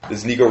This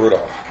is Nico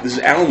Rudolph. This is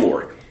Alan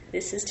Lord.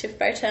 This is Tiff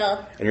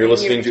Bartel. And you're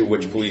listening to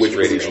Witch Police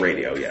Radio.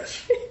 Radio,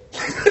 yes.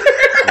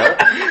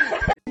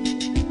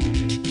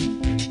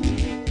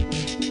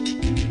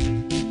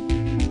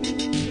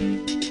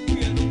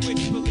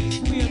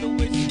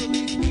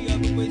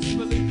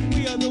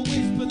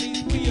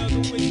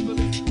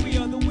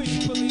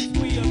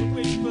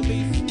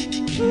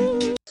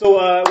 So,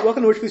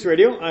 welcome to Witch Police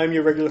Radio. I'm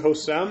your regular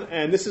host, Sam,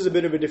 and this is a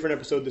bit of a different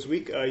episode this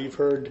week. You've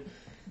heard,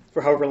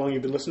 for however long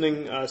you've been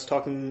listening, us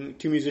talking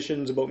to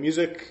musicians about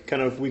music,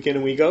 kind of week in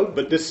and week out.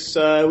 But this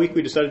week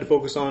we decided to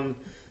focus on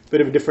a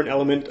bit of a different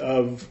element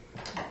of,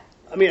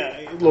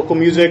 local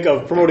music,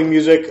 of promoting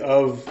music,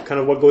 of kind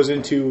of what goes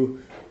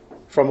into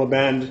from a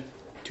band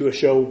to a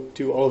show,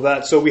 to all of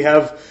that. So we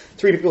have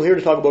three people here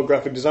to talk about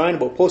graphic design,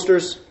 about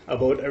posters,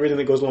 about everything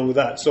that goes along with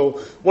that.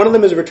 So one of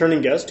them is a returning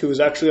guest who was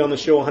actually on the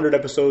show 100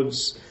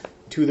 episodes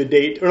to the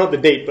date, or not the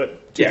date,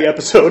 but to the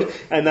episode,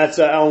 and that's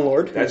Alan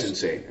Lord. That's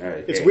insane.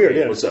 It's weird,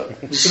 yeah. What's up?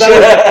 So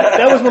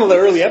that was one of the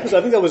early episodes.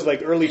 I think that was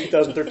like early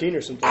 2013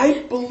 or something.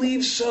 I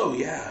believe so,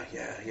 yeah.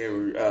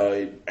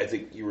 I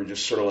think you were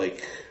just sort of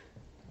like...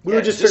 We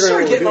were just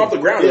figuring out getting off the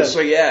ground. Yeah. It's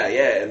like,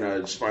 and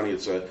it's funny,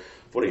 it's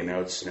funny, now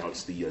it's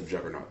the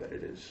juggernaut that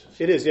it is.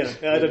 It is, yeah.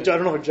 I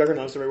don't know if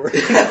juggernaut's the right word.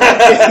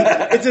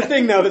 It's a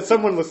thing now that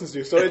someone listens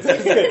to, so it's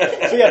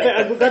good. So yeah,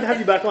 I'm glad to have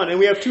you back on. And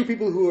we have two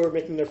people who are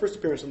making their first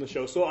appearance on the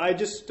show. So I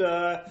just,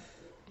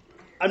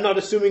 I'm not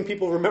assuming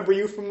people remember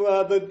you from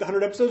the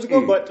 100 episodes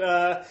ago,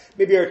 but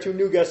maybe our two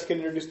new guests can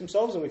introduce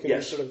themselves and we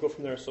can sort of go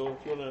from there. So if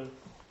you want to...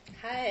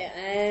 Hi,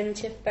 I'm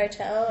Tiff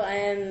Bartel. I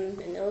am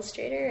an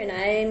illustrator and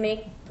I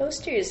make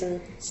posters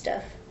and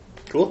stuff.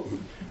 Cool.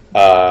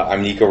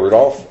 I'm Nico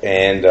Rudolph,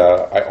 and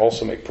I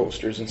also make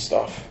posters and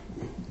stuff.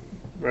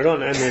 Right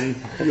on, and then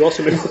you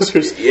also make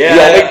posters. Yeah,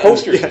 I make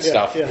posters and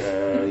stuff.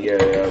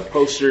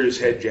 Posters,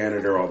 head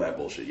janitor, all that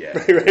bullshit, yeah.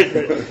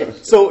 Right.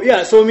 So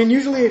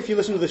usually if you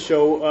listen to the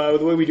show,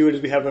 the way we do it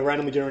is we have a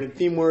randomly generated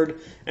theme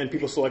word, and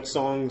people select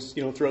songs,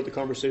 throughout the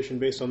conversation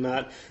based on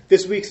that.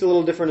 This week's a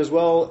little different as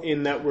well,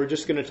 in that we're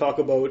just going to talk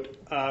about,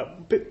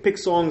 pick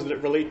songs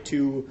that relate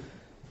to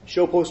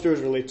show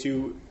posters, relate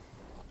to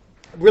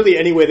really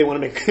any way they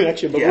want to make a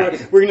connection, but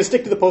we're going to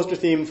stick to the poster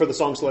theme for the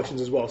song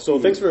selections as well. So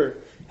thanks for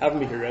having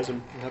me here, guys.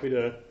 I'm happy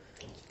to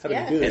do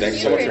this.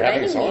 Thanks so much for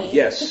having us on.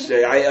 Yes,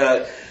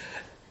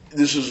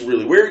 this was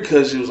really weird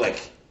because it was like,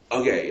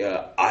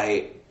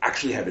 I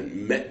actually haven't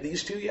met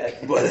these two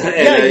yet, but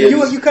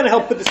you kind of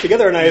helped put this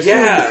together, and I assume.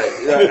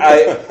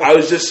 I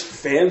was just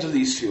fans of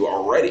these two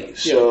already.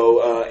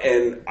 So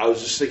and I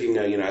was just thinking,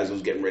 as I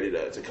was getting ready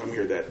to come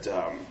here, that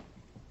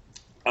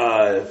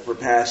for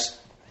past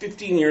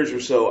 15 years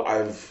or so,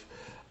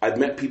 I've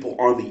met people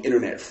on the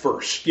internet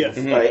first. Yeah.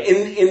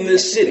 In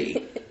this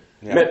city.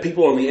 Met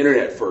people on the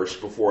internet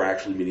first before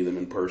actually meeting them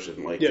in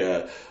person. Like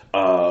a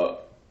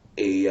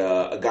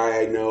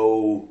guy I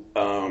know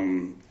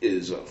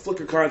is a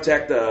Flickr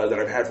contact that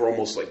I've had for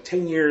almost like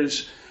 10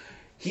 years.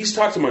 He's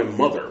talked to my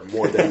mother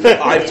more than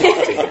I've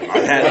talked to him.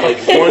 I've had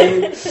like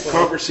one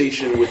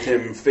conversation with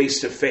him face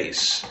to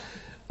face.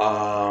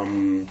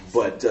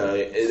 But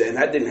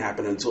that didn't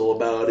happen until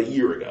about a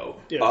year ago.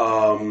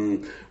 Yeah.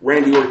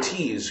 Randy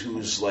Ortiz,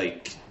 who's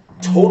like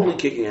totally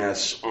kicking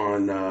ass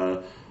on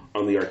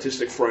the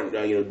artistic front,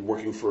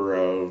 working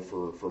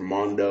for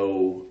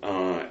Mondo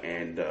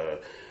and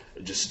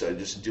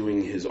just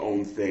doing his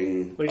own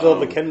thing. Well, he's all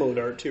the Ken mode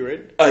art too,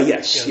 right?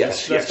 Yes.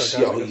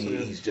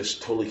 He's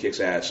just totally kicks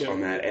ass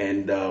on that.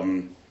 And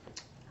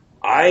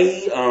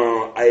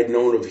I had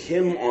known of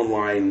him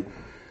online.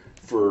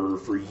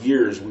 For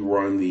years, we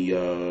were on the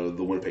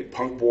Winnipeg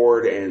Punk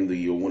board and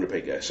the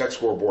Winnipeg Sex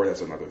Core board.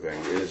 That's another thing.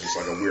 It's just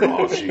like a weird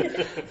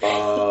offshoot.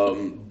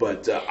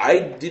 But I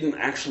didn't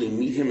actually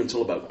meet him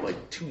until about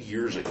like 2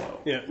 years ago.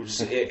 Yeah. And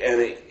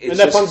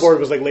that punk board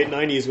was like late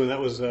 90s when that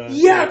was...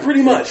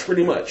 pretty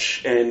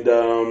much. And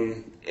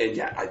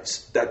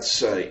it's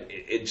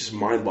just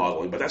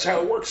mind-boggling. But that's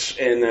how it works.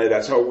 And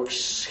that's how it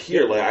works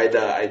here. Like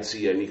I'd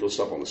see Nico's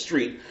stuff on the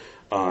street.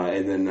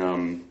 And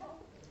then...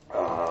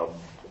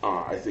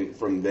 I think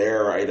from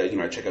there, I'd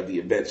check out the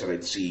events and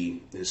I'd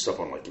see his stuff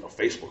on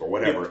Facebook or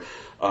whatever.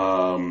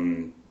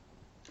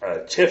 Yeah.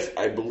 Tiff,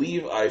 I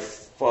believe I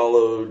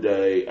followed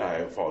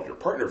your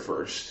partner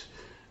first.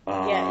 You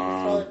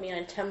followed me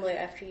on Tumblr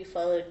after you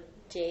followed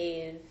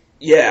Dave.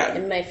 Yeah.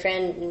 And my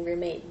friend and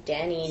roommate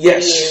Danny.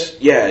 Yes.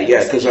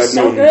 Because I've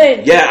known.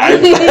 Good. Yeah,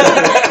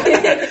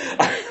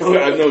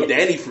 I've known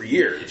Danny for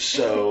years.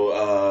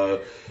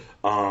 So,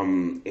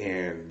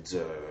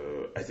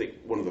 I think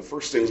one of the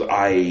first things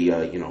I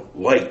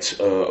liked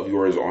of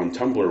yours on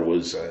Tumblr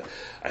was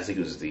I think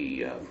it was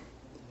the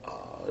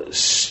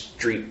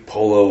street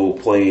polo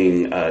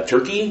playing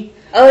turkey.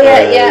 Oh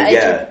yeah,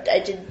 yeah. I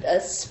did a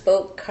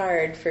spoke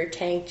card for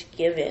Tanked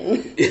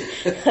Given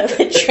of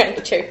a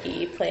drunk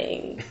turkey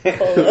playing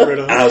polo. Right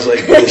on. And I was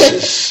like, this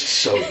is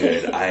so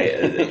good.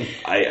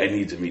 I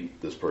need to meet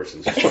this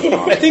person. It's fucking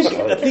awesome.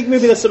 I think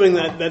maybe that's something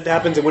that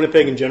happens in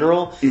Winnipeg in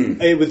general,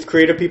 with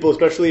creative people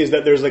especially, is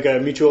that there's like a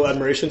mutual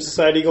admiration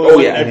society going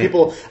on. Yeah. And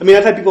people, I mean,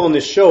 I've had people on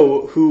this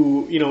show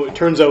who, you know, it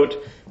turns out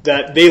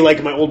that they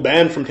like my old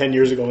band from 10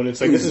 years ago, and it's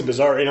like, this is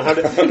bizarre. You know, how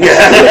did...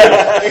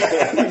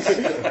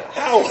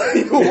 How?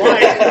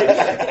 Why?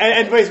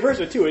 And vice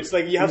versa, too. It's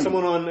like you have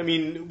someone on, I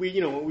mean, we've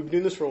been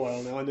doing this for a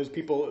while now, and there's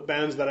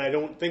bands that I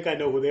don't think I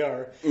know who they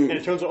are. And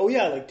it turns out, oh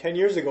yeah, like 10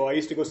 years ago, I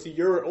used to go see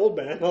your old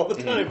band all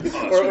the time.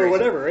 Or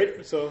whatever,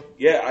 right? So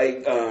yeah,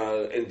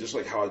 and just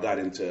like how I got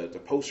into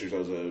posters, I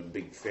was a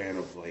big fan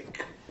of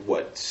like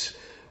what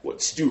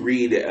Stu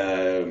Reed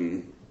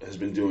has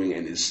been doing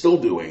and is still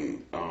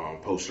doing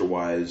poster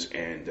wise,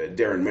 and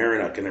Darren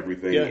Marinock and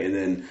everything. Yeah. And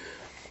then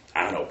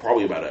I don't know,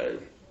 probably about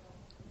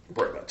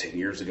 10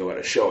 years ago at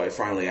a show, I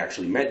finally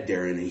actually met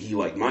Darren, and he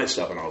liked my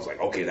stuff, and I was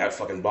like, okay, that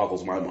fucking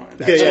boggles my mind.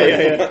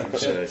 That's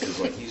because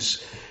like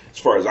he's, as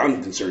far as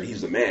I'm concerned,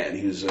 he's the man.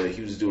 He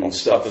was doing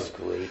stuff. Is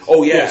great.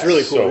 Oh yeah, it's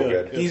really cool. So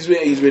yeah. good. He's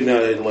been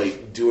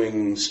like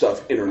doing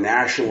stuff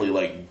internationally,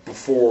 like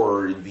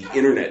before the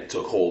internet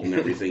took hold and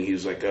everything. He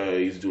was like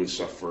he's doing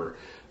stuff for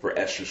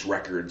Estrus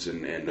Records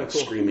and cool.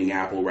 Screaming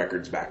Apple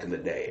Records back in the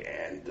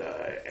day, and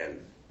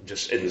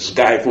this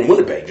guy from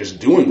Winnipeg just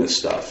doing this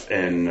stuff,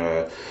 and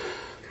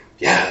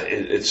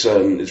it's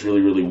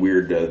really really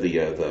weird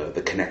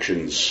the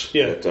connections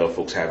that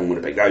folks have in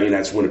Winnipeg. I mean,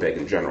 that's Winnipeg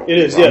in general. It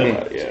is,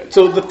 yeah.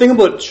 So the thing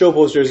about show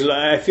posters is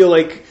I feel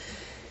like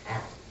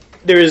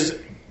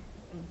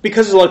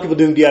because there's a lot of people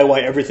doing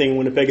DIY everything in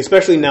Winnipeg,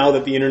 especially now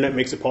that the internet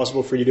makes it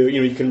possible for you to,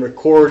 you can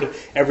record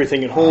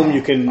everything at home,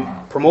 you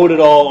can promote it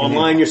all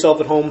online yourself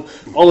at home,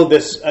 all of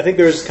this. I think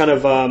there's kind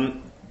of,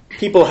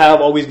 people have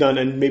always done,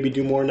 and maybe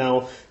do more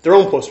now, their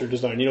own poster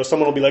design.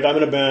 Someone will be like, I'm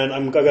in a band,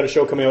 I've got a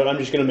show coming out, I'm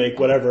just going to make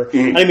whatever.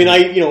 I mean,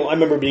 I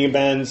remember being in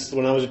bands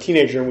when I was a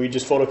teenager, and we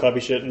just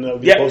photocopy shit, and that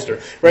would be a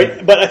poster,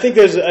 right? But I think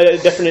there's a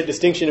definite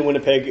distinction in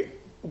Winnipeg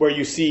where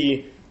you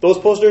see those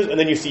posters, and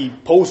then you see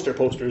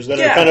posters that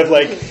are kind of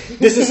like,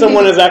 this is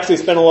someone who's actually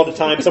spent a lot of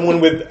time,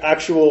 someone with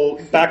actual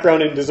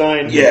background in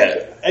design.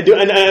 Yeah.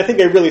 And I think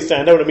they really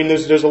stand out. I mean,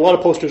 there's a lot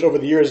of posters over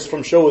the years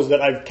from shows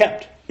that I've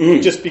kept.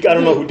 Just because I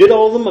don't know who did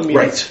all of them. I mean,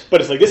 right.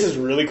 But it's like, this is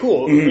really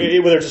cool.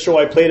 Whether it's a show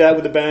I played at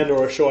with the band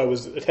or a show I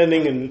was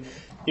attending, and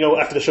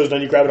after the show's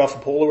done, you grab it off a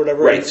pole or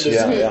whatever. Right.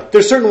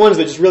 There's certain ones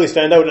that just really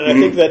stand out, and I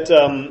think that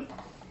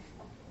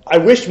I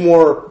wish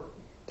more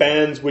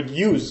bands would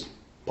use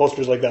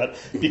posters like that,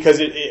 because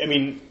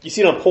you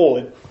see it on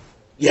pole,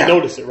 you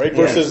notice it, right?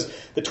 Versus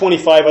the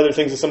 25 other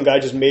things that some guy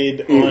just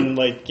made on,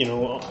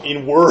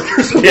 in Word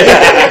or something.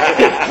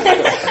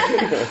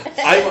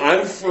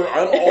 I'm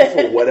all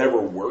for whatever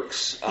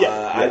works.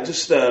 I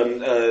just, I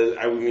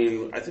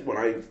think when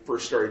I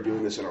first started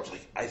doing this, and I was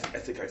like, I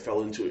think I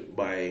fell into it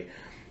by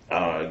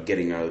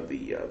getting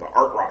the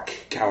Art Rock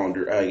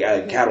calendar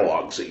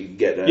catalogs that you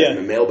get in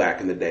the mail back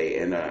in the day,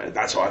 and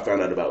that's how I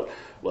found out about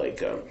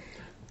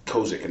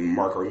Kozik and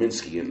Mark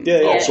Arminsky and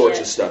all sorts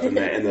of stuff,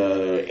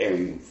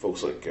 and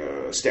folks like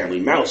Stanley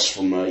Mouse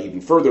from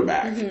even further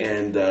back,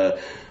 and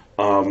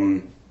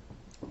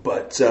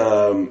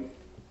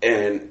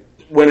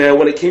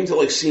when it came to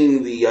like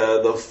seeing the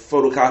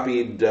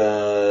photocopied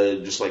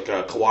just like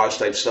collage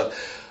type stuff,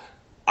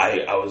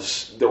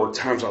 there were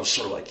times I was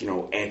sort of like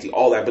anti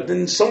all that, but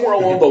then somewhere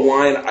along the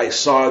line I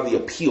saw the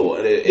appeal,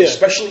 and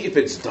especially if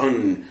it's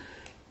done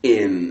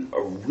in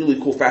a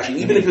really cool fashion,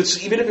 even if it's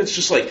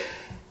just like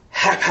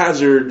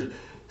haphazard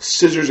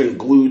scissors and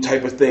glue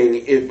type of thing.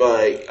 If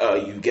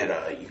you get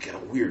a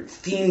weird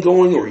theme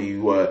going, or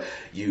you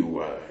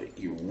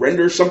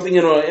render something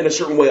in a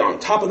certain way on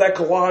top of that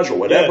collage or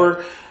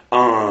whatever,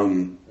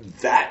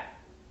 that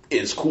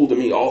is cool to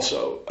me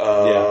also.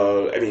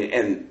 I mean,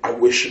 and I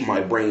wish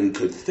my brain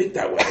could think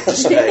that way.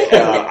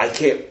 I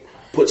can't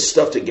put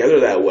stuff together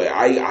that way.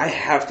 I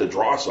have to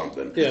draw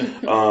something.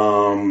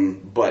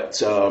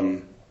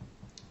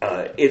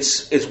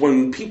 It's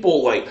when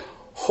people like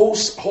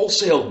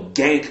wholesale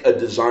gank a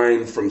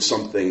design from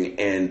something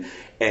and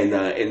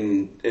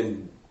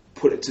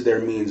put it to their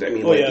means. I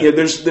mean,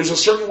 there's a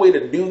certain way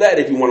to do that.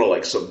 If you want to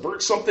like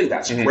subvert something,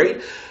 that's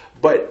great.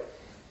 But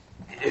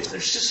if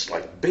there's just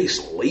like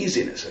base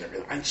laziness and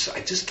everything, I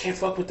just can't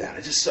fuck with that.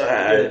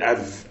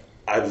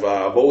 I've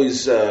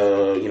always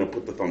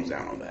put the thumbs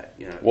down on that.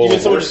 Well, even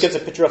someone just gets a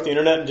picture off the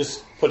internet and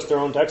just puts their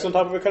own text on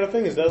top of it, kind of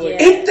thing. Is that like?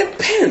 It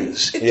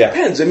depends. It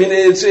depends. I mean,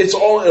 it's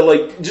all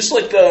like just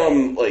like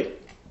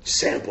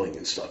sampling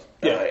and stuff.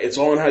 It's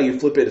all in how you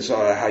flip it. It's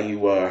how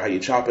you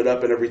chop it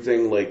up and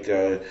everything. Like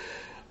you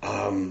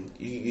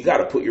got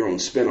to put your own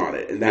spin on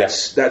it, and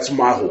that's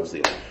my whole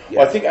deal.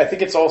 Well, I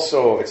think it's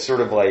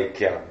sort of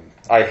like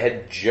I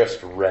had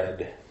just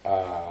read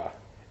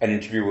an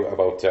interview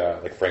about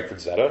like Frank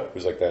Frazetta,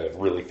 who's like the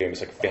really famous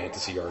like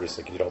fantasy artist,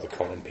 like he did all the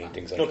Conan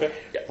paintings. Like, Okay.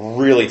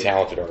 really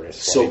talented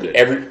artist. So like,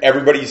 good.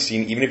 Everybody's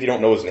seen, even if you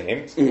don't know his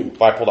name,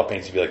 if I pulled up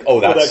paintings, you'd be like, oh,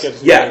 that's that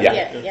gets-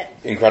 Yeah.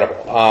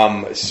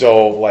 incredible.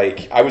 So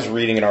like I was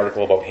reading an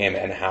article about him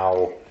and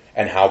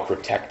how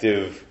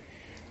protective.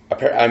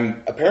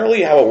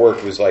 Apparently, how it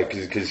worked was like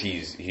because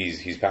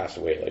he's passed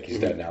away, like he's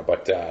dead now.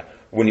 But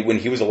when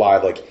he was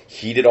alive, like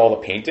he did all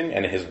the painting,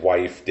 and his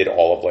wife did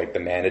all of like the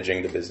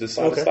managing, the business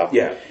side of Okay. stuff.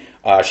 Yeah.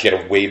 She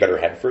had a way better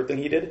head for it than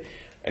he did,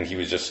 and he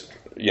was just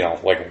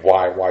like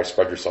why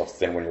spread yourself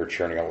thin when you're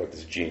churning out like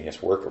this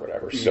genius work or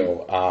whatever.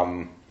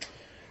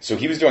 So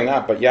he was doing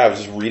that, but yeah, I was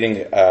just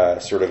reading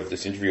sort of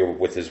this interview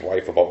with his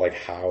wife about like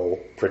how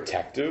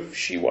protective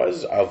she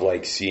was of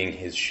like seeing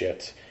his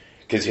shit,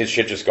 because his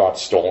shit just got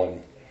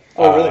stolen.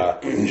 Oh, really?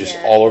 And just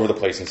Yeah. all over the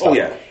place and stuff. Oh,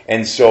 yeah.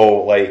 And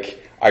so like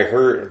I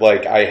heard,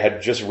 like I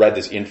had just read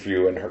this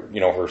interview and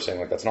her saying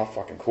like that's not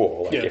fucking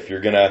cool. Like Yeah. if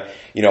you're gonna,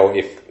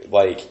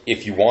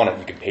 if you want it,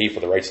 you can pay for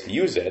the rights to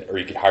use it, or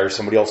you could hire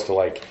somebody else to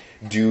like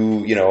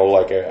do,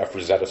 like a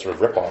Frazetta sort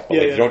of ripoff. But Yeah,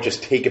 like, yeah. you don't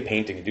just take a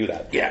painting and do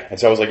that. Yeah. And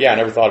so I was like, yeah, I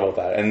never thought about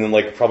that. And then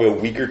like probably a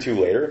week or two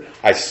later,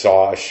 I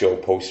saw a show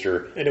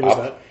poster And it was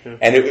up, that,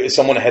 yeah. and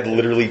someone had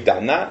literally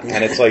done that.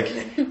 And it's like,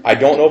 I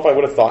don't know if I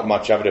would have thought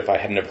much of it if I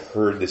hadn't have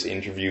heard this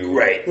interview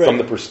Right. from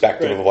the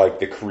perspective Right. of like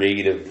the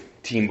creative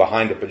team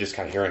behind it, but just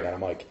kind of hearing that,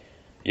 I'm like,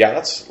 yeah,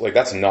 that's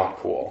not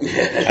cool.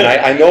 And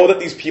I know that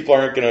these people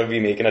aren't going to be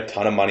making a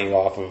ton of money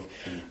off of,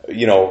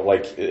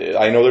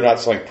 I know they're not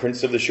selling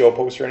prints of the show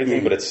poster or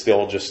anything, but it's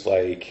still just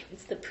like,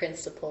 It's the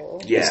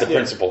principle. Yeah. it's the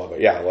principle of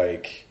it. Yeah,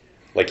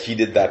 like he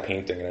did that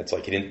painting, and it's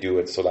like he didn't do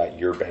it so that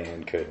your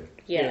band could.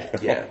 Yeah.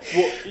 Yeah.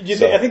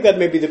 Well, I think that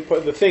may be the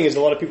thing is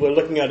a lot of people are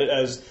looking at it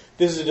as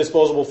this is a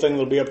disposable thing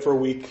that'll be up for a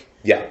week.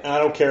 Yeah. And I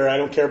don't care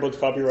about the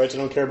copyrights. I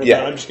don't care about Yeah.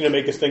 that. I'm just going to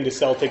make this thing to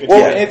sell tickets. Well,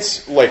 Yeah.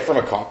 it's like from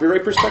a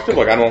copyright perspective,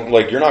 like I don't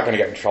like you're not going to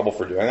get in trouble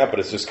for doing that, but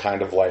it's just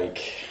kind of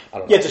like I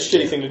don't know. Yeah, it's a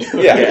shitty thing to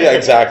do. Yeah,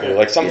 exactly.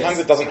 Like sometimes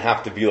it doesn't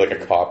have to be like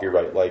a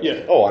copyright. Like,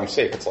 Yeah. oh, I'm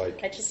safe. It's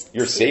like I just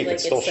you're see safe. like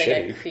It's still like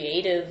shitty. a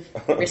creative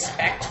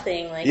respect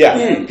thing. Like Yeah.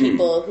 there are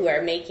people who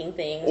are making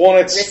things, Well,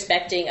 it's-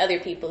 respecting other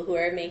people who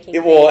are making.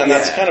 Well, and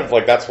that's Yeah. kind of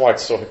like that's why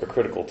it's so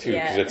hypocritical too,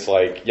 because Yeah. it's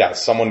like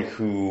someone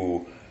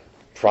who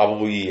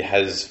probably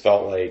has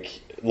felt like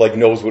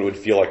knows what it would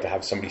feel like to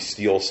have somebody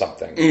steal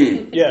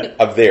something Yeah.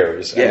 of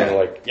theirs, Yeah. and they're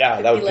like,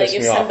 yeah, that would be like piss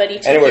if me off. somebody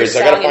took Anyways,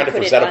 your I gotta song find a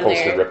and put it Frazetta on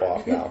poster there. rip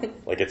off now.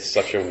 Like it's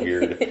such a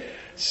weird.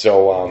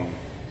 So,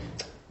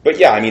 but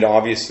yeah, I mean,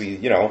 obviously,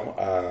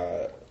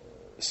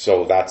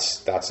 so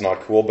that's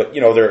not cool. But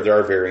there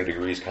are varying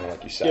degrees, kind of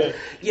like you said.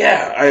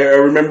 Yeah, I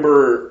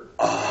remember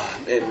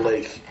in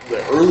like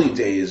the early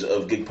days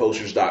of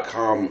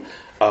gigposters.com,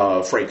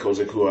 Frank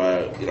Kozik, who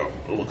I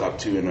look up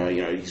to, and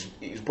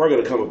he's probably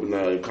going to come up in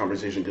the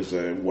conversation because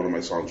one of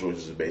my song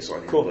choices is based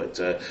on him. Cool.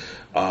 But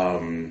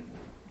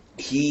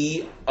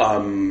he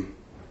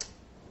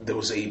there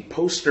was a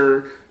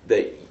poster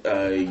that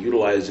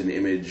utilized an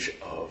image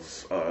of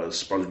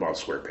SpongeBob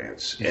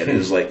SquarePants, and it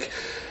was like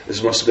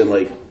this must have been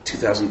like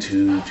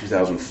 2002,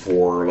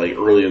 2004, like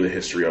early in the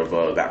history of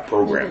that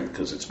program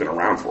because it's been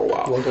around for a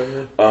while. Long time,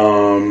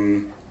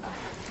 yeah.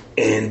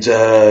 And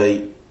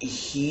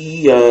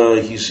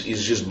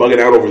he's just bugging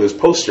out over this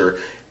poster,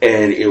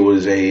 and it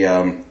was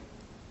the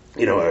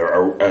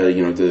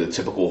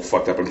typical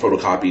fucked up and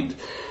photocopied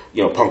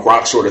punk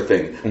rock sort of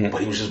thing. Mm-hmm.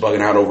 But he was just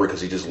bugging out over it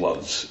because he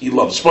loves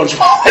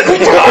SpongeBob at the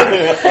time.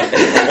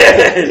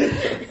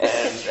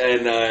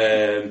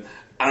 and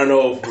I don't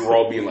know if we were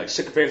all being like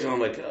sycophants, and I'm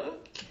like,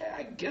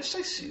 I guess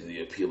I see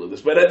the appeal of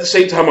this. But at the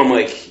same time, I'm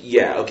like,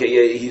 yeah, okay,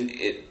 yeah,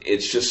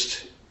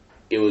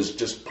 it was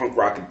just punk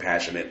rock and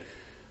passionate.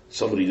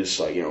 Somebody just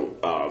took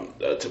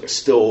a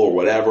still or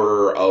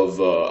whatever of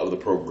the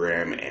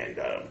program and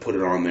put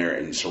it on there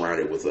and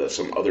surrounded it with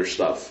some other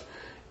stuff,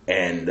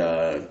 and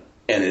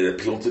it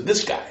appealed to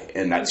this guy,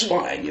 and that's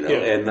fine, Yeah.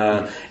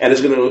 and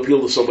it's going to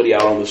appeal to somebody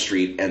out on the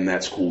street, and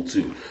that's cool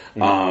too.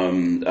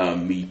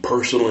 Mm-hmm. Me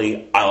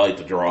personally, I like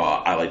to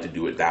draw. I like to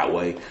do it that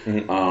way.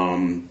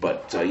 Mm-hmm.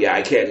 But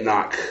I can't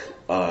knock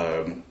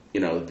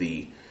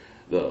the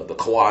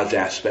collage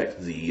aspect,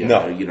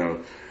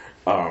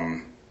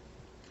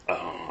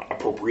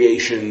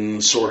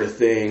 appropriation sort of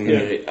thing.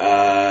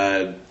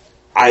 Yeah.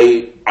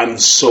 I'm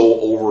so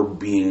over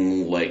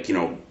being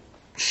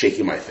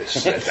shaking my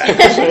fist at that.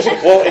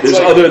 Well, it's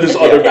There's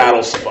other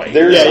battles to fight.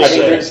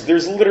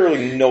 There's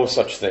literally no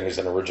such thing as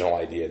an original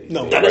idea these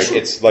No. days, That right? is true.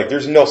 It's like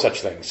there's no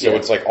such thing. So Yeah.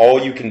 it's like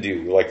all you can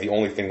do, like the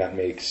only thing that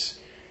makes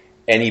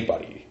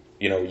anybody,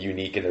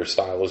 unique in their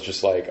style is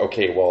just like,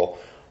 okay, well,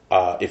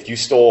 if you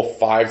stole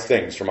 5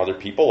 things from other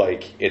people,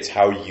 like it's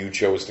how you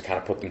chose to kind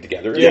of put them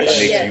together Yeah, that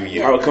makes yeah. you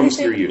you. How it comes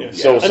through you. Yeah. Yeah.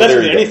 So And that's there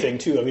with you go. anything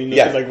too. I mean,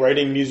 Yeah. like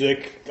writing,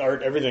 music,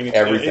 art, everything. It's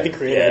Everything. anything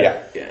creative.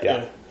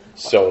 Yeah.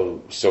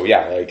 So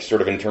yeah, like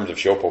sort of in terms of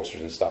show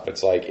posters and stuff,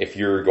 it's like if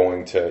you're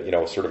going to,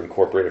 sort of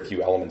incorporate a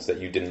few elements that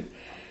you didn't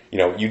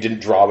you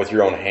didn't draw with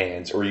your own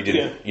hands, or you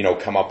didn't,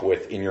 come up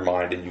with in your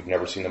mind, and you've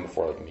never seen them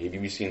before. Like maybe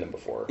we've seen them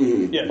before.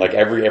 Yeah. Like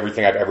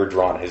everything I've ever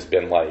drawn has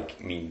been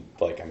like me.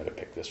 Like I'm going to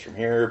pick this from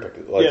here.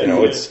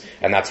 It's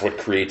and that's what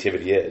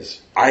creativity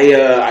is. I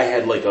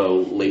had like a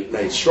late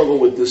night struggle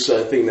with this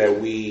thing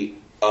that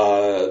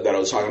that I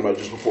was talking about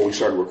just before we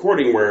started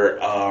recording,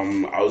 where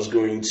I was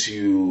going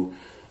to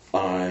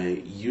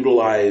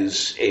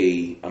utilize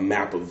a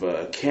map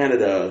of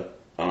Canada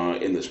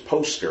in this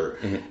poster,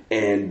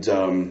 and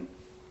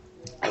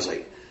I was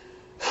like,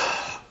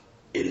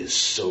 it is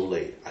so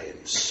late. I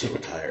am so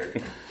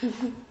tired.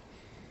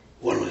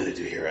 What am I going to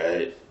do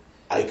here?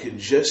 I could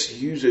just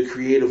use a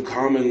Creative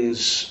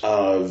Commons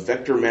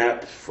vector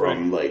map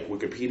from like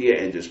Wikipedia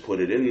and just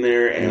put it in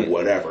there and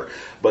whatever.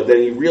 But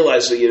then you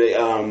realize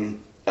that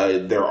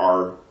there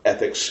are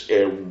ethics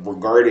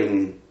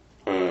regarding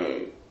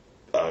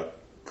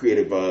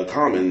Creative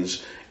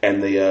Commons,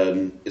 and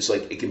it's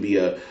like it can be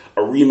a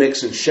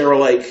remix and share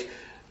alike.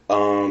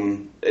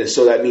 And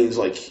so that means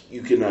like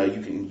you can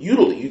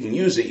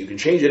use it, you can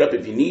change it up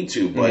if you need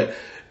to, but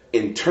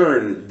in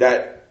turn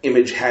that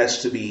image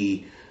has to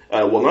be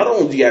not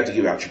only do you have to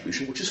give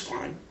attribution, which is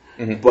fine,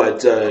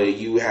 but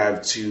you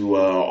have to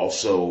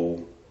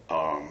also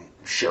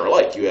share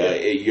alike.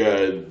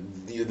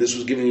 This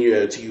was given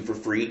to you for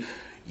free.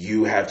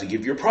 You have to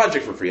give your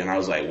project for free. And I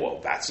was like, well,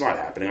 that's not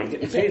happening. I'm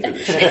getting paid for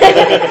this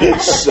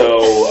shit.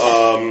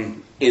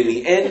 So in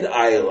the end,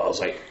 I was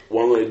like,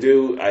 what I'm going to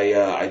do,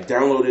 I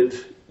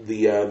downloaded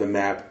the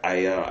map.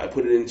 I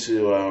put it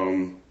into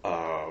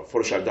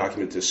Photoshop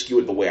document to skew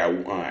it the way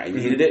I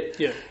needed it.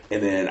 Yeah.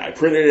 And then I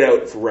printed it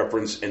out for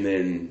reference and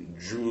then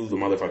drew the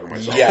motherfucker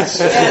myself.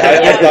 Yes.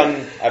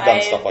 I've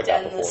done stuff like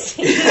that before.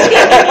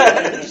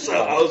 So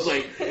I was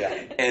like,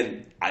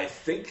 and I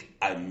think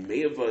I may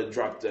have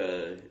dropped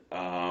a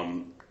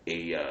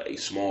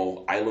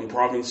small island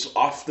province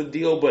off the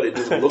deal, but it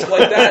doesn't look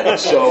like that.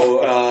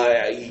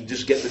 So you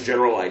just get the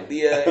general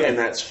idea, and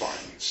that's fine.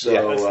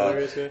 So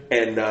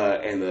and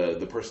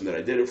the person that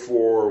I did it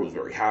for was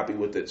very happy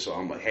with it. So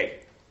I'm like, hey,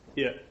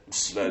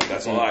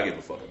 that's all I give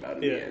a fuck about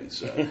in the end.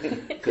 So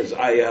because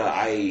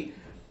I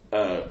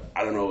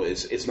don't know,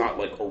 it's not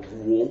like a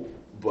rule,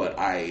 but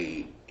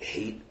I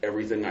hate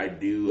everything I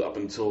do up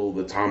until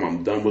the time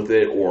I'm done with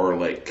it, or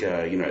like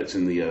it's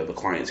in the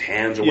client's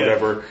hands or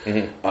whatever.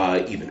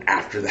 Even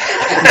after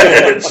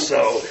that,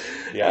 so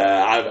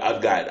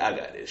I've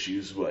got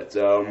issues, but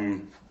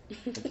you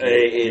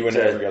and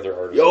every other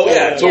artist. Oh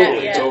yeah,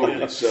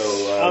 totally.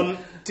 So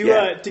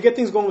to get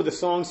things going with the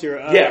songs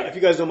here, if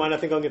you guys don't mind, I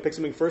think I'm going to pick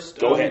something first.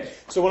 Go ahead.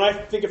 So when I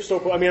think of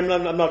Stoke, I mean,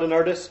 I'm not an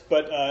artist,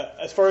 but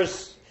as far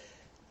as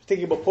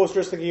thinking about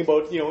posters, thinking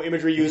about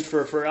imagery used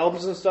for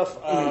albums and stuff.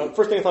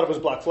 First thing I thought of was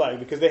Black Flag,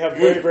 because they have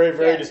very, very,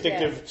 very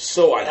distinctive. Yeah.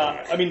 So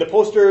iconic. I mean, the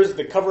posters,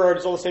 the cover art,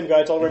 it's all the same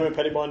guy. It's all Raymond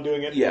Pettibon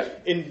doing it. Yeah.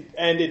 And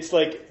it's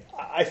like,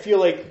 I feel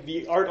like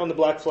the art on the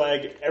Black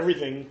Flag,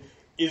 everything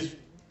is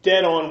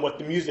dead on what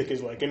the music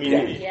is like. I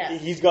mean,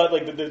 he's got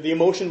like the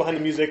emotion behind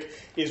the music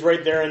is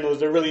right there,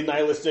 and they're really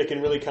nihilistic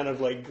and really kind of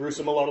like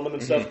gruesome, a lot of them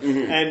and stuff.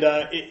 And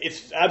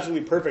it's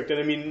absolutely perfect. And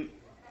I mean,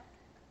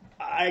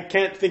 I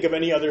can't think of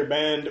any other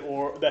band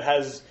that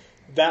has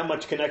that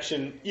much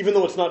connection, even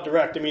though it's not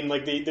direct. I mean,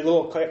 like the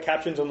little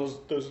captions on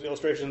those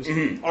illustrations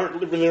aren't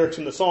the lyrics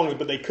from the songs,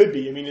 but they could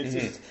be. I mean, it's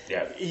just,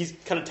 he's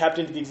kind of tapped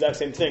into the exact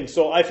same thing.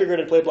 So I figured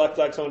I'd play a Black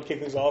Flag song to kick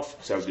things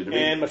off. Sounds good to me.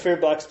 And my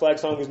favorite Black Flag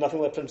song is Nothing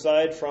Left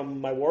Inside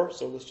from My War.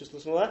 So let's just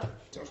listen to that.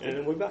 Sounds good. And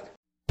then we'll be back.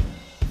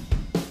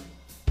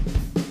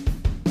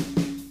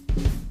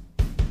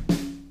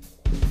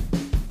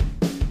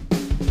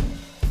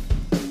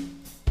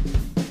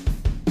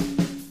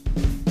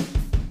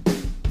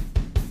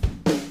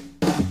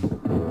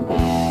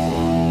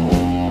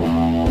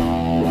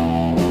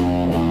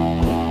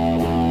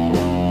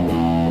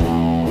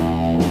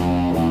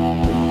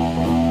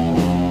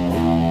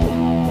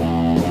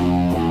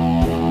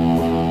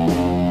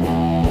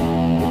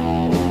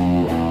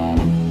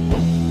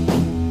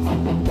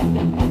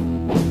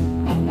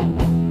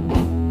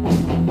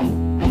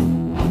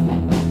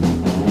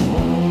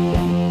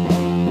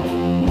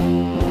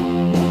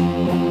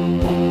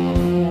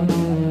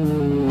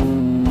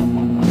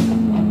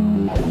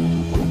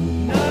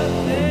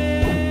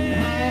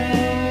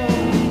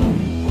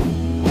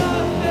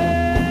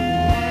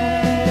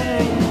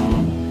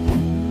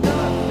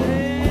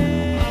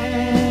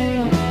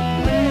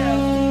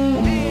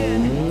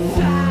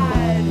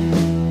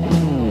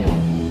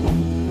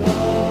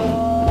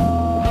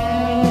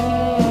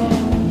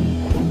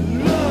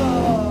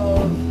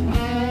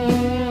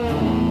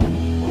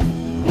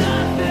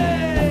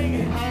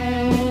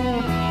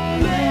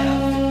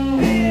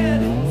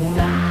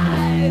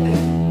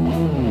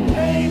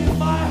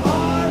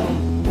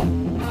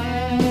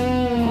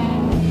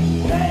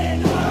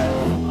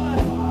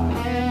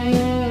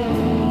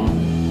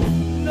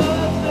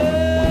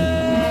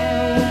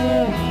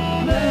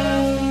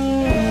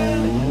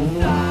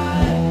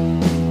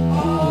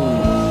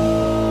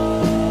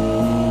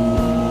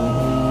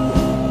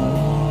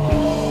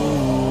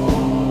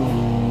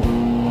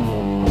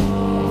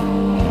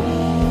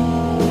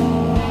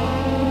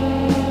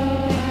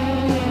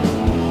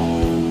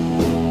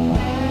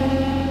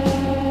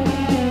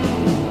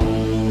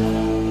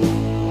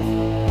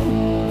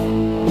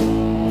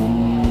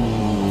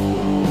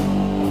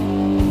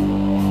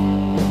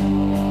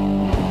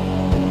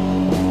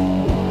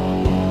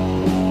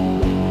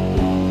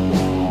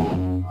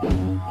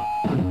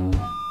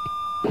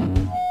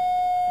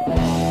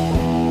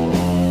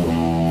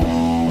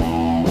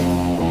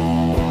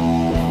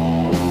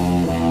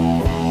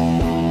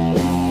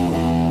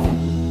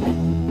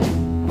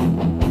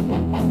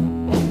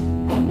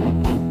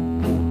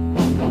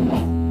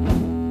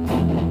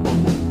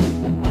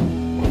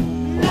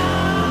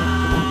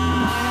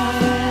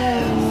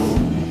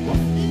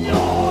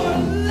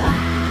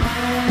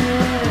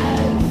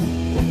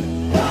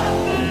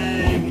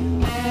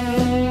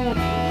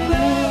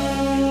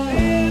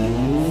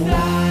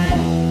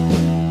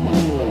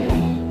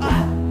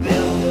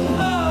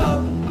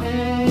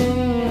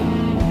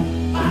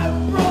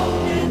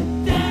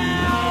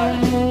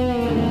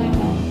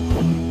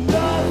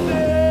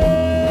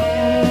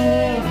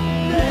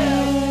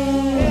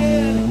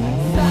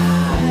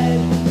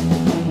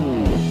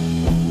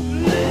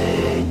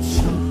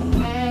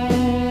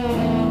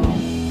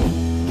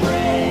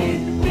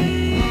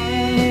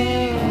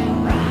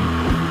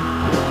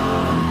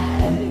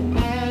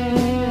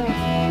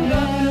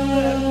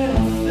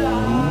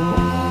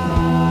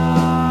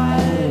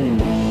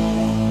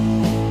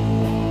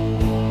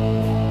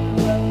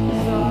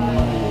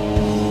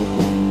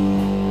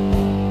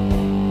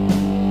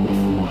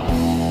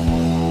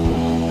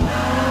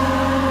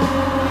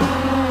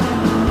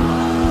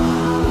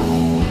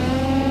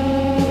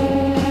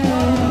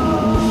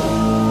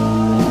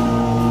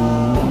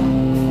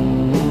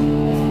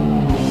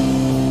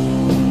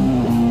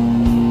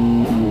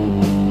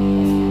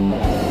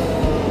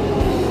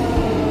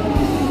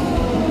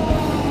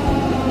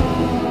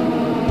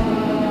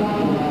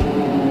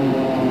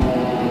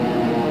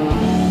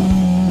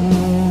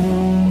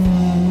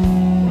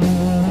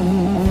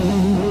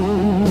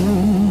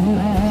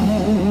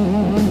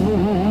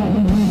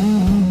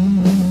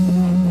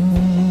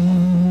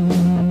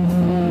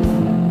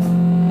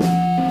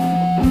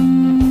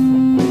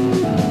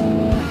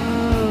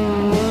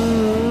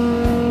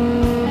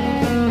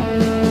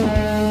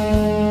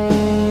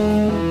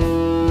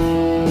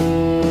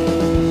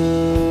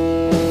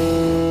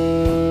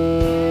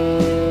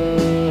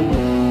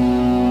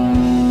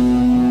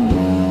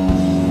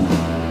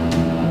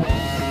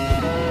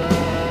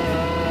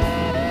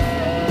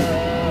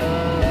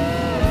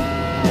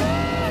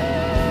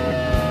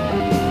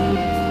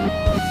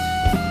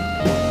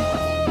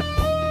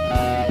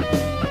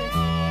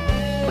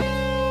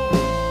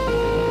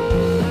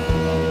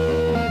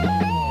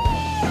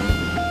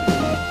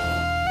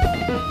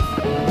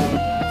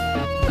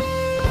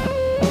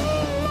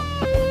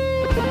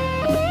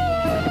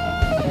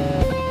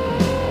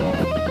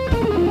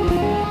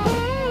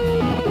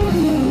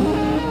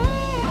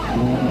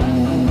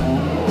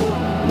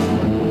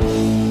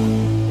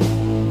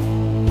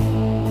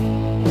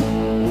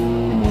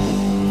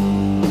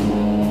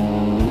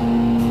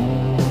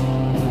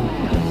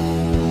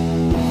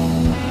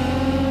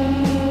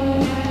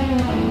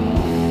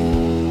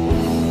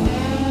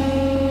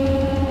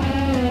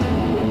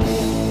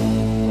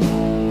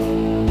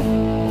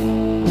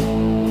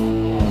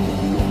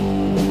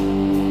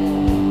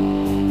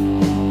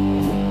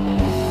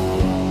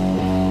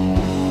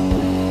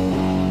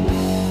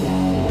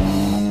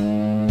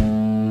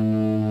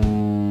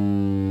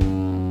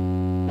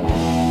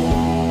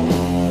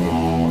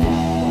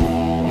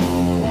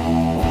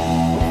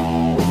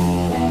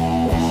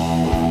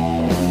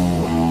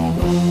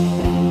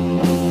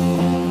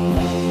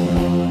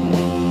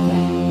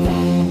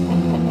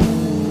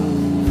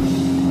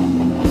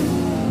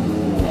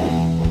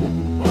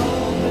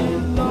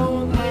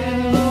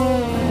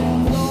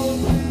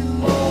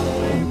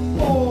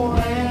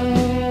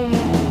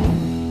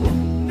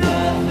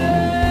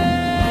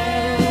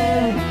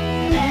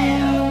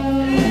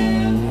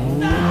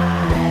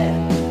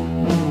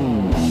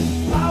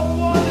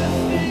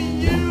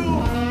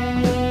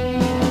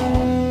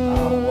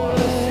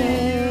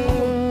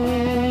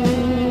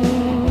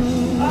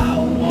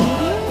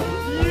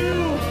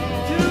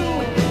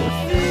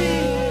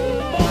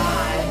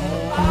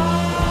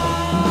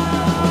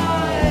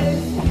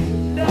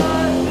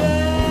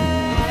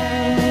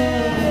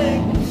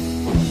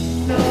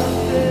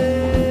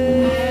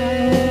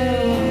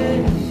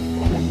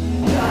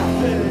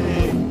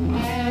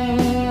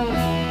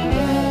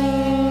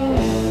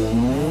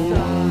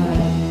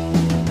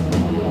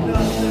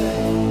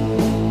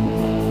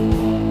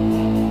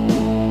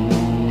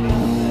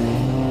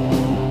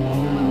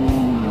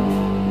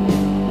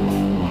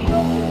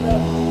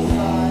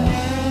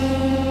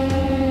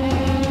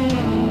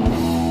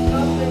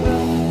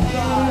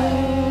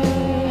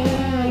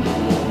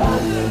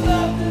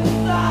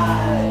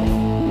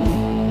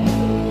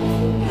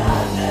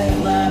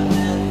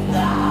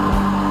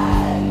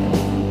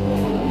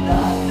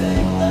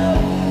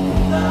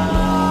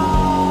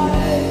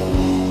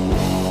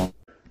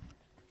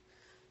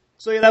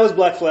 So yeah, that was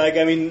Black Flag.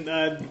 I mean,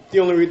 the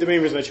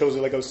main reason I chose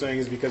it, like I was saying,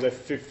 is because I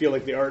feel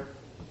like the art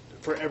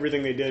for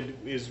everything they did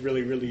is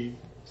really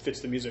fits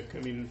the music. I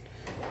mean,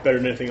 better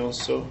than anything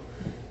else. So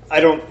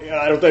I've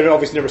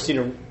obviously never seen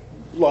a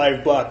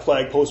live Black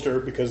Flag poster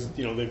because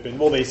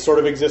they sort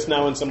of exist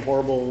now in some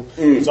horrible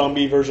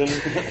zombie version,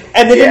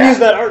 and they didn't use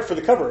that art for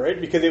the cover, right?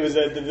 Because it was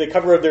the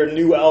cover of their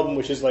new album,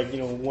 which is like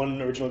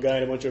one original guy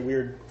and a bunch of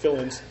weird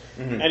fill-ins,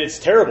 and it's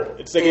terrible.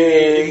 It's like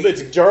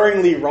it's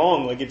jarringly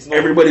wrong. Like it's not,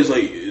 everybody's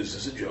like, "Is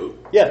this a joke?"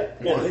 Yeah.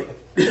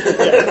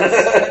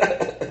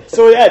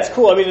 So yeah, it's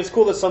cool. I mean, it's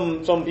cool that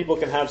some people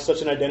can have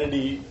such an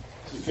identity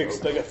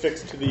affixed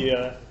to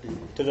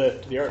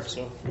the art.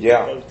 So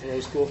yeah, that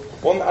was cool.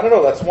 Well, I don't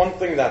know. That's one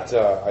thing that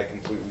I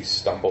completely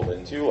stumbled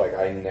into. Like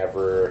I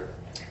never,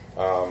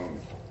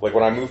 like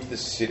when I moved to the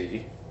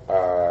city,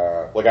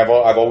 like I've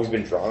always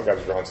been drunk. I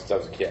was drunk since I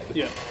was a kid.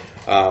 Yeah.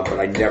 But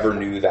I never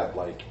knew that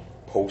like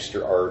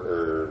poster art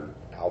or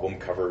album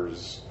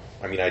covers.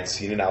 I mean, I'd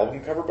seen an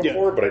album cover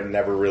before, but it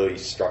never really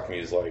struck me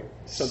as like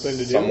something to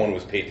do. Someone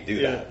was paid to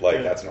do that.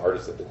 Like that's an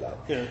artist that did that.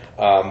 Yeah.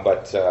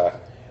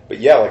 But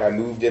yeah, like I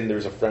moved in. There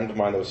was a friend of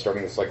mine that was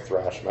starting this like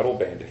thrash metal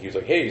band, and he was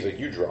like, "Hey," he's like,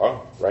 "You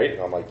draw, right?"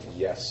 And I'm like,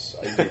 "Yes,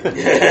 I do."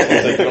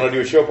 He's like, "You want to do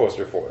a show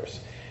poster for us?"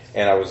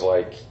 And I was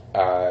like,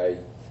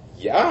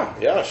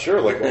 "Yeah, sure."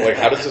 Like,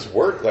 how does this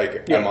work?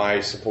 Like, am I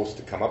supposed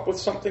to come up with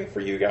something for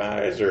you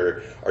guys,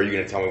 or are you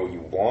going to tell me what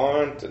you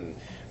want? And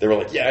they were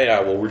like, yeah.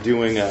 Well, we're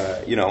doing,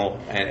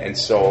 and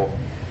so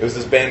it was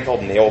this band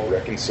called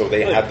Nailbrick, and so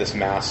they had this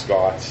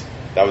mascot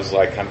that was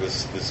like kind of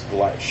this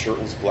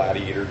shirtless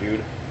gladiator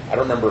dude. I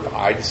don't remember if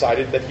I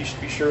decided that he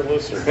should be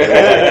shirtless, or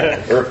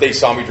if they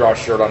saw me draw a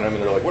shirt on him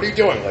and they're like, "What are you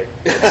doing?" Like,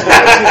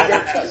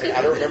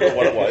 I don't remember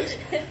what it was,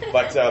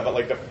 but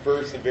like the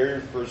very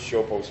first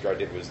show poster I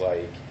did was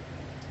like,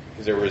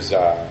 because it was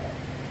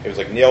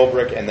like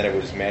Nailbrick, and then it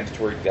was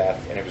Mandatory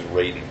Death, and it was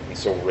Raiden, and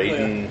so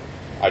Raiden,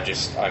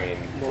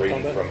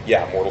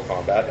 Mortal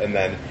Kombat, and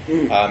then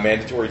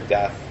Mandatory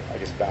Death, I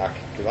guess back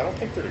because I don't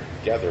think they're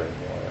together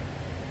anymore.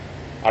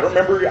 I don't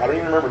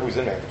even remember who's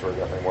in Mandatory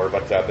Death anymore,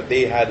 but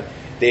they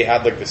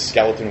had like the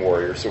Skeleton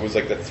Warrior, so it was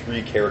like the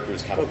three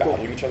characters kind of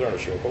battling each other on a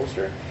show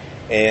poster,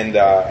 and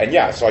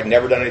so I'd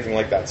never done anything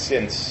like that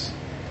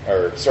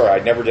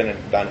I'd never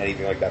done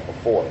anything like that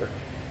before,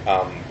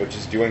 but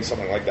just doing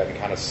something like that and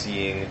kind of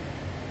seeing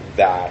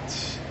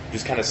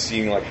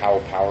like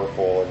how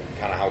powerful and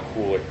kind of how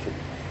cool it could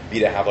be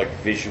to have like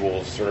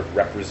visuals sort of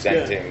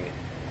representing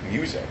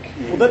music.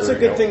 Well, that's a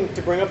good thing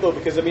to bring up though,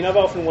 because I mean I've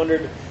often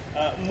wondered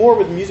more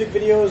with music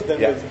videos than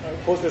with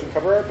posters and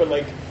cover art, but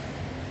like.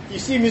 You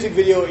see a music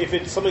video if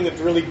it's something that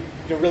really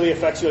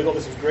affects you, like, oh,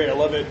 this is great, I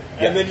love it,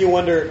 and then you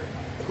wonder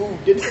who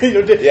did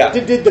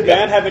did the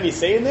band have any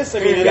say in this? I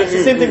mean, it's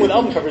the same thing with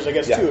album covers, I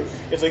guess too.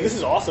 It's like this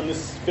is awesome,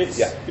 this fits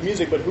the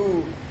music, but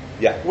who?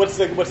 Yeah. What's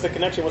the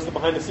connection? What's the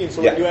behind the scenes?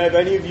 So, do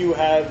any of you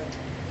have?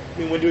 I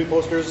mean, when doing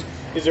posters,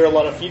 is there a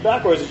lot of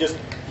feedback, or is it just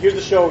here's the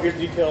show, here's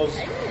the details?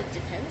 I think it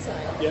depends on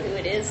who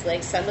it is.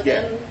 Like some of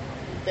them,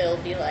 they'll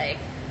be like.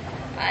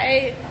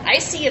 I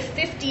see a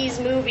 50s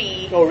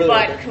movie,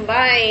 but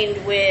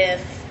combined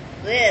with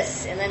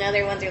this, and then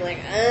other ones are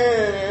like,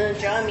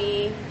 draw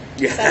me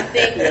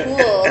something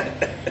cool,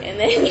 and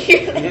then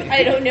you're like,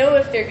 I don't know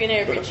if they're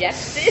gonna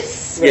reject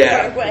this.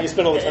 Yeah, you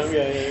spend all the time.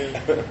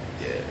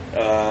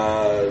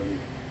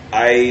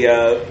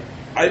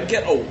 I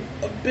get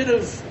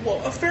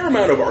a fair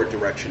amount of art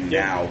direction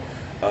now.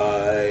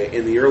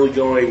 In the early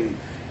going,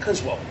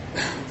 because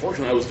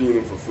unfortunately, I was doing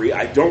them for free.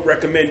 I don't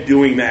recommend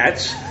doing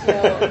that.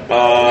 No.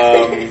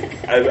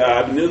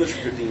 I've been doing this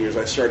for 15 years.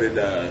 I started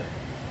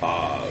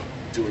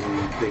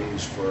doing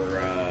things for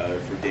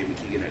Dave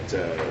McKeegan at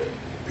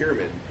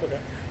Pyramid. Okay.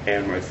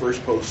 And my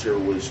first poster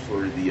was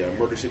for the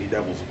Murder City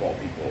Devils, of all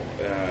people.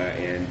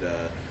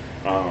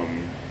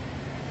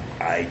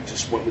 I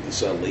just went with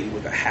this lady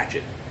with a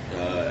hatchet.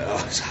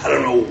 I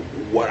don't know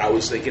what I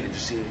was thinking. It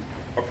just seemed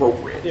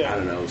appropriate. Yeah. I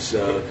don't know.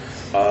 So...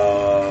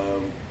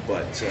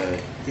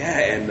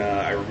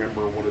 I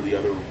remember one of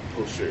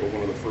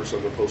the first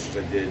other posters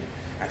I did,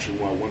 actually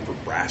one for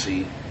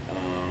Brassy,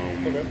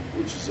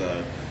 which is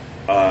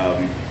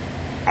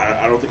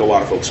I don't think a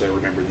lot of folks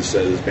remember this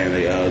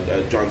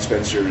band. John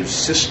Spencer's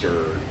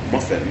sister,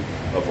 Muffin,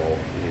 of all.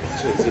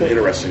 It's an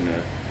interesting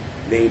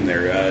name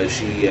there.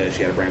 She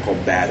had a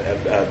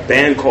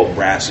band called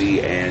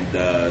Brassy, and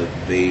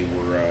they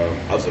were.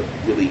 I was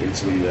really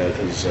into them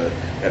because they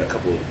had a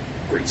couple of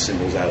great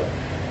singles out.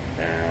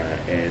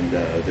 And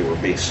they were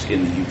based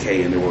in the UK,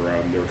 and they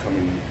were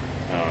coming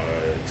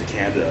to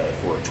Canada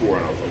for a tour.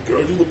 And I was like, "Can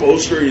I do the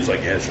poster?" He's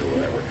like, "Yeah, sure,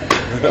 whatever."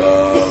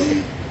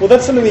 Well,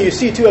 that's something that you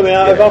see too. I mean,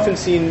 I've often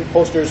seen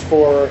posters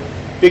for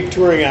big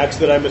touring acts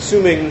that I'm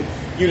assuming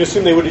you'd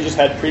assume they would have just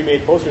had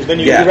pre-made posters. Then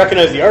you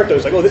recognize the art. Though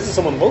it's like, "Oh, this is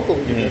someone local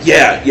who did this."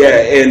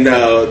 And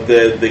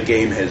the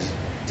game has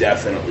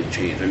definitely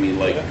changed. I mean,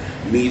 like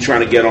me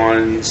trying to get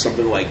on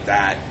something like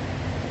that,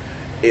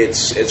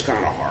 it's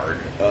kind of hard.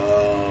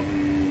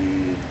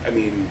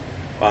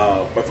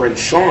 My friend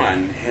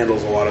Sean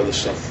handles a lot of the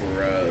stuff for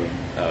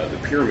the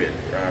Pyramid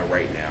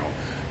right now.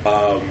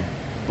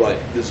 But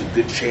there's a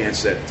good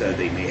chance that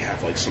they may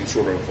have like some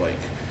sort of like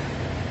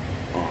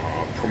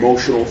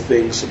promotional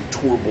thing, some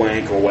tour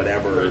blank or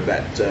whatever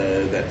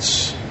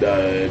that's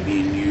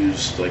being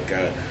used. Like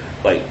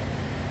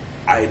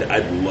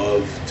I'd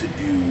love to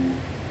do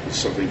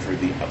something for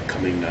the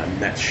upcoming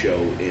Mets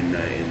show in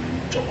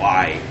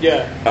July.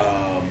 Yeah.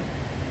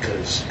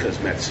 Because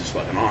Mets is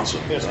fucking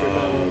awesome. Yes,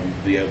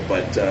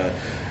 but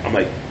I'm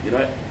like, you know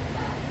what?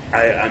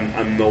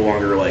 I'm no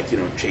longer like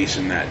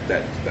chasing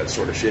that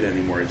sort of shit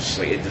anymore. It's just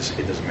like it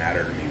doesn't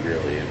matter to me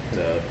really.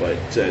 But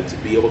to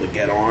be able to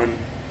get on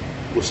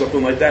with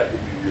something like that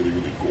would be really,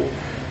 really cool.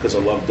 Because I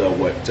loved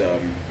what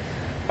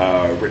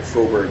Rick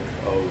Froberg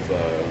of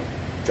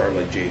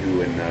Jarlath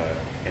Jehu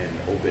and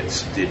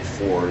Obits did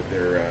for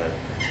their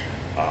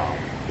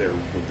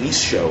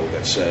release show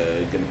that's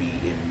going to be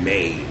in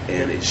May,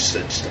 and it's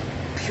just a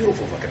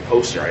beautiful fucking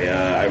poster.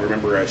 I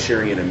remember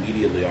sharing it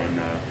immediately on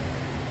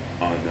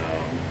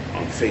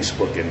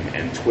Facebook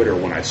and Twitter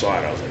when I saw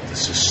it. I was like,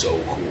 this is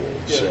so cool.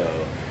 Yeah.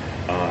 So,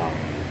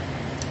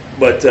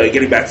 but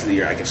getting back to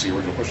the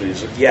original question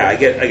is like, I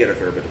get a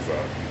fair bit of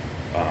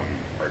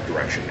art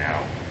direction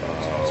now.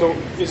 So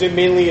is it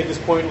mainly at this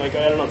point, like,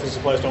 I don't know if this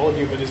applies to all of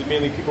you, but is it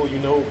mainly people you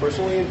know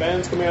personally in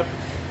bands coming up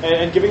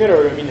and giving it,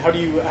 or I mean, how do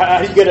you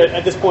get it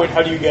at this point?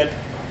 How do you get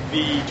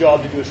the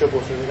job to do a show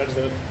poster? Like, how does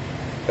that?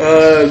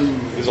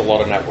 There's a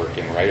lot of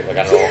networking, right? Like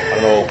I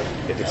don't know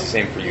if it's the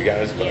same for you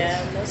guys. But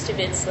most of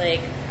it's like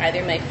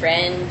either my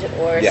friend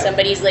or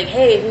somebody's like,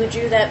 "Hey, who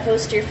drew that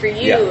poster for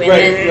you?" And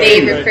then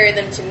they refer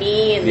them to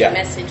me and they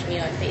message me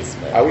on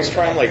Facebook. I always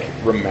try and like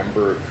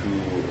remember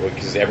who,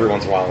 because every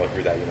once in a while I'll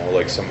hear that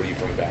like somebody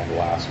from a band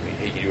will ask me,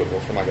 "Hey, can you do a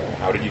poster?" I go,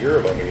 "How did you hear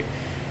about me?"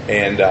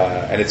 And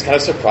it's kind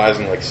of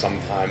surprising. Like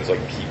sometimes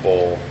like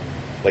people,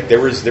 like there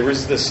was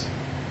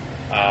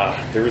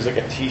like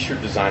a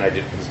T-shirt design I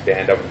did for this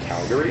band out in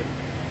Calgary,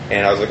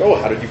 and I was like, "Oh,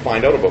 how did you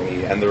find out about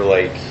me?" And they're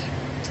like,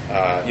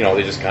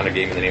 they just kind of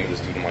gave me the name of this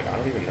dude. I'm like, I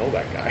don't even know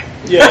that guy.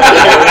 Yeah.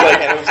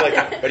 and it was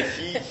like, but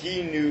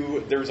he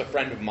knew. There was a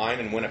friend of mine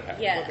in Winnipeg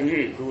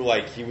who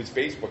like he was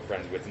Facebook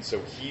friends with, and so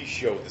he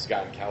showed this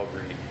guy in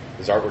Calgary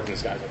his artwork, and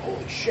this guy's like,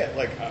 "Holy shit!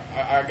 Like,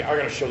 I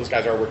gotta show this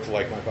guy's artwork to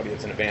like my buddy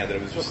that's in a band."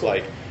 And it was just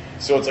like.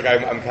 So it's like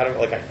I'm kind of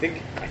like I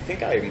think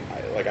I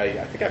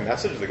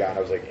messaged the guy and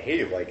I was like,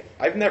 hey, like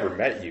I've never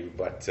met you,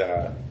 but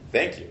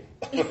thank you.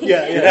 I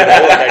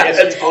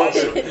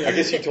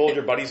guess you told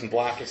your buddies in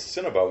Blackest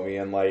Sin about me,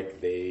 and like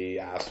they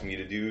asked me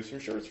to do some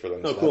shirts for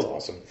them. So cool. That's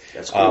awesome.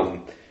 That's cool.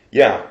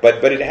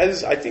 But it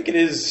has. I think it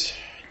is.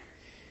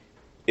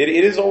 It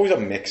is always a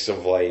mix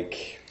of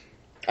like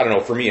I don't know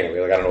for me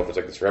anyway. Like I don't know if it's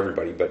like this for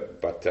everybody,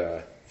 but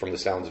from the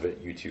sounds of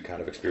it, you two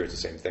kind of experience the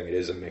same thing. It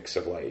is a mix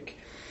of like.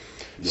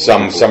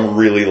 Some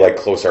really like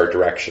close art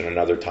direction, and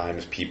other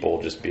times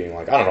people just being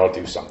like, I don't know,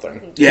 do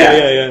something.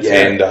 Yeah.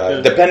 And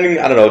depending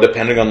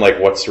on like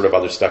what sort of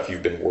other stuff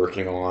you've been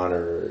working on,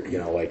 or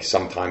like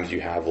sometimes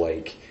you have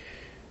like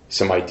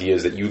some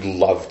ideas that you'd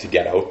love to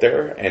get out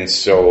there, and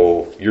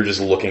so you're just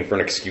looking for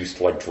an excuse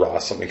to like draw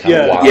something kind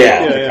of wild.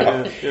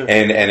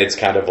 And it's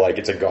kind of like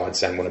it's a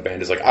godsend when a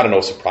band is like, I don't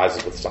know,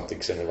 surprises with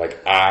something, and they're like,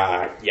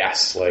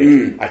 yes, like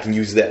I can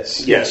use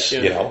this. Yes,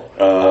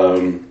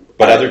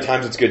 But other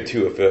times it's good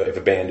too if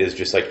a band is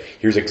just like,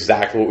 here's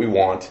exactly what we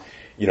want,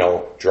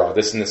 draw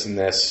this and this and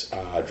this,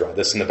 draw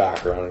this in the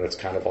background, and it's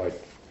kind of like,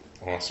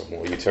 awesome.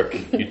 Well, you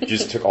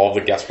just took all the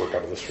guesswork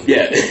out of this for me.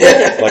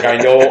 Yeah. Like I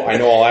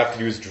know all I have to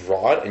do is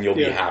draw it, and you'll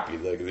be happy.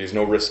 Like there's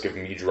no risk of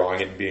me drawing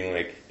it and being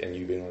like, and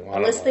you being like, well,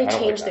 unless they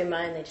change their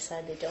mind, they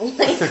decide they don't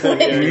like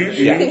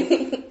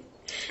it.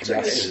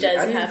 Exactly. Which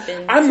does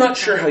happen. I'm not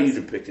sure how you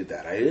depicted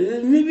that.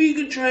 Maybe you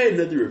could try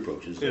another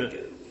approach.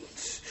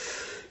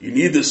 You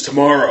need this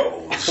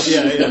tomorrow.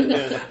 Yeah.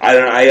 I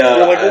don't know.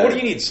 You're like, well, what do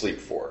you need sleep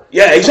for?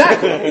 Yeah,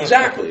 exactly. It's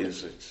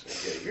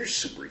you're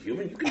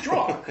superhuman. You can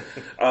draw.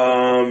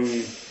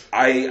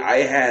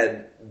 I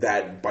had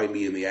that bite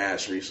me in the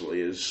ass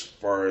recently, as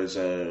far as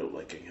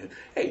like,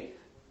 hey,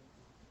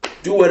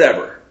 do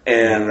whatever,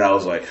 and I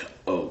was like,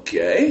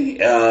 okay,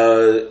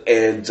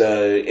 and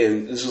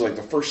this is like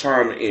the first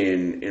time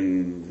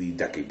in the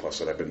decade plus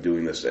that I've been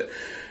doing this that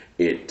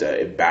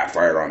it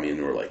backfired on me, and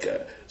they were like,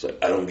 it's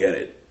like I don't get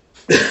it.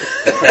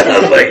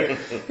 I'm like,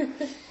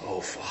 oh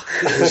fuck.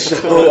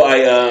 So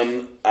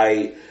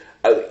I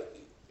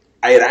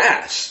had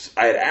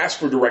asked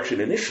for direction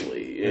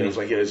initially. And it was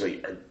like,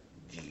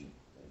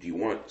 do you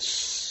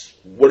want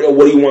what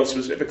do you want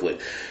specifically?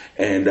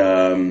 And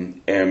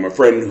my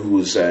friend who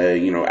was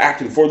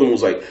acting for them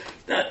was like,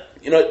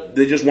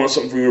 they just want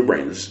something from your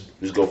brain.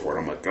 Just go for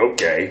it. I'm like,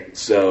 okay.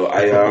 So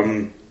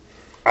I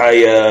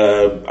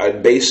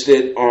based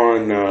it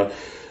on.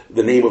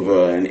 The name of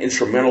an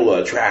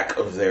instrumental track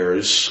of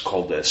theirs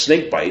called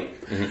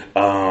Snakebite.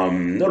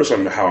 Mm-hmm. Notice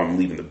how I'm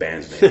leaving the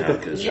band's name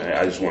out, because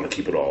I just want to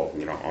keep it all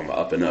on the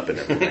up and up and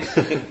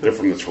everything. They're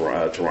from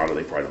Toronto.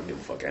 They probably don't give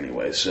a fuck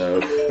anyway.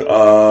 So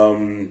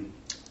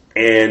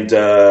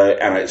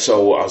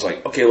So I was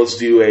like, okay, let's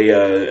do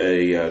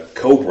a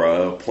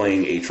cobra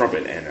playing a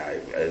trumpet, and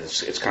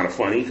it's kind of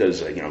funny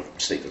because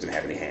Snake doesn't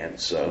have any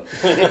hands, so.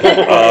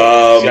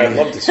 I'd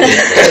love to see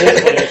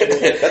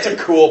that. That's a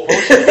cool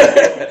poster.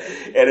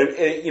 And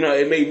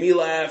it made me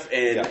laugh,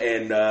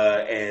 and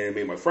it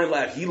made my friend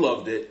laugh. He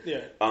loved it.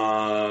 Yeah.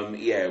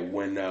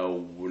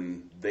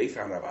 When they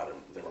found out about it,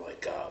 they were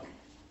like,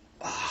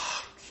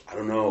 I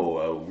don't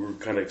know. We were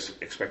kind of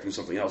expecting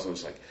something else. And I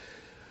was like,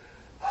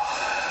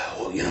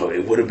 well,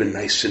 it would have been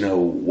nice to know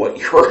what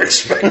you were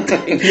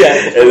expecting. Yeah.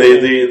 And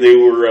they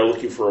were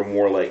looking for a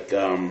more like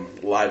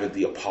Live at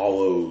the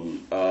Apollo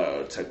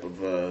type of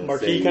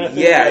marquee thing. kind of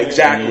thing. Yeah,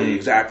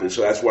 exactly.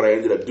 So that's what I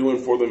ended up doing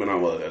for them, and I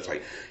was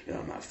like,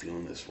 I'm not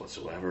feeling this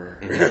whatsoever,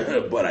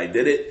 but I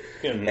did it,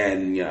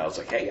 and I was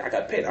like, hey, I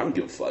got paid. I don't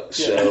give a fuck.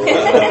 So,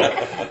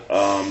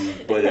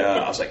 but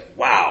I was like,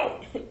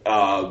 wow,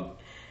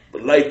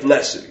 life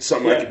lesson,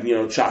 something I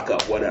could chalk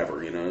up,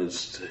 whatever,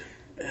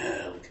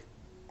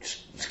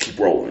 just keep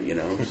rolling,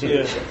 So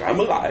it's like, I'm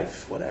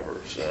alive,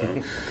 whatever.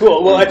 So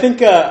cool. Well, I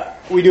think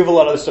we do have a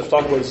lot of other stuff to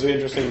talk about. It's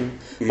interesting,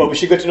 but we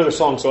should get to another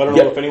song. So I don't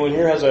know if anyone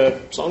here has a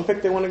song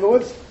pick they want to go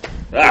with.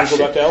 Go back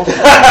to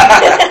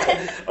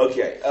Al.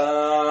 Okay.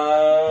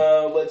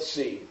 Let's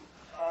see.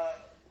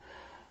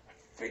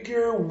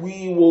 Figure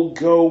we will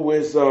go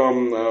with a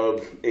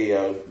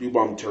New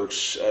Bomb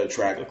Turks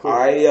track. Oh, cool.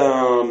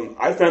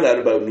 I found out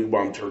about New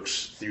Bomb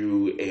Turks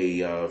through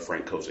a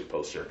Frank Kozik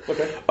poster.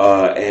 Okay.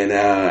 And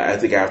I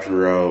think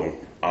after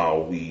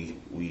we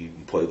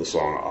play the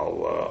song,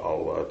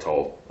 I'll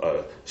tell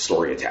a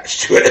story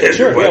attached to it.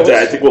 Sure. But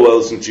I think we'll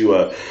listen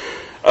to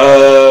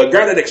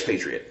Grounded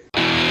Expatriate.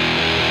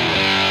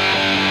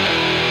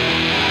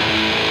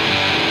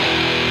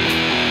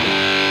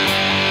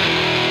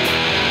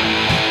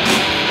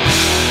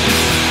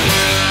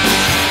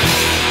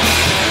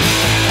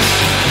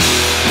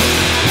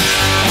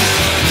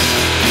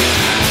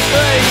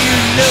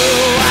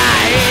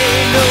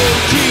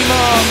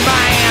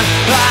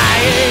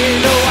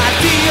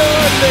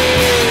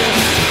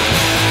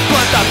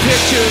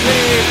 Picture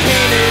they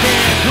painted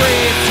in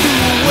grade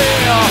school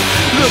well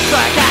looks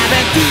like I've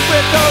been deep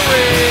with the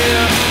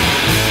real.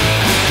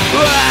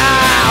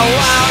 I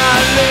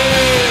wanna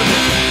live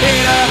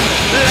in a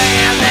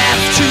land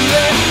that's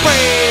truly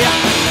free.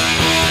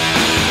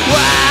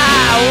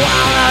 I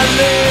wanna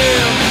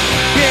live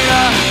in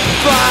a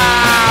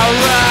far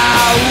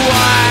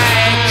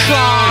away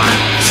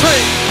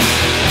country.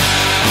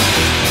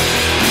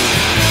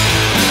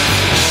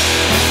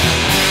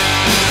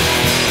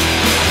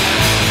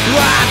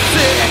 I'm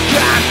sick,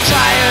 I'm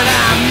tired,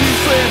 I'm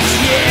useless,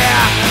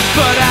 yeah,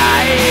 but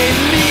I ain't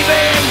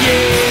leaving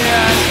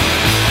yet.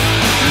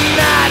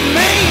 Not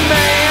me,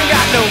 man,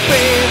 got no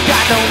faith,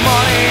 got no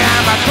money,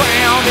 I'm a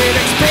grounded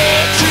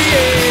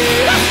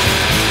expatriate.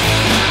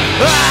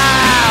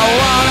 I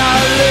wanna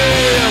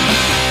live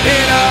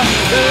in a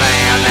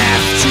land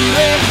that's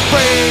truly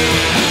free.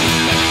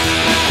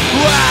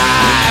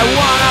 I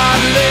wanna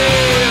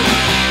live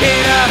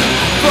in a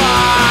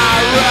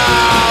far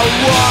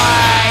away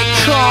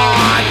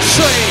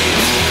country.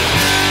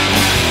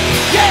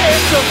 Yeah,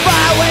 it's a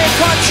faraway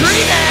country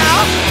now.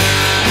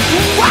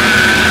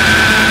 Wow.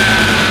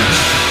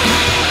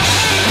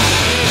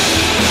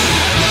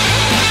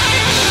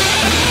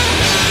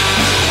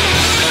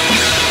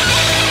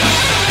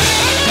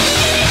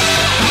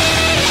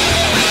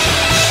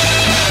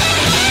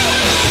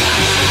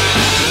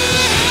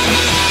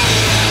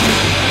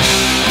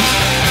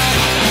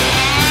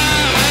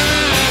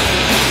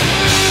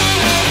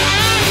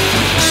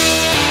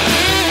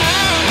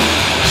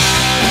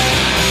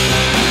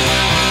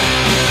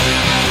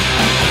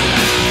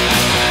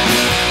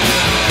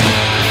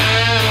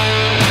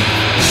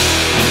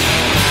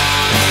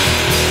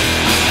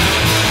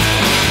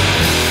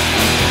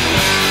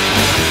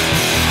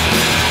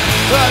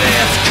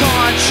 This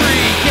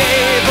country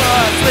gave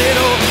us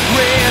little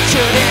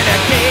Richard and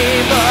it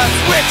gave us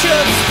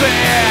Richard's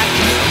back.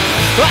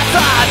 I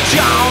thought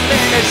John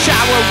in the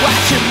shower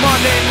watching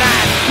Monday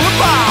Night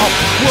Football.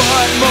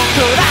 What more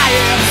could I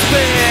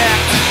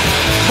expect?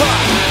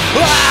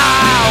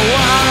 I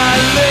wanna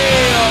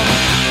live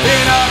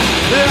in a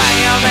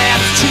land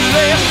that's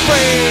truly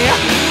free.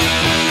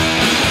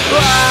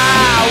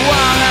 I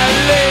wanna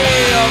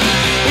live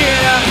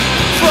in a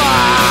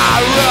far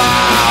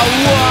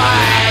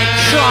away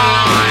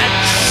country.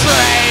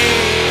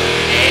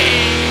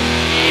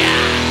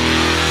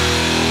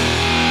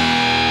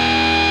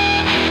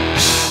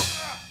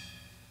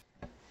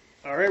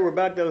 All right, we're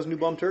back. That was New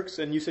Bomb Turks,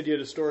 and you said you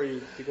had a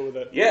story to go with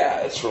that.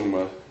 Yeah, it's from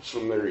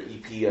their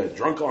EP,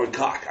 Drunk on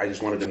Cock. I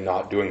just wanted to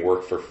not doing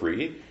work for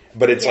free,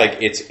 but it's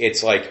like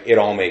it's like it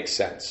all makes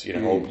sense.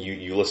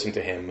 You listen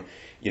to him,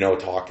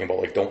 talking about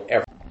like don't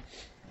ever.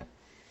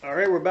 All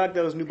right, we're back.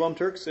 That was New Bomb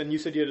Turks, and you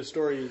said you had a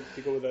story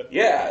to go with that.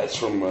 Yeah, it's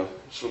from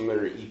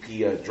their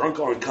EP, Drunk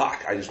on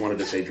Cock. I just wanted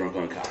to say Drunk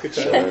on Cock. Good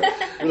job.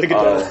 Really good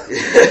job.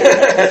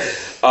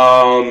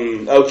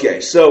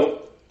 Okay,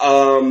 so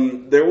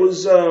there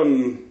was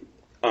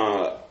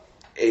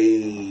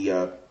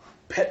a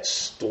pet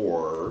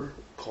store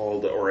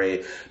or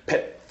a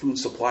pet food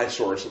supply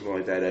store or something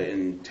like that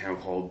in town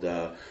called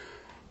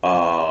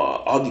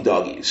Augie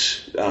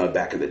Doggies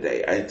back in the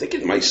day. I think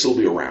it might still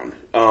be around.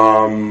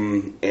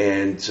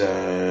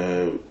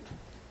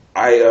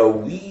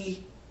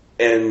 We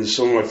and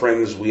some of my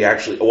friends, I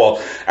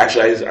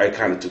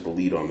kind of took the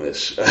lead on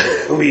this.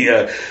 We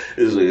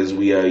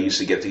used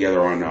to get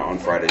together on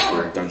Fridays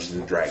for Dungeons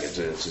and Dragons.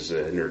 It's as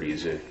nerdy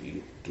as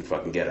you can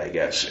fucking get, I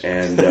guess.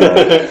 And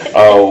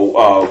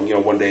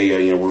one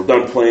day, we were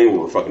done playing, we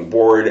were fucking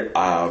bored.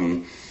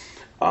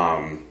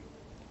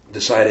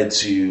 Decided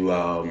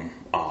to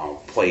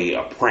play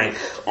a prank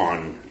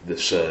on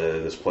this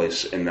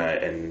place, and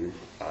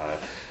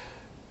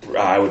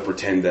I would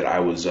pretend that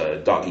I was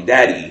Doggy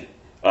Daddy.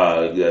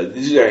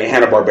 These are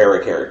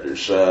Hanna-Barbera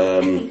characters. I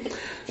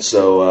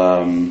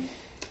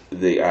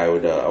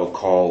would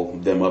call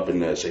them up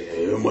and say,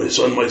 "Hey, my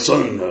son,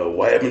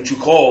 why haven't you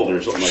called?"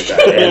 or something like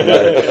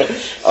that.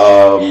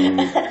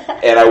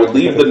 And I would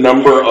leave the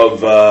number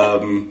of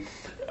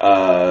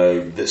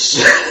this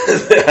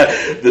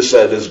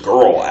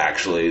girl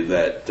actually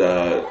that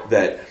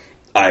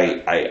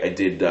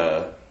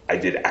I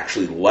did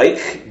actually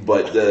like,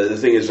 but the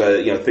thing is,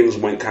 things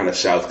went kind of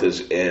south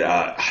because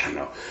I don't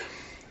know.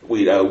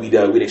 We'd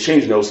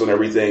exchange notes on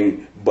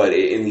everything, but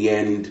in the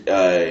end,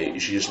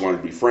 she just wanted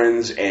to be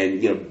friends.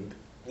 And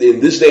in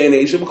this day and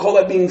age, they would call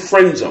that being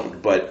friend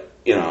zoned. But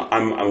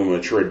I'm a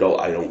mature adult.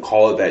 I don't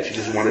call it that. She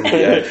just wanted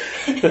to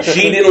be.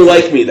 She didn't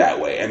like me that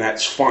way, and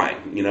that's fine.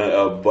 And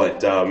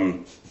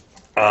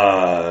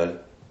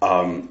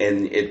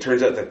it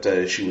turns out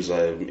that she was.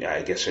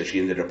 I guess she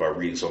ended up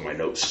reading some of my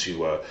notes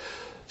to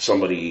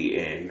somebody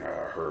in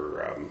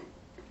her.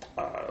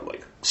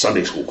 Like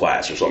Sunday school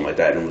class or something like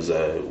that, and was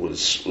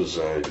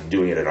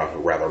doing it in a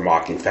rather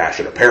mocking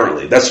fashion.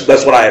 Apparently, that's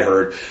what I had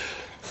heard.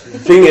 The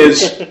thing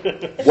is,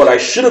 what I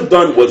should have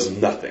done was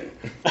nothing.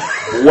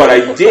 What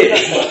I did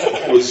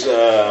was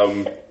I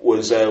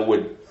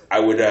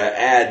would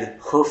add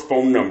her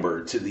phone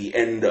number to the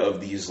end of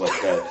these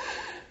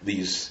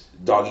these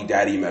Doggy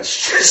Daddy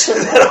messages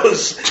that I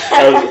was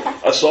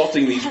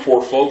assaulting these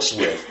poor folks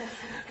with.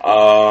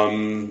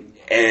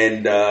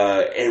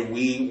 And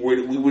we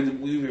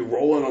would be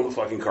rolling on the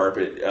fucking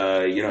carpet,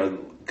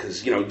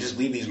 because just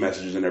leave these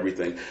messages and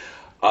everything.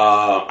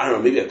 I don't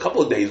know, maybe a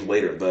couple of days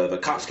later, the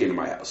cops came to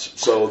my house.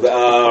 So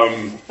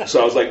I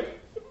was like,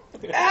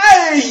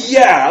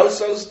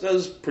 that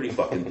was pretty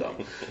fucking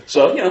dumb.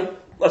 So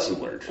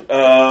lesson learned.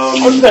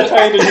 How did that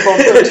tie into your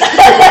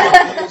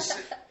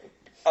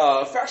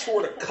fast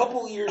forward a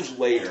couple years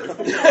later,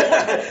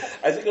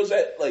 I think it was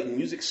at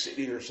Music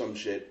City or some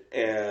shit,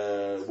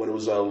 when it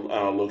was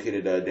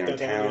located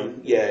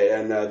downtown. Yeah,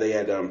 and they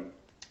had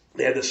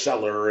the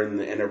cellar and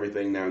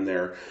everything down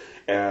there,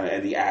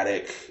 and the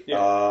attic.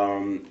 Yeah.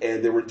 And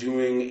they were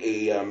doing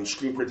a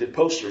screen printed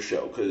poster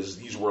show because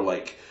these were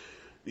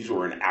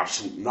an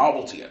absolute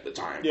novelty at the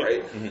time, yeah.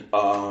 Right?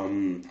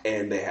 Mm-hmm.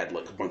 And they had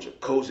a bunch of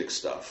Kozik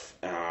stuff,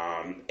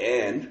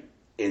 and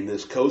in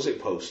this Kozik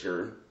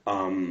poster.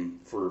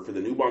 For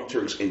the New Bomb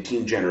Turks and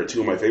Teen Generate,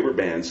 two of my favorite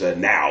bands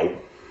now.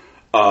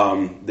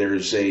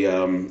 There's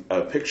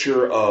a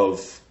picture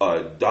of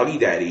Doggy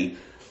Daddy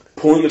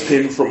pulling the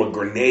pin from a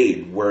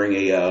grenade,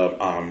 wearing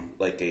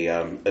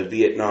a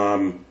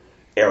Vietnam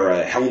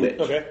era helmet.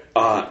 Okay. And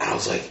I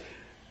was like,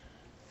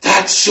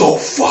 that's so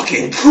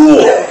fucking cool.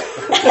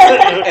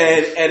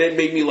 and it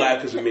made me laugh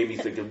because it made me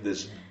think of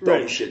this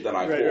dumb shit that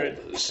I pulled.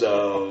 Right.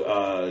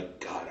 So,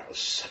 God, I was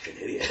such an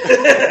idiot.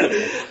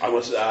 I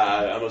must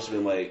have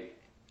been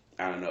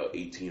I don't know,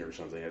 18 or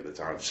something at the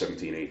time,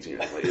 17, 18. It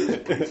was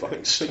pretty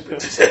fucking stupid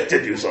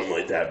to do something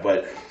like that.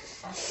 But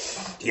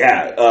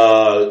yeah,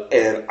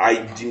 and I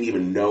didn't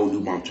even know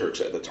New Bomb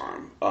Turks at the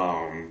time.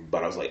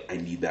 But I was like, I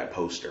need that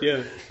poster.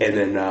 Yeah. And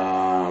then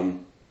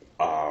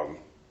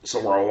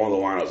somewhere along the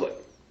line, I was like,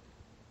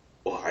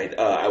 well,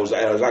 I was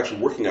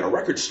actually working at a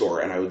record store,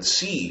 and I would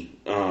see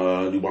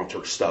New Bomb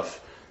Turks stuff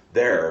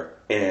there,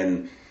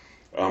 and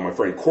my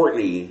friend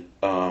Courtney,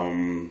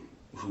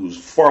 who's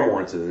far more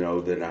into the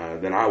know than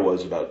I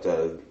was about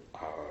their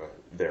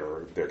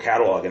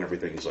catalog and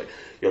everything, he's like,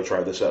 "Yo,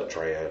 try this out.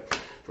 Try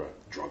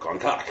Drunk on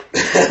Cock."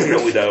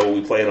 And we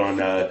play it on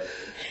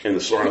in the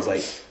store, and I was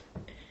like,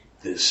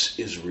 this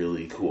is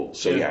really cool.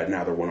 So yeah,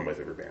 now they're one of my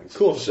favorite bands.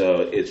 Cool.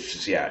 So it's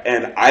just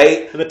and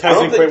that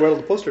ties in quite well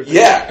with the poster.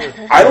 Yeah,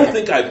 I don't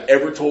think I've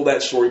ever told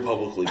that story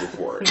publicly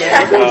before. All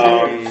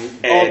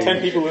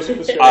 10 people listen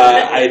to the show.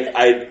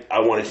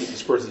 I want to keep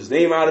this person's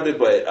name out of it,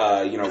 but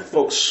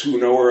folks who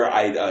know her,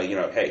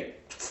 hey,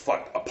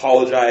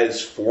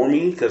 apologize for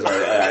me because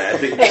I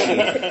think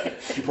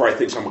she probably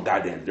thinks I'm a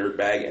goddamn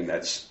dirtbag, and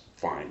that's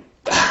fine.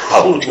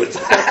 I'll live with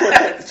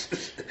that.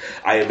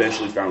 I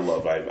eventually found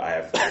love. I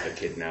have a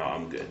kid now.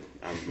 I'm good.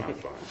 I'm fine.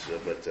 So,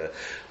 but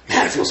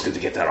man, it feels good to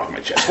get that off my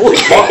chest. Holy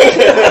fuck!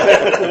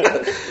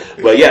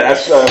 But yeah,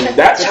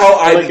 that's how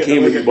I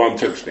became a New Bomb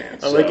Turks fan.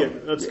 I like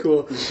it. That's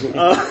cool. I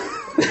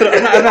don't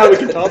know how we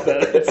can top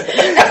that.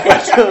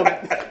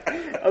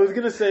 But, I was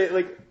gonna say,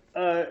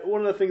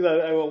 one of the things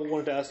that I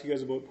wanted to ask you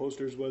guys about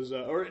posters was,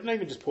 or not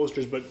even just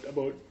posters, but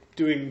about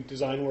doing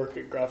design work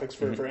and graphics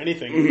for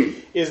anything,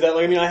 is that,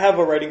 like, I mean, I have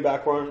a writing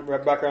background.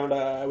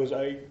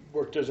 I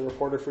worked as a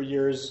reporter for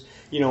years.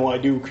 I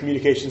do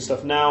communication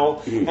stuff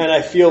now, and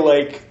I feel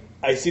like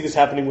I see this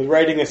happening with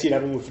writing. I see it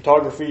happening with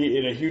photography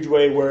in a huge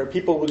way, where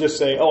people will just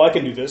say, "Oh, I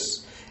can do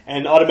this."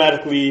 And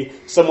automatically,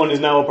 someone is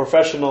now a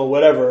professional,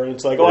 whatever. And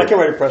it's like, "Oh, I can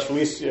write a press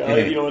release." And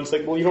it's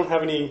like, well, you don't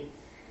have any.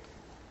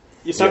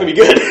 It's not going to be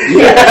good.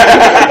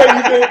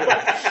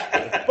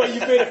 But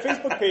you made a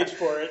Facebook page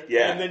for it,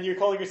 and then you're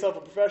calling yourself a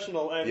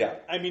professional. And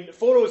I mean,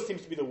 photos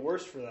seems to be the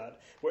worst for that,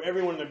 where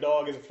everyone and their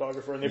dog is a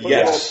photographer, and they put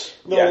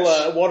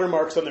little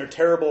watermarks on their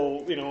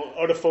terrible,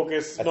 out of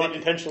focus, not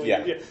intentionally.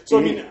 Yeah. So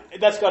I mean,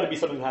 that's got to be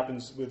something that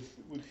happens with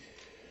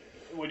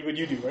what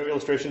you do, right?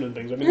 Illustration and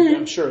things. I mean,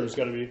 I'm sure there's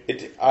got to be.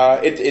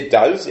 It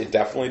does. It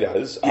definitely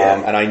does.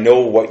 Yeah. And I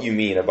know what you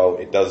mean about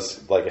it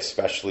does, like,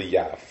 especially,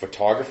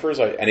 photographers.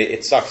 And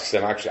it sucks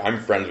because I'm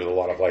friends with a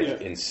lot of,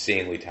 like,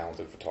 insanely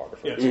talented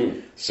photographers. Yeah.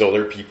 So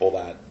there are people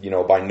that,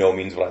 by no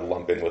means would I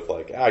lump in with,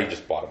 like, you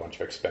just bought a bunch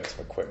of expensive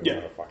equipment.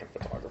 You're a fucking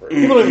photographer.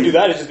 People don't even do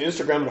that. It's just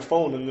Instagram and a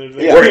phone. And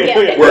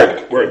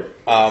Word.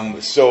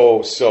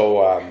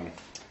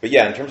 But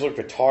yeah, in terms of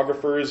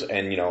photographers,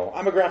 and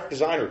I'm a graphic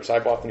designer because I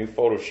bought the new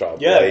Photoshop.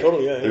 Yeah,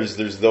 totally. Yeah,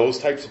 There's those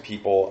types of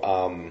people.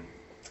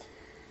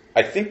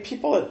 I think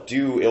people that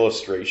do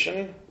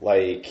illustration,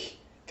 like,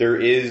 there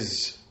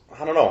is.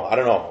 I don't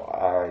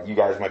know. You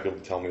guys might be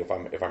able to tell me if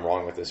I'm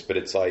wrong with this, but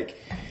it's like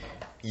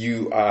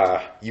you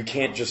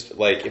can't just,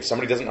 like, if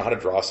somebody doesn't know how to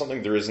draw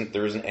something, there isn't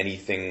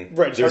anything.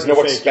 Right, there's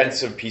no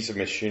expensive piece of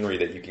machinery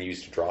that you can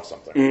use to draw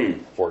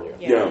something for you.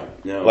 Yeah.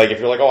 Like, if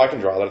you're like, I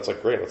can draw that, it's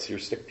like, great, let's see your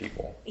stick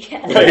people.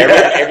 Yeah. Like,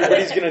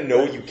 everybody's gonna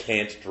know you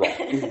can't draw,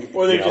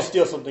 or they just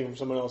steal something from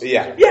someone else.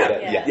 Yeah.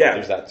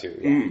 There's that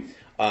too.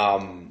 Yeah.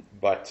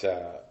 But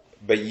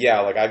yeah,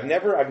 like, I've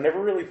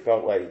never really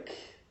felt like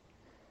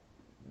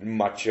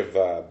much of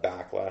a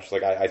backlash.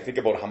 Like, I think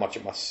about how much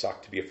it must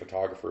suck to be a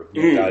photographer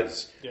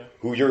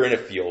who you're in a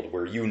field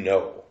where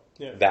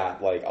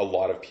that, like, a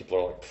lot of people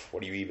are like,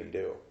 what do you even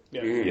do?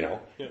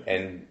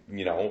 And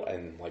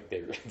like,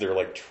 they're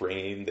like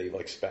trained, they,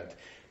 like, spent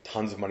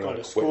tons of money on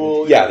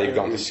equipment. They've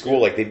gone to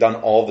school, like, they've done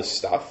all this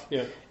stuff.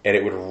 And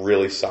it would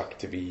really suck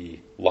to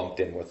be lumped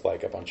in with,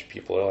 like, a bunch of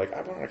people who are like,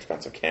 I bought an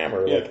expensive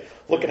camera. Like,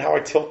 look at how I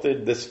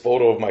tilted this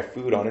photo of my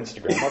food on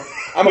Instagram.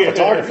 I'm a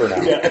photographer now.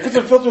 I put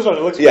some filters on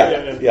it. It looks great.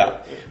 Right,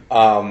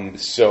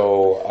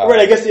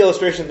 I guess the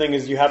illustration thing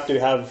is you have to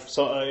have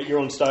your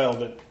own style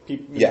that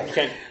people you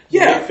can't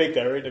fake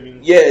that, right? I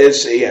mean,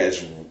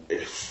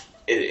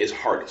 it's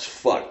hard as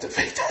fuck to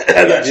fake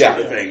that sort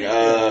of thing.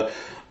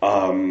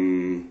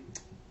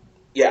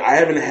 I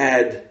haven't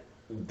had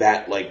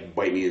that, like,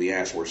 bite me in the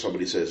ass where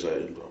somebody says,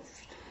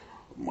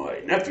 my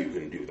nephew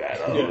can do that.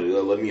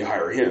 Let me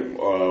hire him.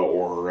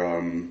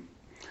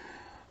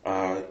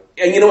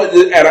 And you know what?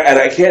 And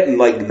I can't,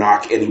 like,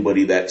 knock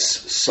anybody that's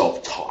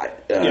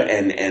self-taught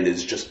and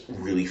is just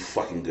really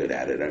fucking good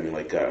at it. I mean,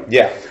 like,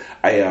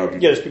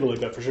 there's people like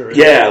that for sure. Right?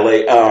 Yeah,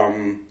 like,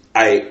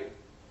 I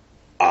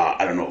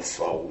don't know if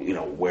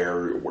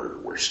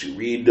where Stu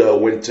Reed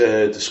went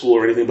to school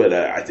or anything, but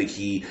I think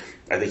he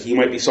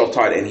might be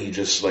self-taught, and he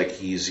just, like,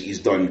 he's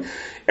done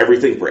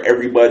everything for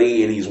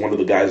everybody, and he's one of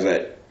the guys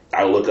that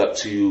I look up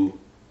to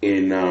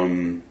in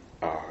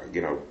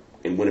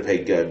in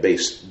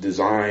Winnipeg-based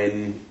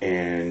design,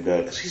 and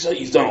because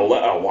he's done a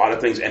lot of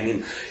things. I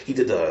mean, he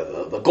did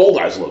the Gold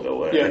Eyes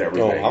logo and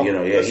everything.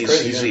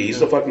 He's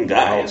the fucking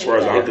guy as far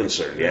as I'm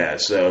concerned. Yeah,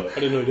 so I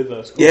didn't know he did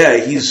that. Cool. Yeah,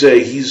 he's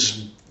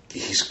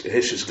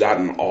just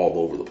gotten all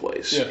over the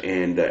place,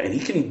 and he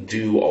can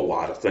do a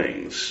lot of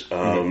things.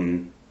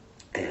 And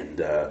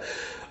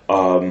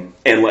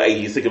like,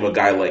 you think of a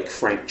guy like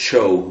Frank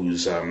Cho,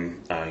 who's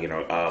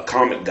a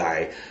comic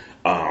guy.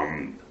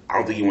 I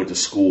don't think he went to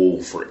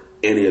school for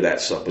any of that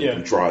stuff, but he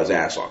can draw his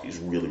ass off. He's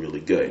really, really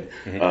good.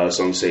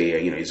 Some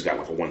say he's got,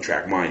 like, a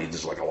one-track mind. He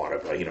does, like, a lot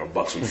of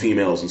bucks and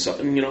females and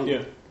stuff, and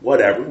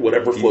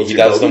whatever floats. He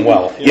does them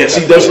well. Yes,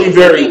 he does them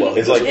very well.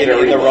 It's like in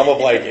the realm of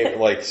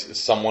like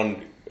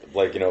someone,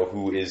 like,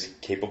 who is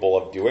capable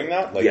of doing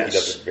that. Like, he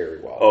does it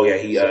very well. Oh yeah,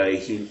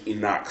 he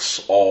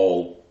knocks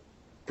all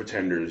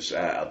pretenders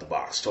out the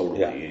box totally.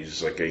 Yeah.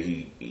 He's like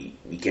he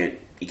can't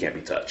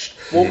be touched.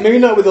 Well, maybe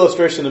not with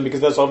illustration then,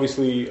 because that's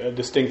obviously a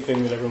distinct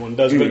thing that everyone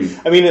does. But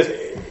I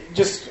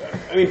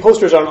mean,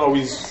 posters aren't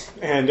always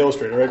hand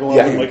illustrated, right? A lot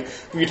of them, like,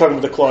 we were talking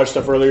about the collage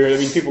stuff earlier. I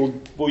mean, people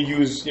will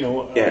use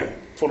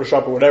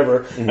Photoshop or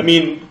whatever. I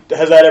mean,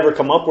 has that ever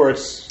come up where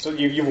it's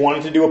you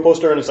wanted to do a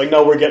poster and it's like,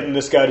 no, we're getting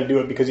this guy to do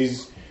it because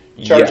he's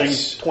charging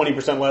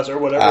 20% less or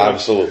whatever?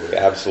 Absolutely.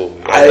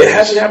 It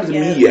hasn't happened to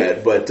me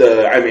yet, but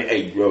I mean,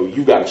 hey, bro,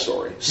 you got a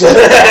story.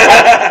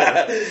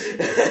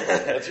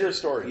 That's your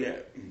story. Yeah.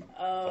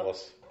 Tell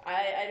us.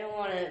 I don't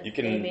want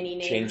to name any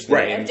names. Change the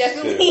names. I've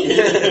definitely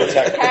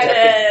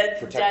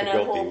done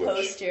a whole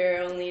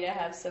poster only to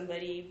have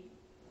somebody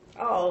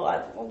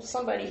well,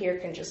 somebody here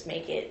can just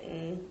make it,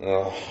 and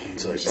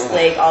It's like, just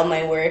like all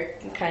my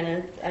work, kind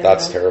of.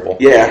 That's terrible.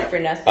 Yeah. For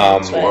nothing.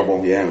 It's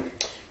horrible. Yeah.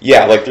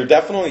 Yeah, like there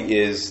definitely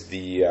is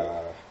the,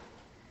 I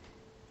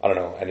don't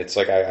know, and it's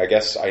like I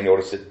guess I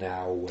notice it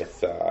now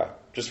with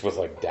just with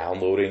like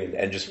downloading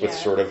and just with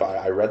sort of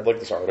I read like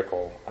this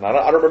article, and I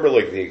don't remember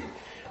like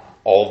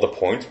all of the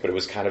points, but it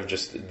was kind of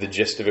just the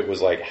gist of it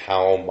was like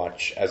how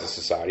much as a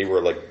society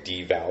we're like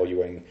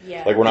devaluing,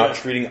 like we're not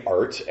treating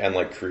art and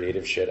like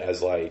creative shit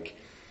as like,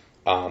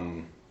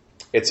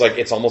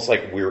 it's almost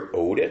like we're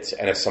owed it,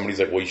 and if somebody's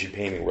like, well, you should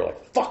pay me, we're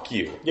like, fuck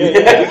you, we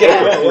get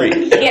it for free,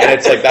 and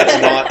it's like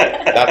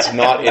that's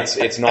not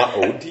it's not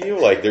owed to you.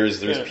 Like there's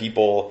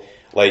people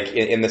like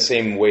in the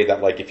same way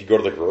that like if you go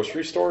to the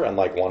grocery store and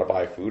like want to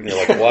buy food and you're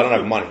like, well, I don't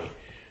have money.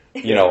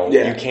 You know,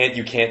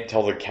 you can't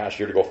tell the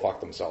cashier to go fuck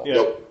themselves.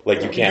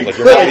 Like you can't. Like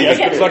you're not even.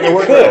 It's not gonna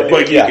work.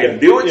 But you can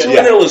do it to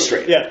an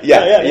illustrator.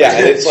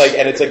 And it's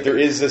like there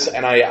is this,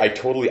 and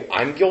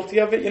I'm guilty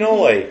of it. You know,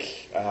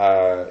 like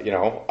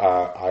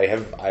I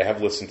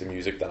have listened to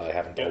music that I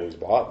haven't always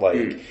bought.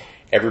 Like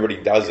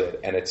everybody does it,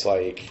 and it's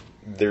like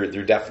there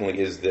definitely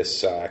is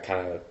this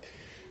kind of,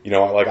 you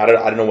know, like I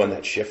don't know when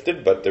that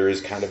shifted, but there is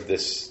kind of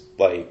this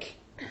like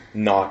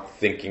not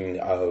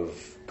thinking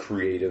of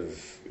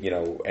creative. You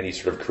know, any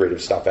sort of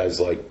creative stuff as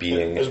like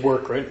being as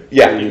work, right?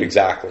 Yeah,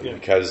 exactly.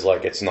 Because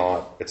like it's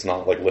not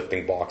like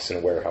lifting box in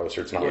a warehouse,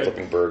 or it's not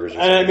flipping burgers. Or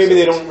and maybe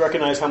they don't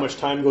recognize how much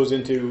time goes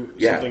into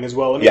something as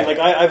well. I mean, like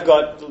I've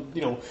got,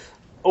 you know,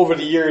 over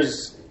the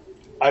years,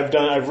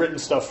 I've written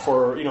stuff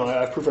for, you know,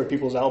 I've proofread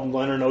people's album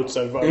liner notes.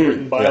 I've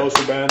written bios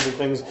for bands and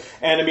things.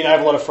 And I mean, I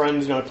have a lot of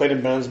friends. You know, I played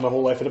in bands my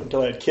whole life up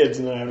until I had kids,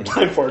 and then I haven't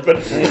time for it. But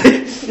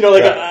you know,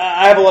 like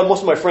I have most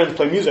of my friends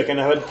play music,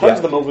 and I've had tons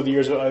of them over the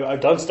years.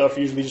 I've done stuff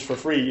usually just for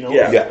free, you know.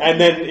 And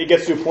then it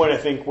gets to a point, I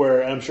think, where,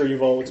 and I'm sure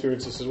you've all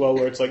experienced this as well,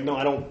 where it's like, no,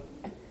 I don't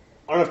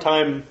have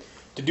time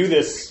to do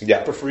this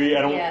for free.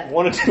 I don't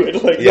want to do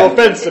it. Like, no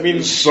offense. I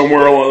mean,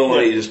 somewhere along the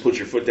line, you just put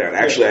your foot down.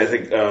 Actually, I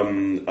think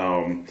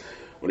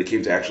when it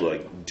came to actually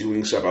like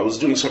doing stuff, I was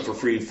doing stuff for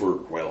free for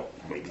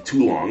maybe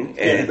too long,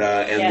 and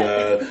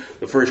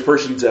the first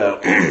person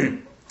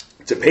to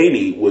pay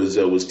me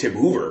was Tim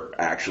Hoover,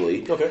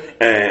 actually. Okay.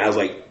 And I was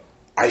like,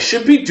 I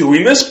should be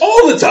doing this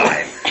all the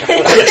time.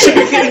 I should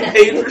be getting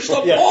paid for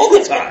stuff all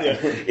the time.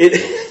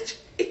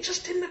 It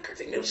just didn't occur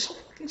to me. It was so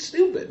fucking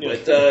stupid.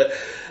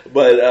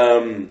 But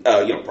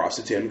you know, props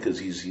to Tim, because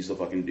he's the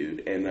fucking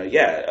dude. And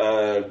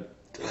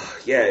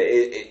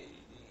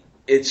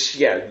it's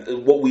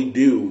what we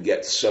do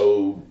gets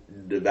so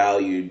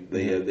devalued.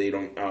 They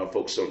don't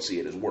folks don't see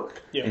it as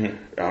work. And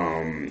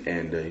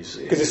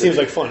because it seems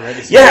like fun, right?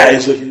 It's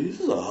like, this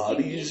is a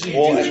hobby.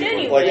 Exactly.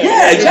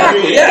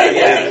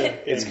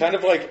 It's kind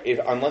of like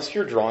unless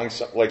you're drawing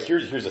like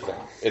here's the thing.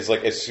 It's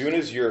like as soon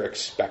as you're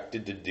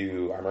expected to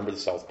do. I remember the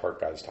South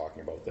Park guys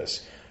talking about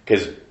this.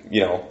 Because,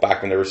 you know,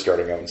 back when they were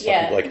starting out and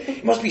stuff, people like,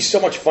 it must be so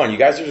much fun. You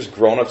guys are just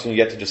grown-ups and you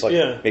get to just,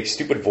 like, make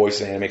stupid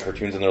voice and animate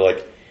cartoons. And they're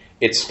like,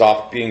 it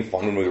stopped being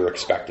fun when we were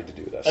expected to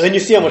do this. And then you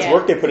see how much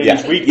work they put in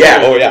each week.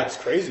 It's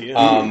crazy.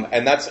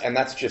 And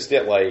that's just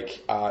it.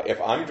 Like,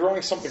 if I'm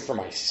drawing something for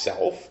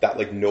myself that,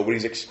 like,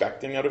 nobody's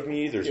expecting out of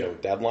me, there's no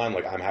deadline,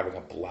 like, I'm having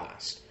a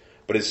blast.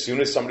 But as soon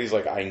as somebody's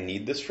like, I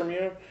need this from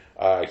you,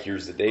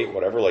 here's the date,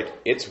 whatever, like,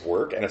 it's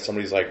work. And if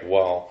somebody's like,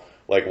 well,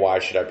 like, why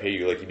should I pay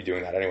you? Like, you'd be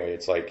doing that anyway.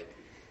 It's like,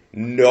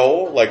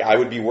 no, like I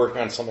would be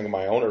working on something of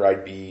my own, or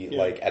I'd be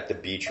like at the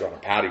beach or on a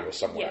patio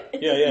somewhere.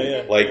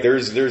 Like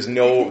there's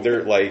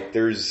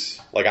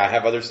I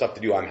have other stuff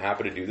to do. I'm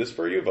happy to do this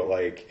for you, but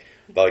like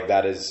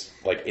that is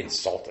like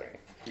insulting.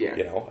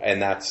 You know,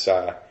 and that's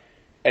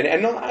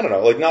and no, I don't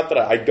know, like not that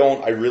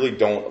I really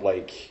don't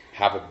like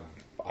have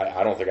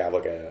I don't think I have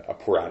like a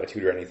poor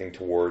attitude or anything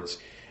towards.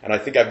 And I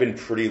think I've been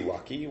pretty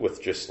lucky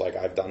with just like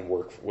I've done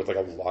work with like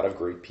a lot of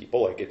great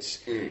people. Like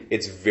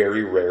it's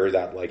very rare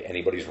that like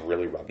anybody's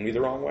really rubbed me the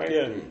wrong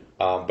way.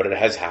 But it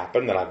has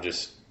happened, and I've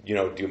just, you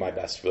know, do my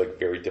best to be like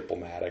very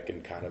diplomatic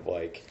and kind of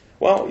like,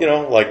 well, you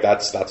know, like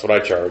that's what I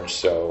charge.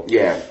 So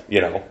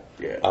you know,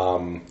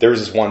 there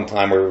was this one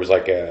time where it was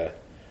like a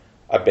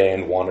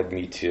band wanted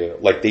me to,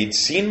 like, they'd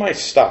seen my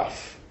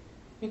stuff.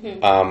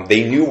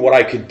 They knew what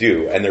I could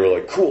do, and they were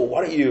like, cool,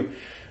 why don't you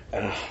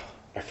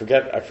I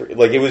forget,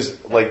 like, it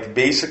was, like,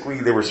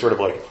 basically, they were sort of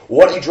like,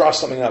 why don't you draw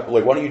something up,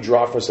 like, why don't you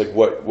draw for us, like,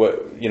 what,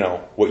 you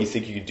know, what you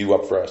think you could do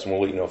up for us, and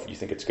we'll let you know if you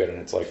think it's good, and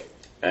it's like,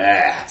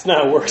 it's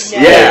not how it works. No,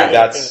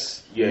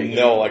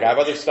 like, I have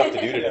other stuff to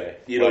do today.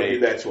 You don't do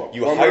that to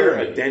you hire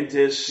a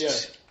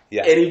dentist,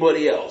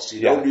 anybody else,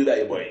 you don't do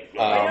that,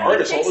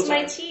 artists all the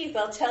time. Fix my teeth,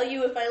 I'll tell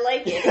you if I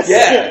like it.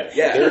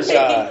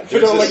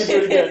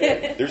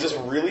 There's this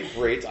really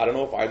great, I don't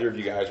know if either of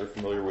you guys are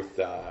familiar with,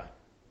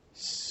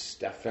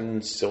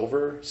 Steven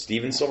Silver,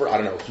 I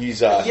don't know. He's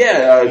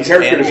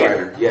character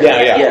designer.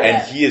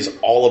 And he is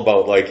all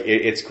about, like,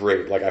 it's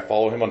great. Like, I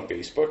follow him on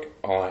Facebook,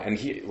 and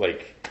he,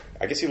 like,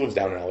 I guess he lives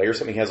down in LA or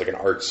something. He has like an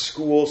art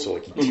school, so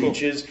like he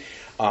teaches,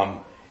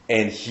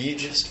 and he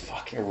just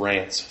fucking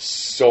rants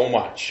so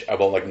much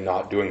about like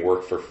not doing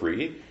work for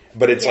free.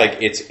 But it's like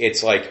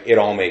it's like it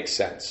all makes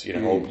sense. You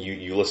know,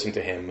 you listen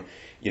to him,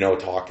 you know,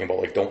 talking about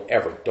like don't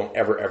ever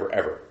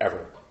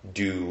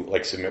do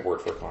like submit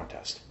work for a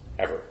contest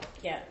ever.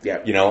 Yeah.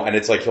 You know, and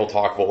it's like he'll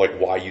talk about like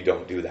why you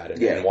don't do that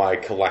and why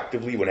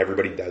collectively when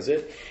everybody does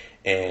it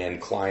and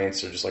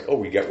clients are just like, oh,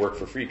 we get work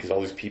for free because all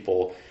these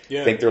people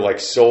think they're like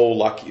so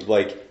lucky,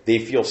 like they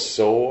feel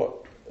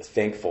so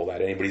thankful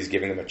that anybody's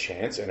giving them a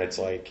chance, and it's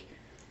like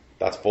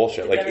that's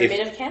bullshit. The Like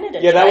government of Canada.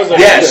 Yeah, that was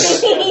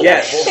yes.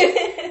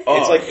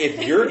 It's like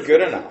if you're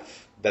good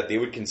enough that they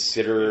would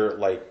consider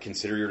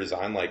your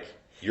design, like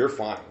you're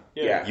fine.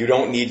 Yeah. You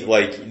don't need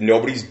like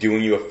nobody's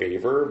doing you a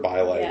favor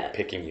by like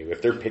picking you.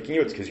 If they're picking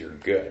you, it's because you're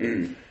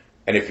good.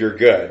 And if you're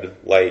good,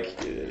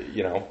 like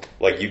you know,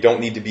 like you don't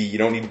need to be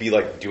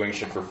like doing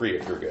shit for free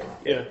if you're good.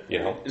 Yeah. You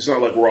know, It's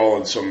not like we're all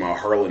on some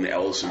Harlan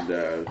Ellison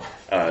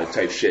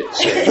type shit.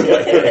 So,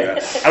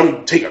 I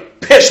don't take a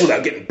piss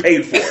without getting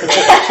paid for it.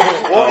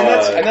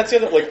 well, and that's the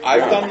other. Like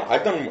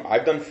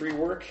I've done free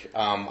work.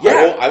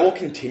 I will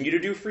continue to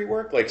do free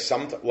work. Like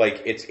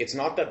it's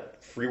not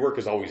that free work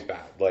is always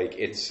bad. Like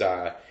it's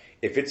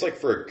if it's like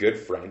for a good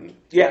friend,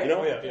 you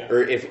know,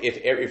 or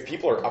if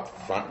people are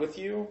upfront with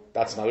you,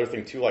 that's another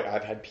thing too. Like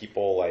I've had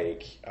people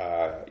like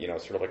you know,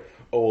 sort of like,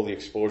 oh, the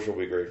exposure will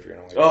be great for you.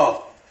 And I'm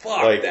like,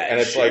 fuck like, that.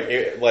 and it's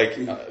shit. like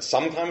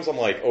sometimes I'm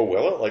like, oh,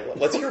 will it? Like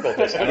let's hear about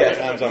this. And other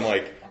times I'm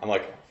like,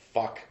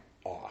 fuck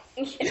off.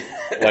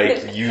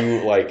 Like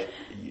you like.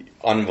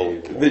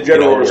 Unbelievable. The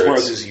general you know,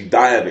 response is you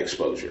die of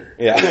exposure.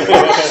 Yeah.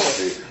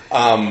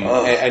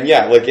 And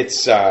yeah, like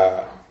it's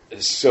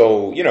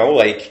so you know,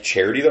 like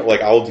charity. That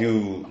like I'll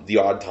do the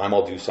odd time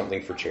I'll do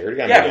something for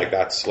charity. I mean, like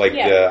that's like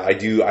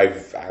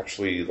I've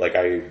actually like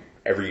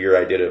every year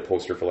I did a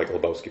poster for like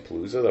Lebowski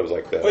Palooza. That was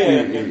like the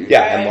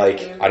and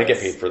like I didn't get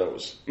paid for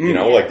those. You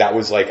know, like that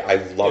was like I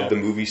loved the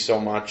movie so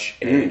much,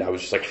 and I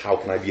was just like, how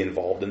can I be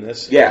involved in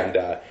this?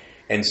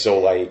 And so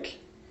like,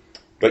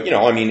 but you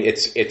know, I mean,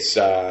 it's.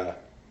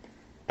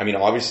 I mean,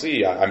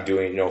 obviously, I'm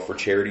doing, you know, for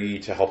charity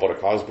to help out a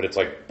cause, but it's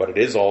like, but it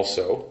is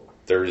also,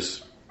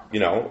 there's, you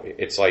know,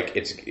 it's like,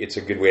 it's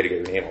a good way to get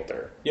your name out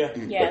there. Yeah.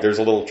 Like, there's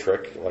a little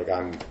trick, like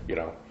I'm, you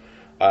know,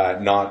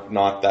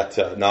 not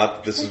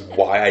this is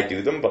why I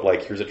do them, but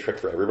like, here's a trick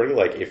for everybody.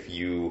 Like, if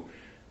you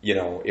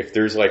know, if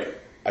there's like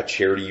a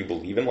charity you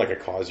believe in, like a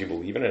cause you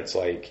believe in, it's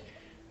like,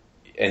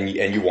 and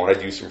you want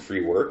to do some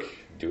free work,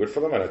 do it for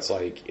them. And it's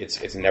like,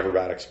 it's never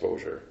bad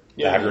exposure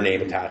to have your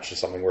name attached to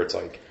something where it's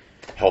like,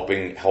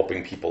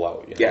 helping people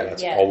out. You know?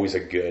 That's always a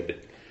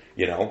good,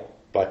 you know.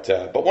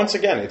 But once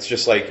again, it's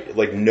just like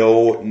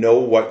know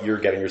what you're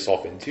getting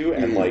yourself into,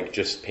 and like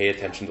just pay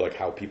attention to like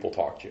how people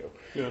talk to you.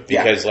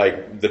 Because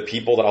like the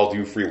people that I'll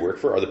do free work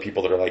for are the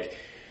people that are like,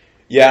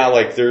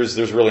 like there's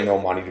really no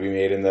money to be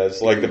made in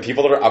this. Like the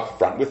people that are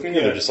upfront with me, and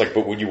they're just like,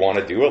 but would you want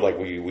to do it? Like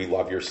we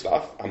love your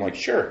stuff. I'm like,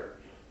 sure.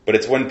 But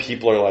it's when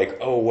people are like,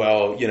 oh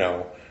well, you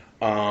know,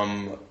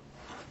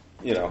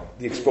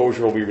 the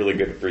exposure will be really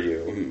good for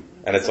you.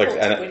 And it's like,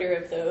 Twitter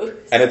of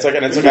those. And it's like,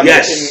 I'm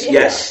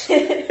yes.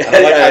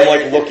 I'm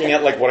like looking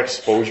at like what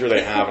exposure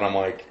they have, and I'm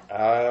like,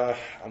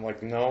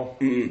 no,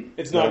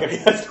 it's not gonna.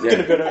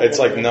 It's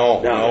like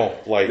no,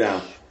 like,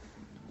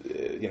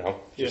 you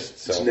know,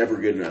 it's never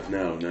good enough.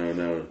 No.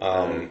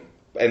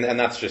 And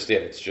that's just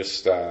it. It's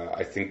just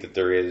I think that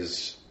there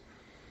is.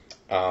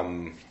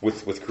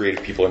 With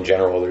creative people in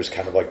general, there's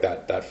kind of like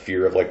that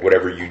fear of like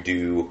whatever you're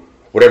doing,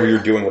 whatever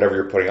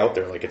you're putting out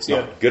there, like it's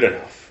not good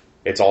enough.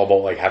 It's all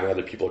about like having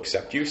other people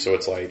accept you. So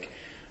it's like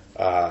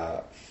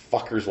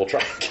fuckers will try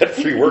to get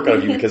free work out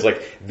of you because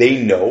like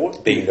they know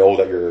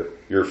that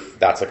you're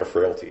that's like a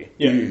frailty.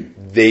 Yeah.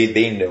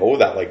 They know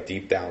that like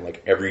deep down,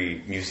 like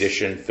every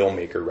musician,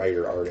 filmmaker,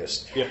 writer,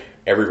 artist,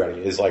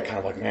 everybody is like kind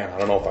of like, man, I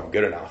don't know if I'm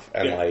good enough.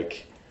 And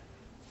like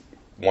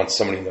once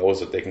somebody knows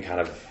that they can kind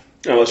of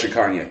unless you're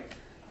Kanye.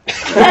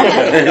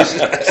 Let's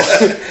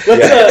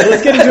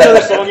get into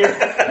another song here.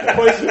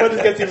 What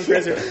just gets even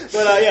crazier.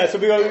 But so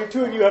we got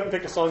two of you haven't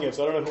picked a song yet,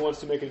 so I don't know who wants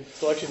to make a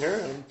selection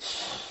here.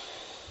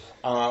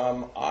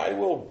 I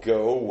will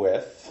go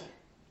with.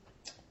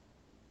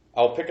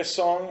 I'll pick a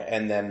song,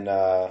 and then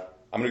I'm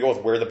going to go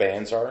with "Where the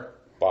Bands Are"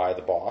 by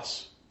The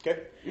Boss. Okay.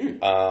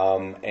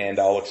 And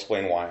I'll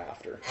explain why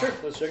after. Sure.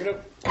 Let's check it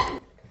out. 1, 2,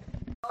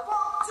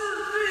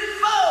 3,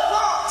 4.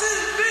 1, 2,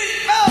 3,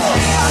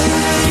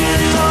 4.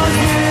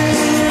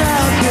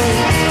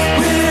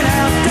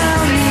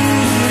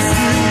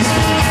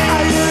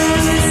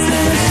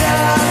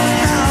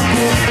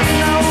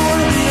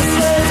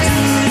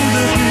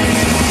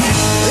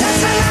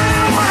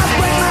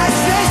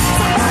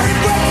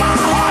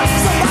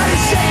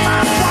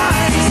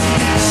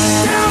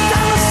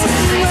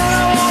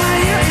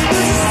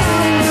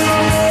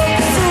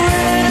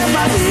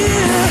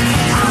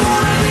 I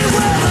wanna be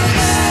where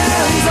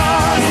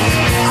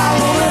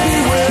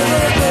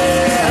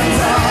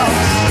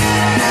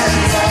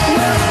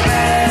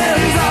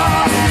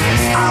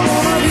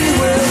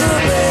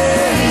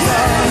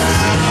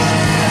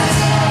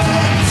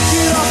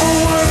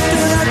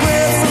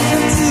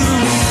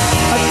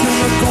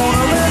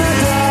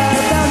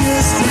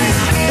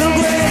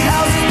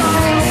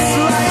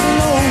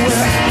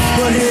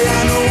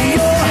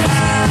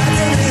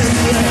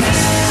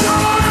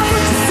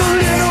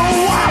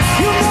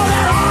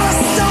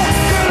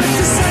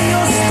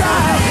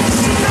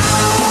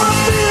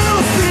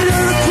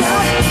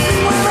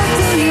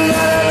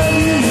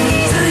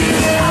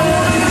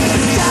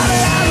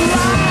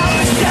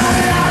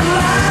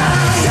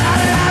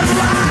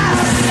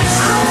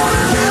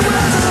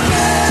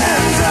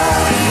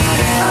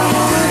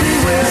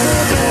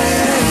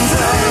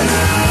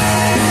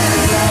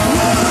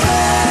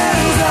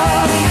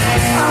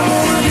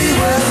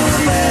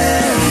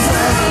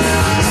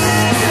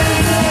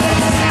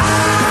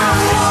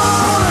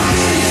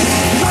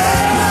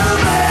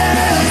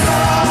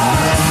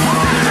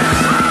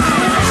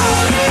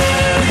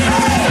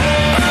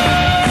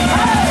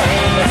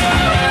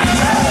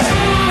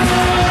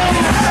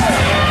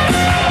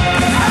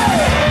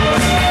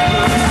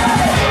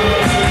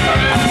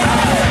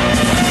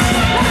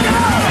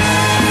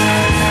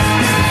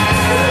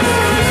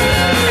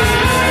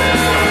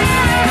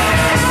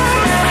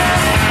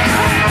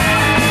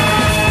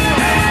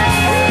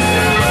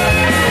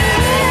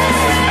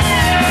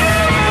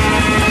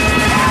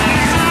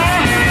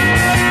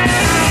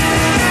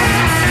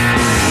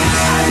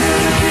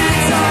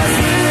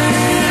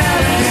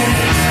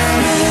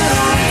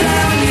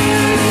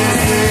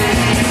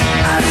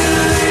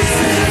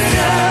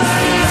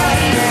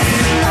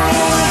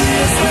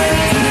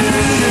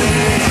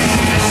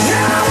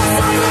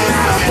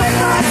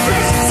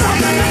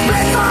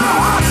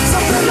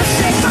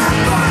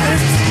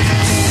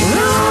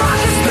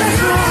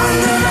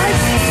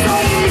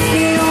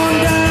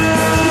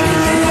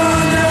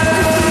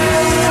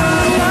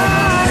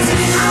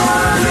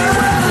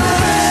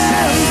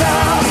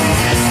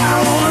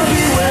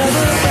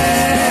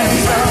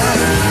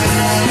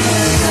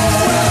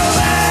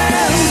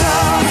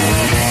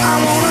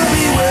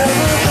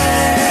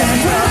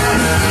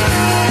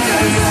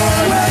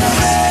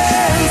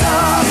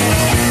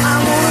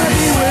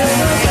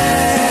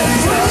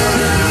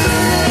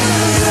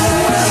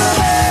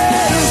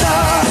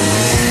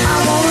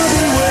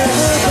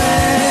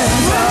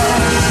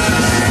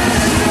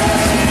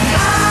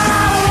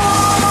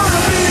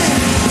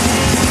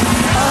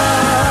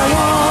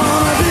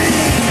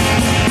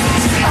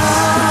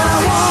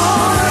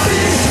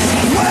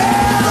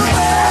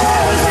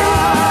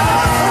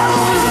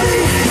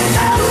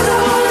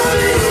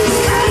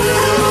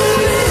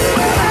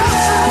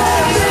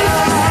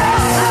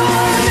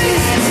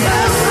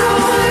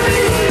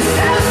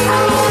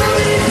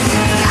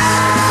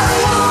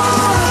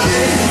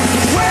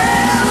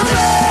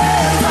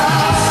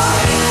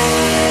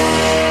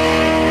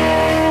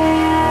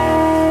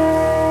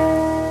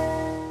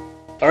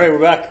right, we're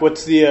back.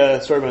 What's the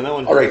story behind that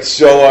one? All right,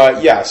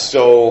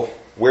 so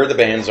Where the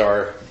Bands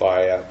Are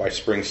by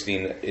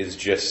Springsteen is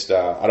just,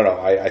 I don't know,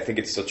 I think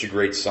it's such a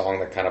great song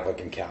that kind of like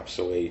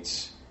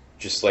encapsulates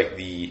just like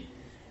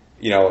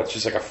it's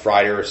just like a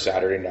Friday or a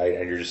Saturday night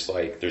and you're just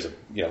like, there's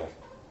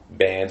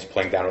bands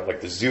playing down at like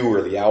the Zoo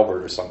or the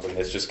Albert or something.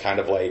 It's just kind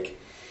of like,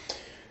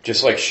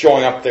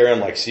 showing up there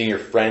and like seeing your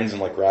friends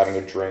and like grabbing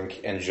a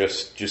drink and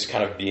just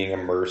kind of being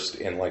immersed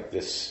in like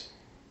this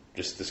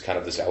kind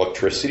of this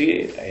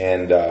electricity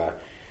and I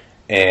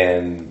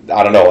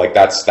don't know, like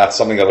that's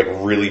something that like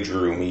really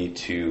drew me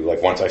to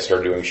like once I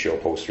started doing show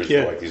posters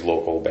for like these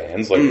local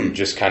bands, like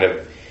just kind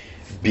of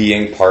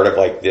being part of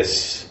like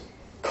this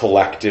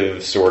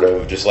collective sort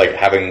of just like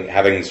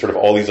having sort of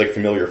all these like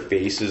familiar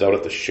faces out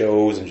at the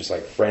shows and just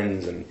like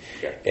friends and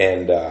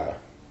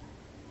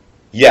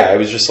it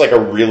was just like a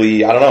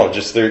really, I don't know,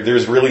 just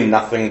there's really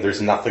nothing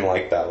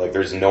like that. Like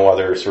there's no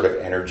other sort of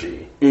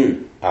energy,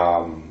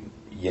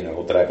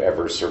 that I've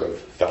ever sort of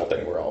felt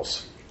anywhere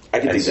else. I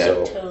can think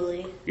that.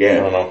 Totally. Yeah. I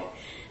don't know.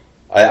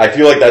 I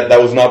feel like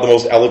that was not the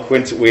most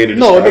eloquent way to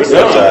describe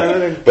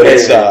it. But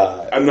it's...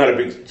 I'm not a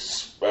big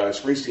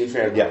Springsteen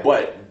fan,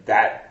 but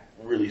that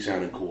really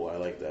sounded cool. I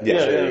like that.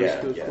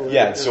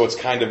 Yeah, so it's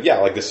kind of,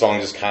 like the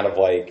song just kind of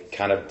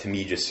to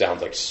me just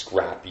sounds like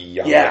scrappy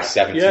young, like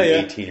 17,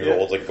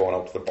 18-year-olds like going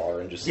out to the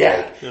bar and just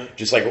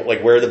like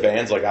where are the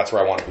bands? Like that's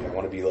where I want to be. I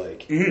want to be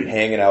like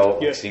hanging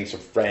out, like seeing some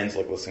friends,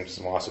 like listening to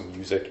some awesome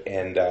music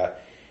and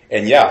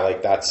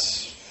like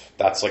that's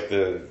like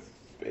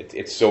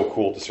it's so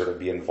cool to sort of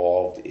be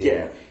involved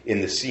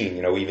in the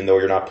scene, even though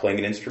you're not playing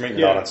an instrument,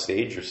 you're not on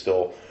stage, you're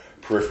still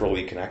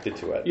peripherally connected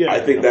to it.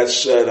 I think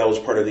that's that was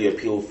part of the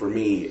appeal for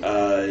me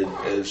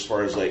as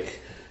far as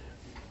like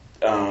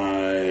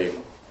I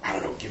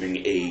don't know, giving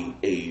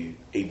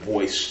a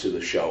voice to the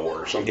show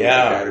or something like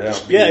that, or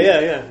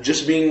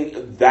just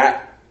being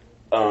that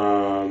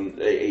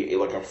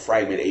like a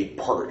fragment, a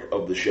part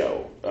of the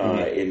show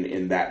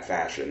in that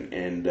fashion,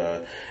 and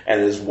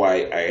this is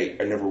why I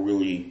never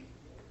really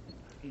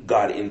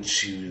got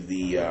into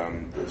the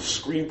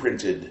screen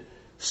printed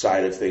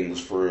side of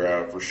things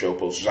for show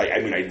posters.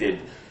 I mean, I did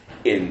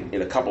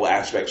in a couple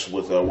aspects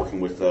with working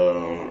with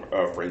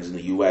friends in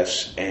the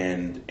U.S.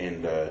 and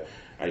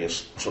I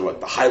guess sort of like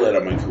the highlight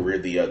of my career,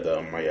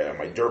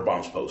 my Dirt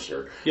Bombs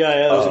poster.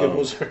 That was a good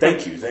poster.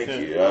 Thank you.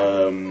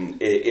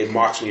 It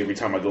mocks me every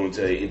time I go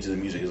into the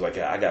music. It's like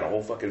I got a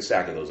whole fucking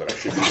stack of those that I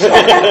should be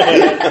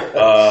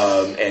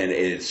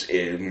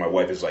selling. And my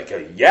wife is like,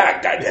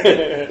 yeah, goddamn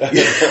it.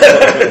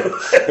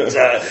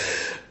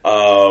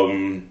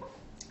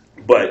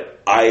 But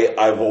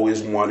I've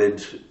always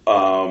wanted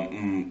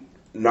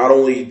not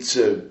only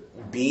to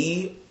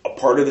be a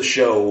part of the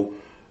show.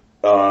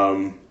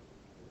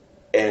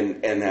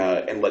 And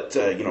let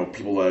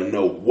people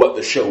know what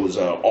the show is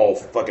all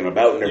fucking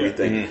about and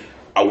everything.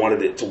 I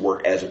wanted it to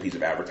work as a piece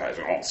of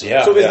advertising also.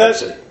 So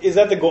is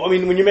that the goal? I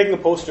mean, when you're making a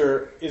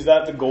poster, is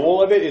that the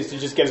goal of it? Is to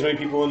just get as many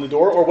people in the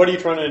door, or what are you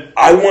trying to?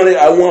 I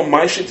want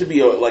my shit to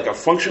be like a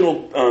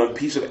functional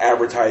piece of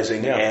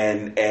advertising,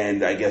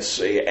 and I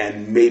guess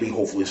and maybe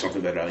hopefully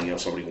something that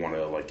somebody want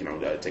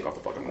to take off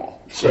the fucking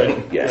wall. So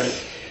like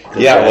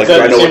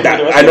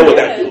I know what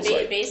that feels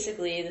like.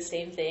 Basically the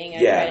same thing. I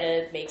try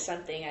to make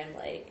something I'm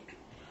like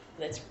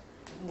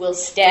will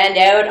stand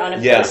out on a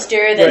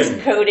poster that's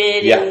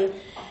coated in.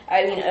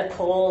 I mean, a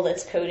pole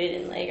that's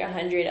coated in like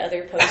 100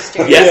 other posters.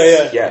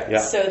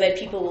 So that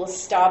people will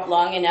stop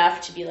long enough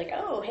to be like,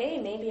 oh, hey,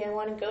 maybe I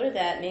want to go to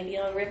that. Maybe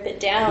I'll rip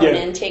it down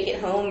and take it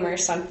home or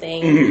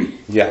something.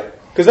 Mm-hmm. Yeah.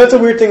 Because that's a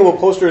weird thing about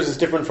posters is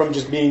different from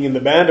just being in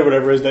the band or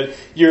whatever, is that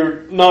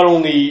you're not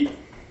only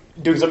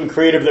doing something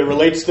creative that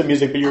relates to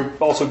music, but you're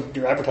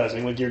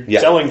advertising, like you're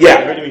selling things,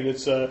 right? I mean,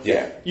 it's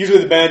usually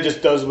the band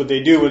just does what they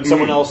do, and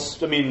someone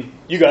else, I mean,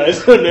 you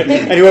guys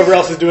and whoever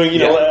else is doing,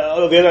 the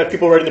other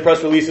people writing the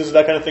press releases,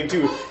 that kind of thing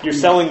too. You're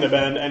selling the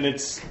band, and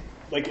it's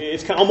like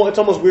it's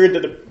almost weird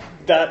that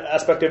that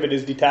aspect of it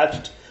is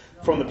detached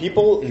from the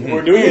people who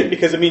are doing it,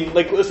 because I mean,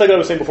 like it's like I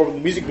was saying before with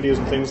the music videos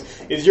and things,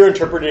 is you're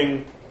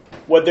interpreting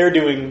what they're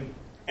doing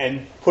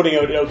and putting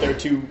it out there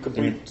to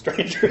complete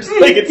strangers.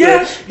 Like it's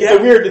a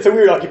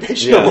weird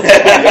occupation. Yeah.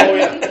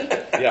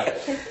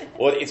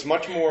 Well, it's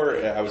much more.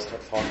 I was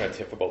talking to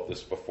Tiff about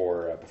this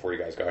before you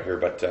guys got here,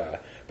 but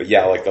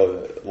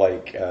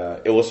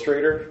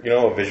Illustrator,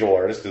 a visual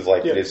artist is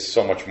like it is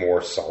so much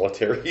more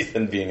solitary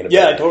than being in a band.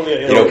 Yeah,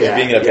 totally. Because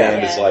being in a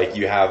band is like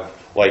you have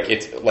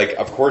it's like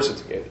of course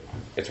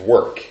it's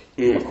work.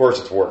 Of course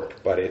it's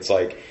work, but it's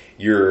like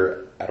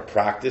you're at a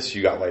practice.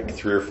 You got like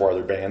 3 or 4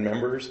 other band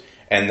members.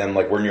 And then,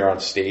 like, when you're on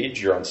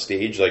stage,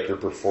 like, you're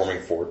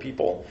performing for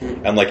people.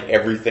 And, like,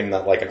 everything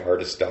that, like, an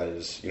artist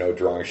does,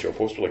 drawing a show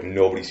poster, like,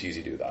 nobody sees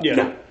you do that.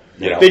 Yeah.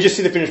 They just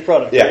see the finished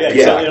product. Yeah,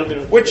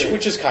 exactly.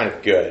 Which is kind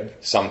of good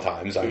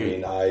sometimes. I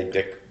mean, I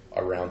dick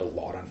around a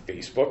lot on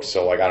Facebook,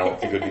 so, like, I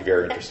don't think it would be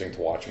very interesting to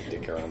watch me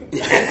dick around.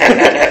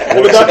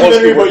 What supposed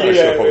to be working on a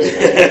show poster.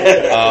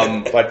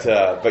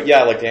 But,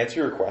 yeah, like, to answer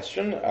your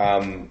question,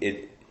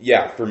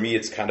 for me,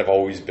 it's kind of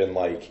always been,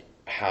 like,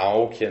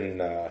 how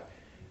can...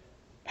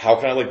 how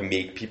can I like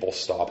make people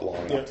stop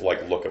long enough to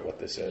like look at what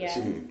this is?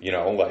 Yeah. You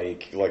know,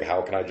 like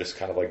how can I just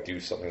kind of like do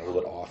something a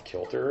little bit off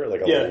kilter,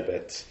 like a little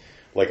bit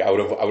like out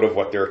of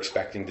what they're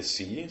expecting to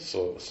see,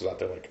 so that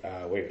they're like,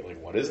 wait,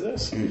 like what is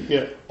this?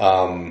 Yeah.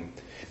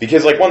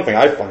 Because like one thing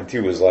I find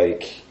too is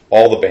like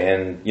all the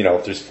band, you know,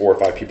 if there's 4 or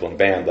 5 people in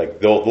band, like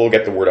they'll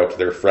get the word out to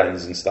their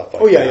friends and stuff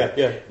like that.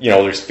 Yeah. You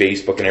know, there's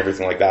Facebook and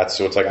everything like that.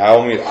 So it's like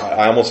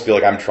I almost feel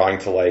like I'm trying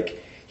to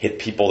like hit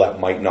people that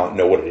might not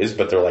know what it is,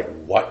 but they're like,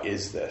 "What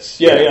is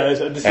this?" Yeah, yeah.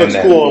 This looks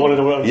cool. I want to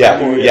know what.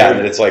 Yeah,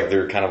 and it's like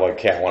they're kind of like,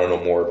 "Okay, I want to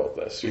know more about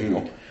this." You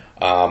know,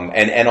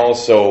 and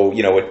also,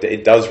 you know,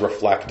 it does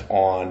reflect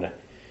on,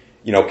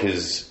 you know,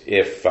 because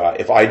if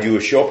I do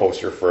a show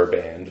poster for a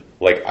band,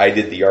 like I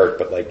did the art,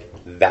 but like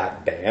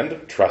that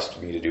band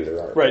trusted me to do their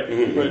art.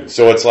 Right. Right.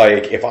 So it's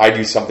like if I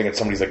do something and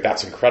somebody's like,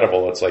 "That's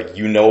incredible," it's like,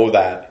 you know,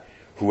 that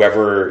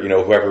whoever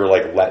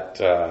like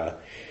let.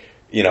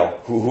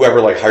 Whoever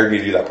like hired me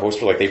to do that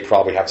poster, like they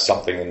probably have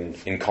something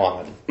in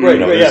common. Right. You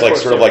know, Right, there's like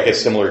course, sort of like a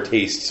similar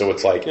taste. So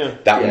it's like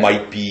that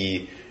might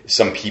be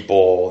some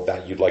people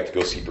that you'd like to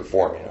go see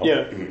perform. You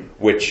know,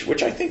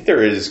 which I think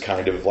there is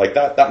kind of like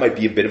that. That might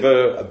be a bit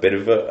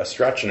of a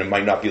stretch, and it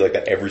might not be like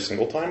that every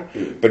single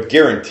time. But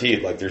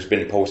guaranteed, like there's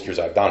been posters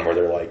I've done where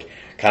they're like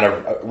kind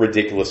of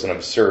ridiculous and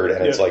absurd,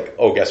 and it's like,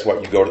 oh, guess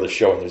what? You go to the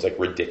show and there's like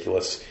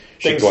ridiculous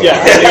shit going on.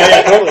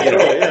 Totally, you know?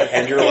 totally,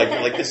 And you're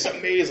like, this is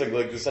amazing,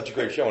 like this is such a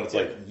great show, and it's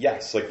like,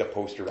 yes, like the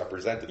poster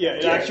represented. Yeah,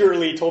 it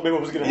accurately told me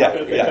what was going to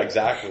happen. Yeah,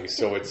 exactly.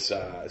 So it's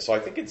so I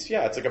think it's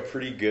like a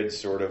pretty good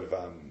sort of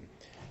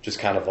just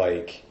kind of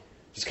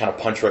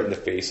punch right in the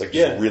face, like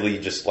really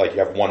just like you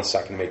have 1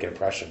 second to make an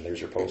impression.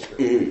 There's your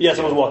poster. Yeah,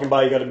 someone's walking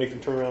by, you got to make them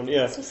turn around.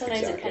 Yeah. So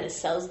sometimes it kind of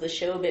sells the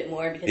show a bit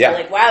more because you're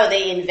like, wow,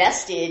 they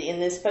invested in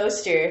this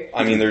poster.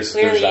 I mean,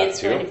 clearly that it's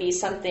too. going to be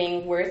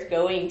something worth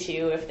going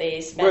to if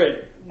they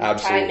spend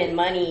time and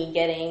money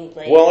getting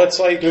like. Well, it's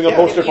like doing a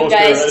poster. You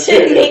guys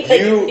to make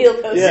like a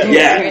feel poster.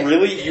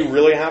 You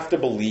really have to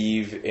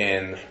believe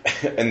in,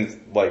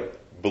 and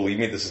like believe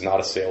me, this is not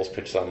a sales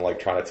pitch that I'm like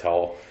trying to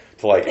tell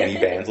to like any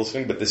bands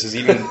listening, but this is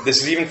even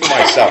for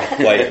myself.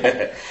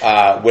 Like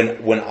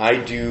when I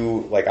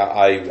do like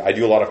I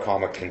do a lot of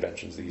comic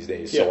conventions these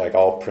days, so like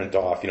I'll print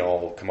off, you know,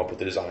 I'll come up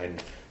with a design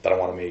that I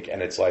want to make,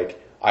 and it's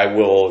like I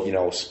will, you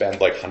know, spend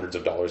like hundreds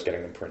of dollars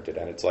getting them printed,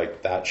 and it's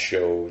like that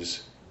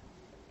shows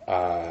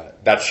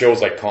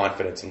like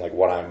confidence in like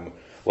what I'm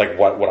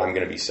going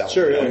to be selling.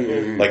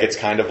 Sure, Like it's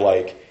kind of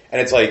like,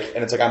 and it's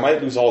like I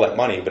might lose all that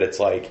money, but it's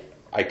like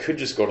I could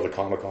just go to the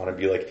Comic-Con and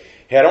be like,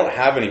 hey, I don't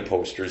have any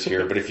posters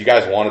here, but if you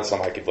guys wanted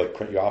some, I could like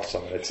print you off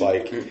some. And it's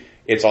like,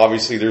 it's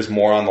obviously there's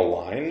more on the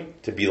line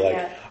to be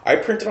like, I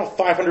printed off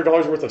 $500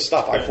 worth of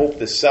stuff. I hope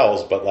this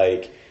sells, but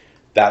like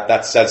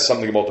that says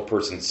something about the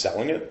person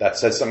selling it. That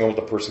says something about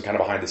the person kind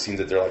of behind the scenes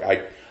that they're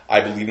like,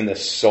 I believe in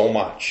this so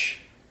much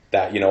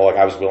that, you know, like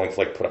I was willing to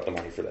like put up the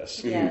money for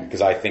this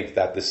because I think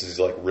that this is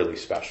like really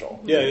special.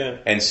 Yeah.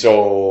 And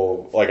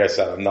so, like I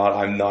said,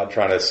 I'm not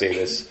trying to say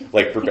this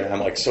like for band. I'm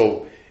like,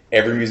 so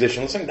every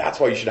musician listening,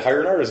 that's why you should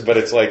hire an artist. But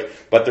it's like,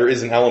 but there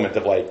is an element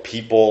of like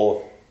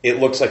people.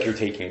 It looks like you're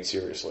taking it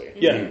seriously.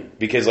 Yeah.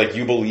 Because like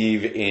you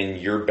believe in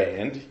your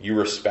band, you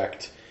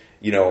respect,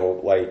 you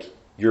know, like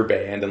your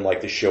band and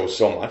like the show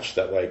so much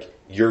that like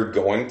you're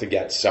going to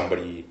get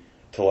somebody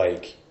to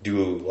like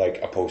do like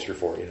a poster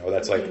for, you know,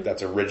 that's like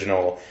that's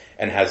original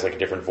and has like a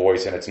different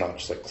voice, and it's not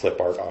just like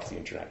clip art off the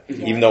internet.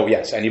 Even though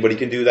yes, anybody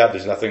can do that,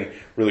 there's nothing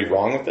really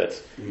wrong with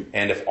it.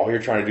 And if all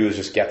you're trying to do is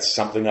just get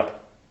something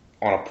up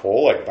on a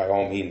pole, like by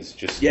all means,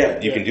 just you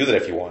can do that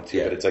if you want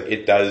to. But it's like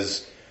it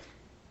does.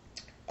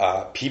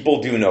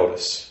 People do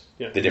notice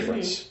the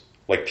difference.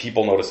 Like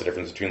people notice the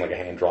difference between like a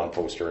hand drawn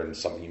poster and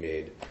something you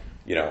made,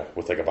 you know,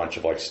 with like a bunch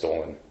of like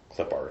stolen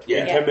clip art.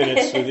 10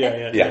 minutes.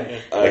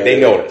 Like they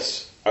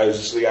notice. I was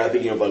just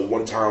thinking of like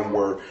one time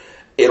where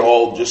it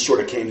all just sort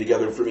of came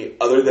together for me.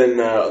 Other than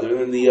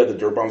the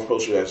Dirt Bombs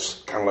poster,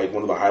 that's kind of like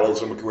one of the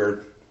highlights of my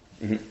career.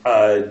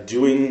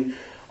 Doing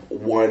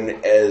one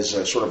as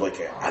a sort of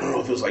like I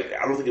don't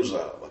think it was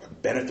like a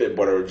benefit,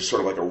 but just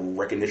sort of like a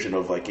recognition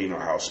of like, you know,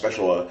 how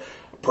special a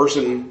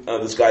person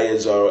this guy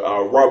is.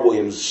 Rob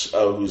Williams,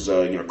 who's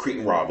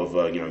Cretin Rob of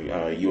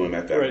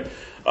UMFM. Right.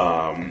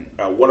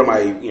 One of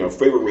my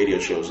favorite radio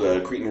shows,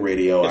 Cretin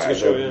Radio. It's a good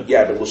show,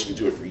 I've been listening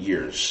to it for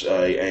years.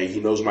 He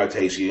knows my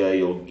taste.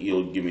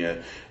 He'll give me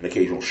an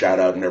occasional shout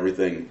out and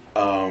everything.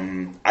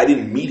 I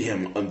didn't meet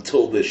him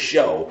until this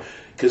show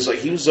because like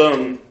he was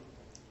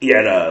he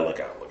had like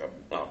a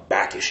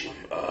back issue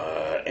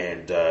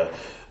and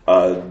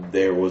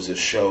there was a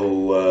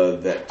show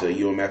that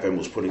UMFM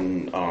was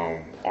putting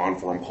on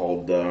for him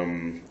called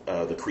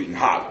the Cretin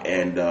Hop,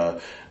 and I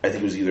think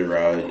it was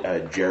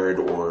either Jared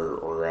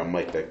or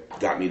Mike that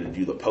got me to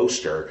do the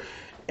poster,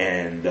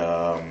 and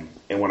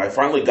when I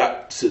finally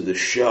got to the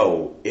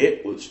show,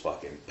 it was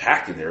fucking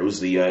packed in there.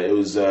 It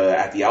was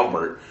at the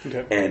Albert,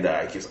 and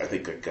I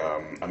think like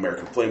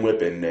American Flame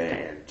Whip and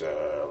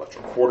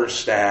Electric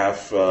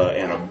Quarterstaff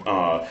and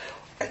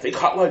I think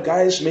Hot Rod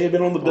Guys may have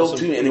been on the bill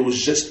too, and it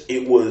was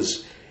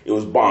bonkers.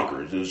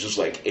 It was just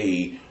like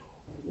a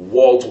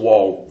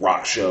wall-to-wall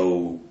rock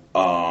show,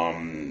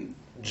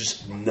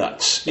 just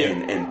nuts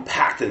and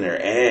packed in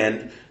there.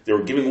 And they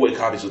were giving away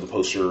copies of the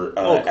poster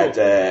cool. at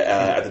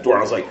the door.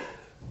 And I was like,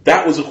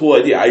 that was a cool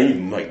idea. I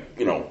didn't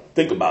even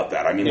think about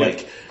that. I mean,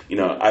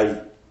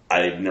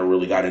 I never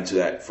really got into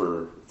that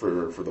for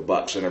the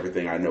Bucks and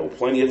everything. I know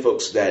plenty of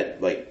folks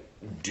that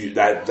do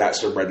that.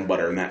 That's their bread and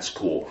butter, and that's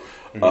cool.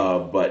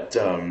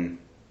 Mm-hmm.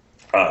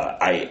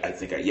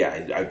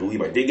 I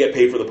believe I did get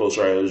paid for the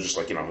poster. It was just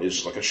it was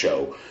just like a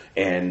show.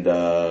 And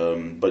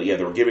but yeah,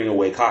 they were giving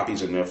away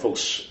copies, and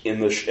folks in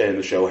the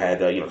show had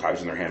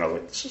copies in their hand. I was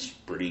like, this is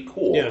pretty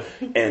cool. Yeah.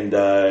 And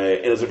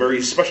it was a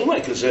very special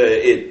night because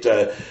it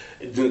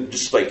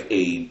just like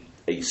a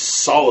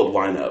solid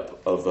lineup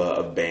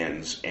of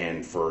bands,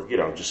 and for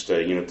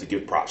to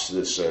give props to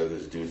this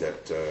dude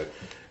that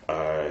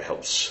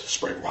helps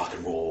spread rock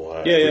and roll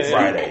every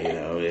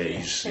Friday.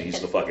 He's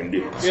the fucking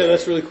dude. So,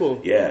 that's really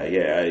cool. And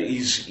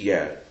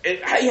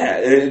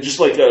just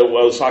like what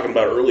I was talking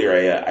about earlier,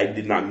 I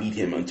did not meet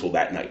him until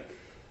that night.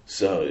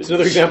 So it's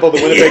another example of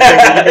the Winnipeg thing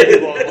that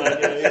you made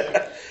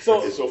online.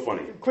 So it's so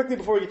funny. Quickly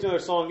before we get to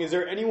another song, is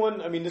there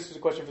anyone? I mean, this is a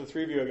question for the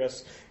three of you, I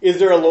guess. Is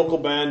there a local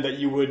band that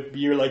you would be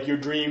your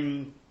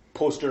dream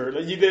poster?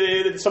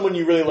 Someone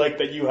you really like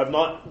that you have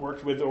not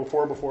worked with or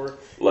for before?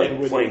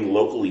 Playing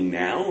locally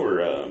now,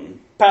 or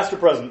past or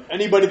present?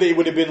 Anybody that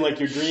would have been like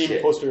your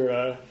dream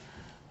poster?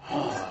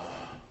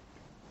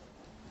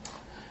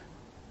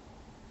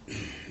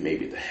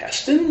 Maybe the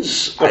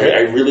Hestons. Okay.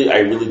 I really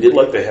did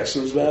like the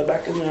Hestons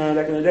back in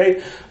the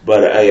day.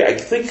 But I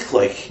think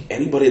like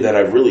anybody that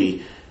I've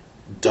really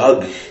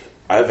dug,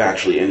 I've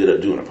actually ended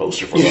up doing a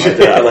poster for them.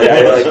 I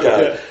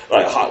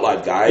like Hot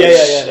Live Guys.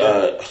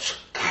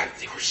 God,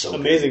 they were so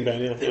amazing good.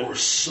 band. Yeah, they were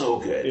so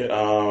good.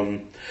 Yeah.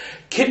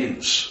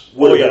 Kittens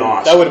would have been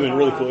awesome. That would have been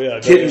really cool. Yeah,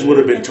 Kittens would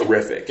have been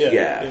terrific.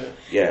 Yeah.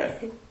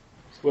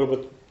 What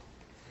about?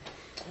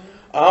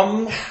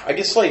 I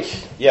guess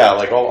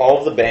all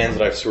of the bands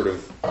that I've sort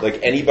of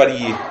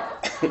anybody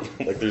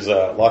there's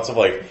lots of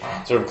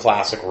sort of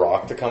classic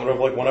rock to come out of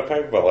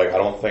Winnipeg, but I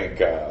don't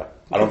think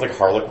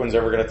Harlequin's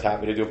ever gonna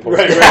tap me to do a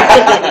poster,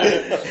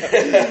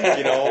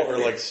 right.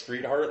 Or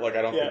Street Heart.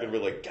 I don't think they'd be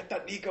get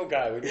that Nico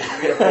guy. We need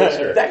a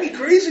poster. That'd be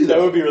crazy. That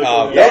would be really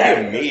cool. That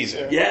would be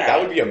amazing. Yeah, that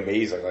would be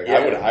amazing.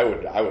 I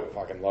would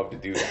fucking love to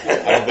do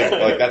that. I don't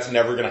think that's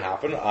never gonna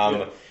happen.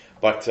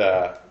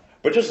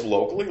 But just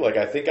locally,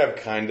 I think I've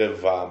kind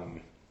of,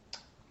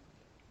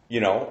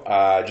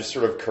 just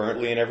sort of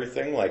currently and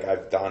everything,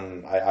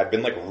 I've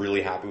been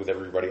really happy with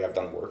everybody I've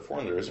done work for,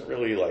 and there isn't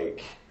really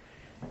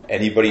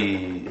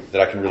anybody that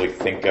I can really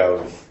think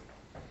of,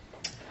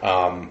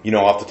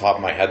 off the top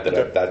of my head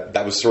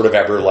that was sort of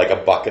ever a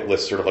bucket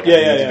list sort of I need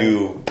to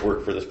do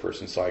work for this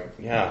person. So I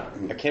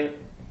can't,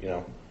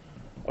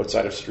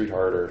 outside of Street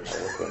Heart or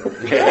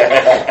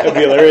that'd be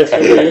hilarious.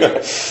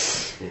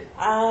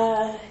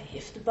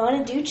 If the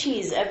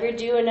Bonaducci's ever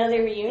do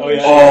another reunion, they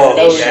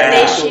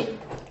should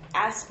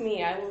ask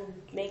me. I will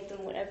make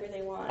them whatever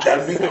they want.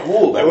 That'd be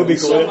cool. That would be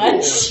cool. So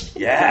much.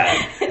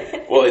 Yeah.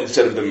 Well,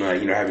 instead of them,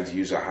 having to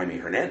use Jaime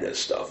Hernandez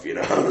stuff,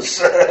 because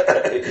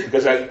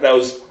that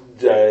was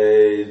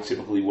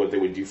typically what they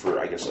would do for,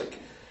 I guess,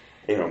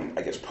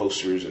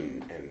 posters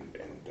and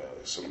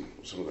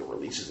some of the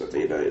releases that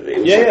they did. It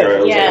was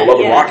I Love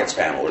the Rockets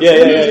panel or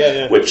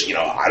something, which,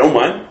 I don't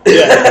mind.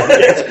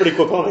 It's pretty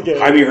cool.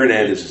 Jaime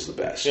Hernandez is the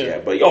best.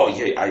 It'd be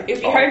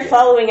hard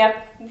following up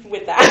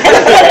with that.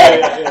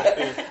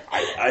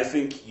 I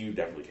think you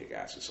definitely kick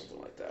ass with something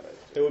like that.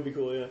 It would be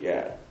cool,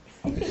 Yeah.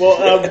 Well,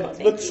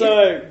 let's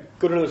go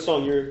to another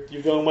song. You're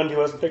the only one who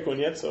hasn't picked one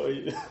yet, so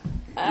you're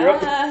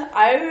up.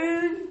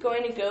 I'm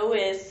going to go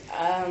with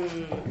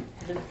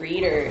The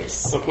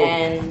Breeders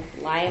and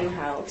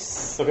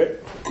Limehouse. Okay.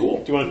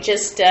 Cool. Do you want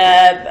just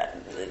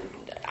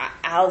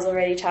Al's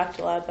already talked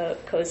a lot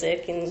about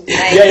Kozik and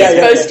 90s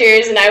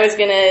posters, and I was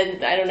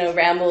gonna,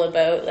 ramble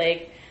about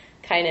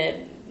kind of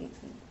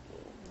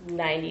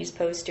 90s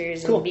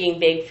posters and being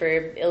big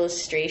for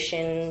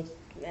illustration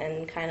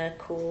and kind of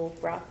cool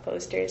rock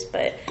posters,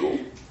 but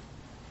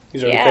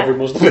he's already covered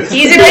most of it.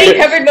 He's already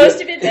covered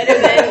most of it better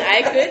than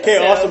I could. Okay,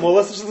 awesome. Well,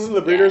 let's just listen to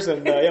The Breeders,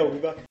 and we'll be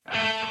back.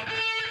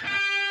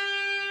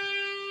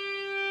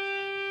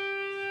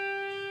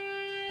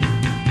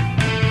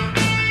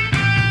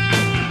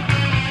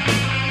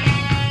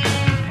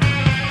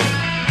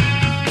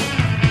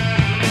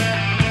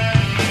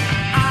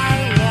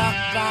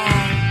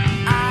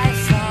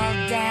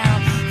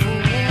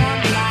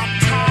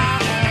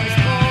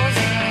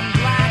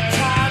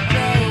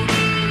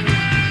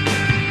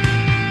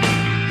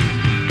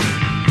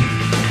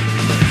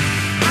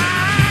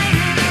 I'm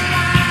in the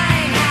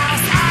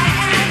limehouse, I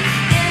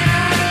am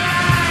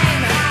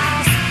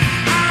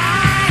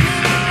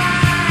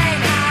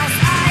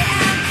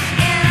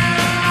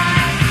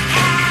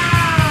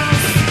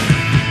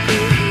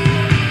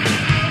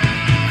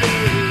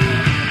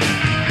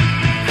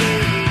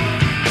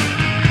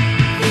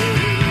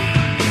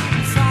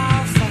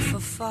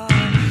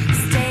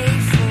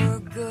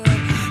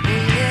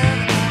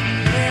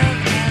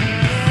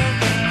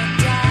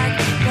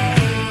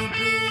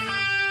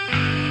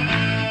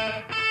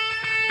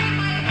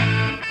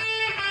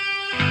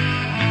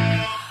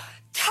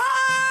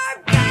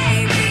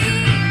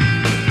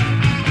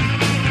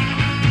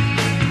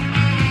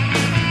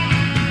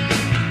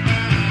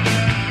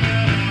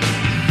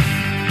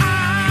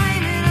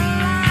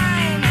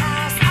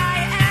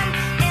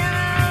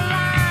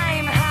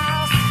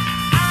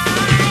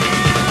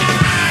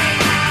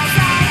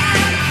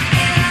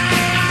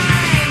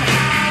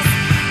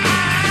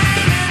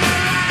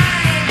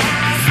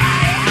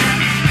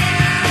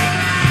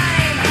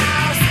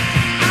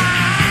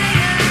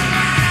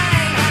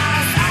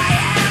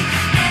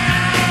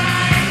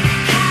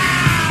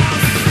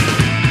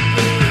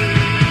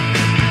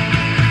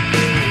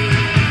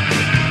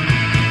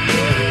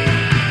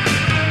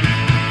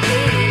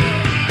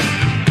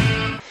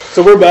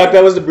So we're back.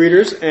 That was the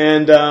Breeders,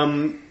 and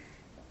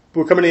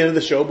we're coming to the end of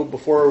the show. But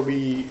before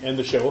we end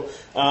the show,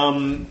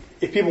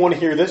 if people want to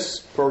hear this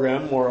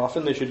program more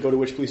often, they should go to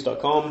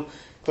witchpolice.com.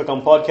 Click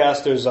on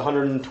podcast. There's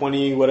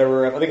 120,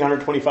 whatever, I think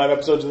 125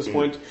 episodes at this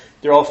point.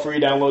 They're all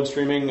free download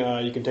streaming.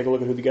 You can take a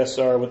look at who the guests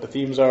are, what the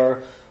themes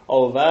are,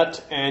 all of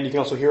that. And you can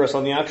also hear us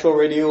on the actual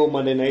radio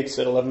Monday nights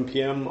at 11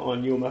 p.m.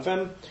 on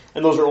UMFM.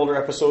 And those are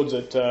older episodes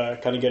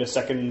that kind of get a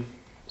second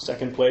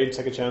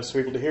chance for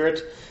people to hear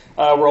it.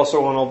 We're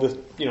also on all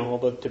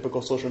the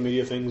typical social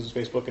media things,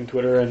 Facebook and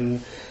Twitter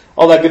and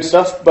all that good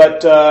stuff.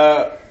 But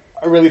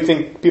I really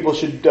think people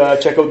should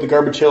check out the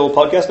Garbage Hill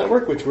Podcast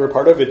Network, which we're a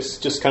part of. It's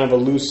just kind of a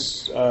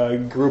loose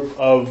group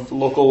of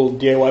local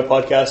DIY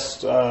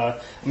podcasts.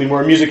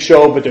 We're a music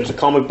show, but there's a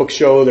comic book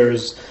show,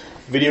 there's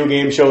a video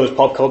game show, there's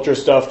pop culture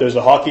stuff, there's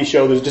a hockey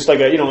show, there's just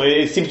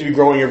it seems to be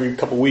growing every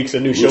couple of weeks, a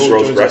new show. Loose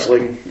Rope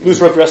Wrestling. Loose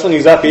Rope Wrestling,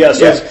 exactly, yeah.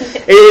 So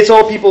it's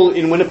all people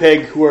in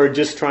Winnipeg who are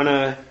just trying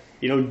to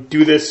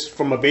do this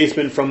from a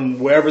basement, from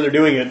wherever they're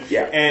doing it.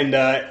 Yeah. And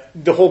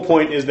the whole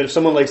point is that if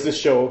someone likes this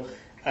show,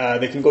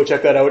 they can go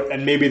check that out,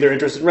 and maybe they're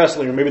interested in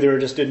wrestling, or maybe they're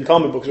interested in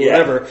comic books or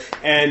whatever,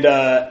 and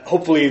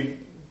hopefully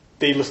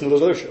they listen to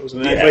those other shows,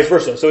 and vice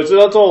versa. So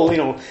that's all,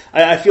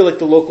 I feel like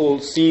the local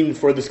scene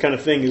for this kind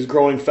of thing is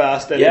growing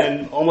fast,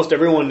 and almost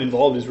everyone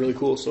involved is really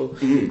cool. So,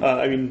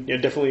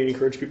 definitely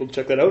encourage people to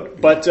check that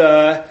out. But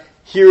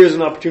here is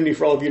an opportunity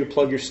for all of you to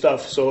plug your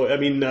stuff. So,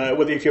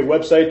 whether if you have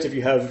websites, if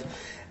you have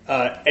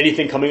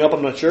anything coming up,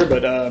 I'm not sure,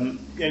 but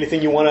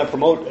anything you want to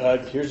promote,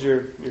 here's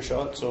your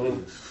shot.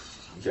 So.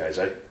 Guys,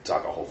 I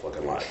talk a whole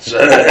fucking lot.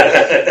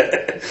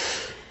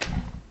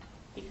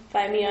 You can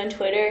find me on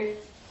Twitter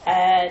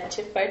at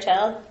Tiff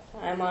Bartel.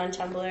 I'm on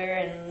Tumblr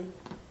and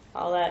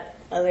all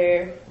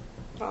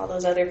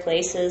those other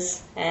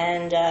places,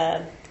 and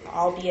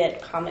I'll be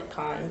at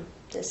Comic-Con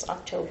this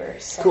October.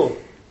 So. Cool.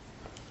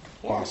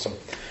 Yeah. Awesome.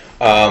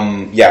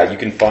 You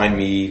can find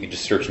me. You can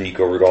just search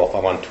Nico Rudolph.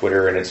 I'm on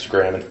Twitter and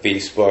Instagram and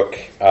Facebook.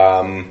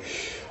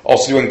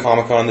 Also doing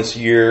Comic-Con this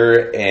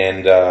year,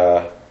 and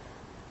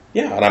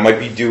I might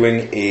be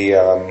doing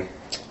a,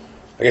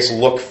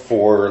 look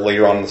for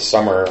later on in the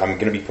summer. I'm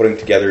going to be putting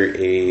together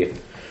a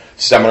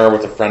seminar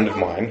with a friend of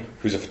mine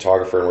who's a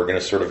photographer, and we're going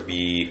to sort of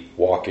be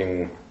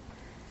walking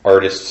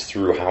artists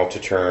through how to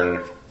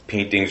turn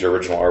paintings or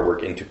original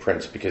artwork into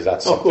prints, because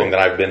that's something that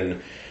I've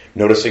been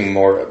noticing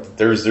more.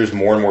 There's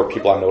more and more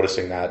people I'm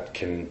noticing that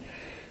can,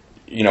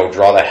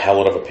 draw the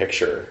hell out of a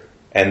picture.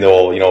 And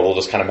they'll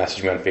just kind of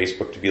message me on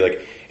Facebook to be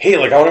like, hey, I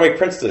want to make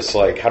prints of this.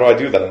 How do I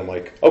do that? And I'm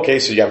like, okay,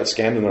 so you have it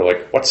scanned? And they're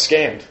like, what's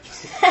scanned?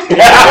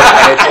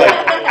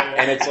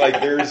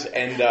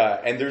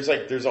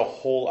 there's a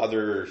whole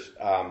other,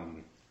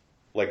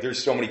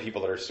 there's so many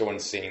people that are so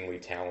insanely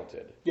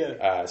talented.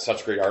 Yeah.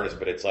 Such great artists,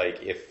 but it's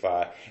like, if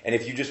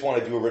you just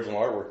want to do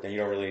original artwork, then you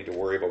don't really need to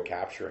worry about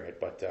capturing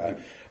it.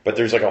 But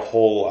there's a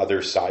whole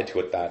other side to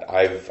it that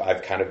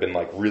I've kind of been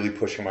really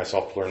pushing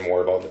myself to learn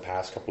more about in the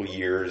past couple of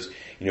years,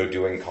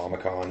 doing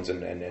Comic-Cons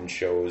and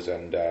shows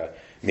and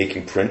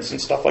making prints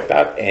and stuff like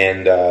that.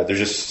 And there's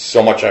just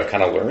so much I've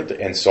kind of learned.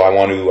 And so I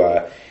want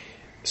to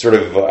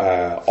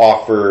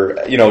offer,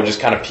 just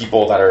kind of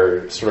people that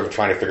are sort of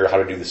trying to figure out how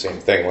to do the same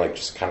thing,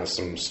 just kind of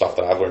some stuff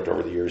that I've learned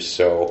over the years.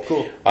 So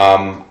cool.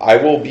 I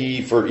will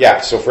be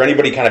so for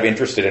anybody kind of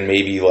interested in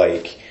maybe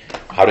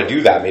how to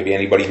do that, maybe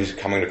anybody who's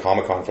coming to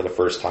Comic-Con for the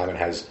first time and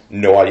has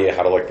no idea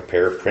how to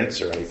prepare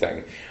prints or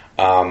anything,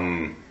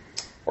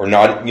 or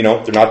not,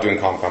 they're not doing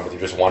Comic-Con, but they're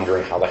just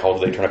wondering how the hell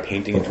do they turn a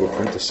painting into a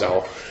print to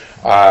sell.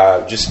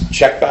 Just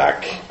check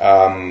back.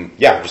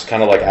 Just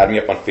kind of add me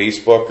up on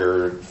Facebook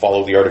or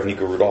follow The Art of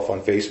Nico Rudolph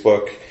on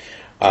Facebook,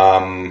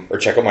 or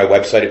check out my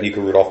website at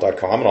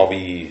nicorudolph.com, and I'll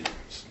be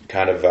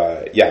kind of,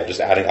 just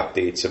adding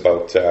updates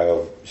about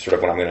sort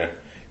of when I'm going to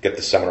get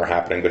the seminar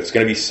happening. But it's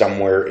going to be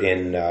somewhere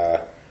in,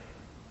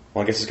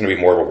 I guess it's going to be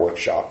more of a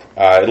workshop.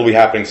 It'll be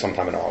happening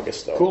sometime in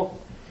August, though. Cool.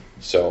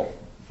 So,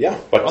 feel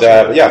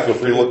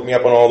free to look me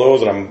up on all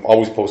those, and I'm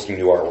always posting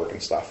new artwork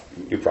and stuff,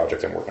 new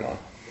projects I'm working on.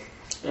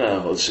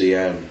 Let's see.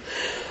 You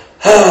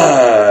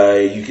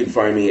can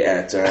find me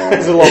at.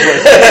 It's a long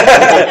place.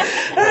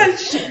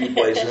 It's just a few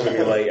places.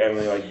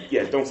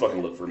 Don't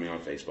fucking look for me on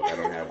Facebook. I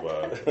don't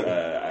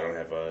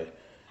have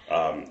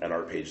an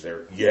art page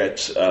there yet.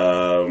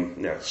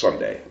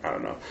 Someday. I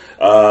don't know.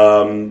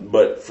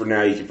 But for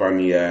now, you can find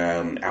me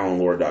at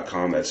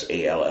AllanLord.com. That's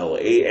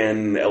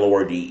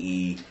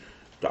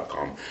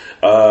ALLANLORDE.com.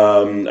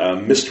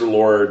 Mr.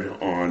 Lord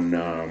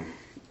on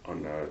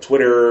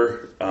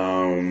Twitter.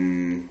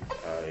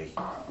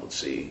 Let's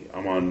see.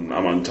 I'm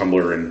on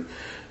Tumblr and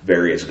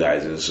various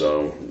guises.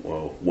 So,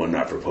 one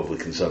not for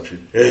public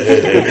consumption. Let's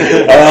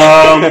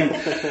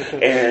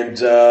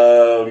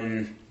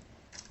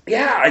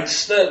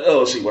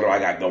see. What do I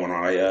got going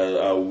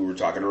on? We were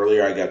talking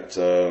earlier. I got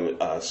some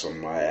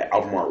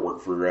album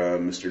artwork for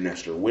Mr.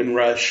 Nestor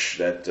Windrush.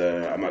 That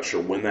I'm not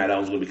sure when that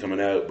album's going to be coming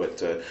out,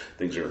 but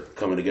things are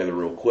coming together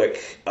real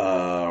quick.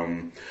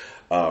 I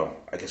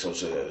guess I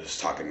was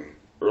talking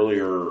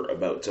earlier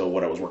about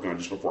what I was working on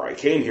just before I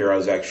came here. I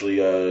was actually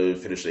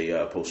finished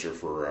a poster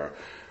for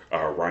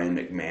Ryan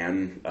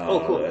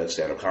McMahon,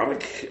 stand-up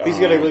comic. He's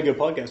got a really good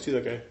podcast too.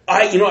 That guy.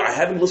 I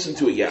haven't listened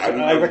to it yet.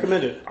 I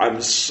recommend it.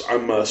 I'm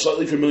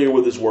slightly familiar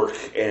with his work,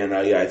 and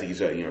I think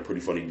he's a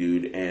pretty funny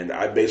dude. And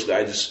I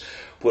just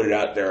put it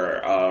out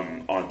there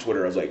on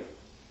Twitter. I was like,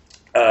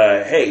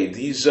 hey,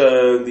 these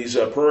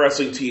pro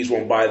wrestling tees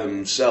won't buy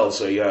themselves,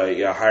 so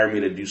hire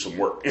me to do some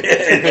work. and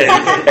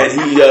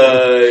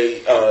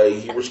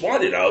he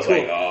responded. I was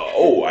like,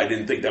 I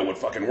didn't think that would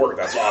fucking work.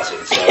 That's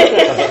awesome.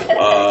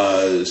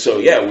 So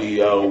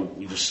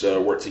we just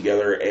worked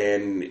together,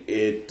 and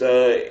it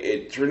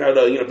turned out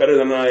better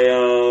than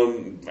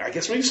I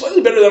guess maybe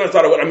slightly better than I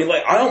thought it would. I mean,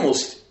 like, I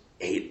almost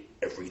hate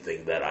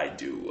everything that I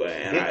do,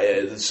 and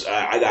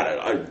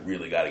I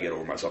really gotta get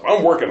over myself.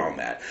 I'm working on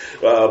that,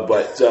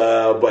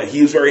 but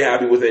he was very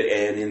happy with it,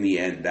 and in the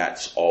end,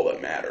 that's all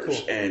that matters.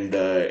 Cool.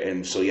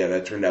 And so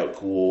that turned out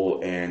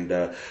cool, and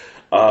I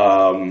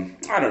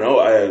don't know.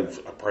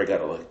 I've probably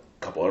got a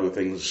couple other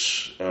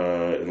things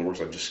in the works.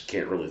 I just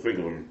can't really think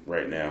of them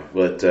right now,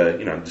 but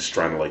I'm just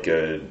trying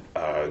to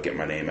get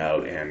my name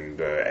out,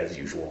 and as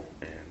usual,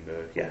 and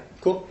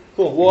Cool.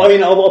 Well, I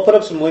mean, I'll put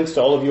up some links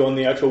to all of you on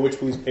the actual Witch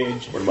Please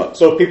page.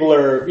 So if people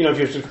are, if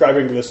you're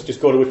subscribing to this, just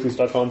go to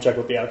witchplease.com, check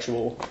out the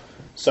actual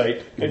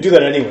site, and do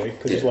that anyway,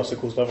 because there's lots of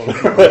cool stuff on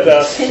there.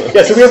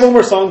 But so we have one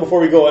more song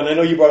before we go, and I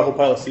know you brought a whole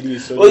pile of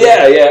CDs. So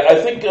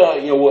I think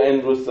we'll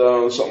end with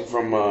something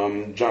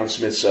from John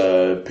Smith's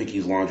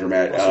Pinky's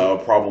Laundromat.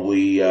 Awesome.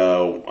 Probably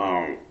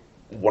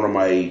one of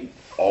my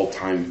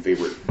all-time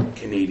favorite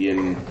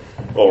Canadian,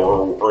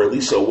 or at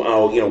least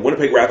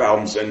Winnipeg rap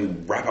albums,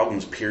 and rap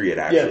albums period,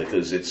 actually,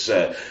 because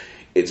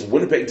it's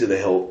Winnipeg to the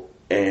hilt,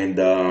 and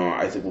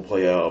I think we'll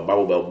play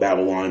Bible Belt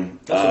Babylon,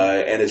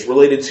 and it's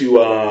related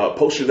to a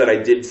poster that I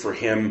did for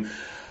him.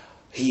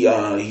 He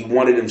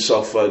wanted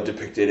himself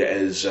depicted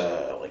as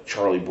like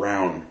Charlie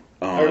Brown.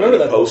 I remember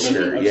that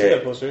poster. I've seen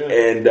that poster,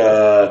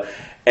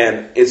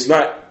 and it's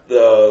not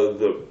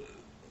the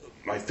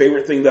my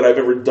favorite thing that I've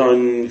ever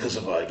done because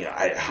of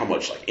how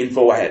much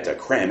info I had to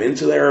cram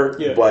into there.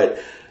 Yeah.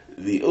 But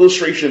the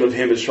illustration of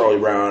him as Charlie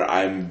Brown,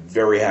 I'm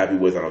very happy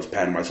with, and I was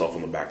patting myself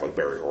on the back like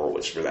Barry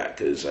Horowitz for that,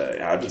 because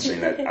I've been saying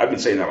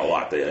that a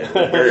lot. Barry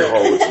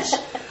Horowitz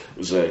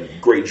was a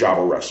great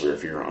Java wrestler.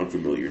 If you're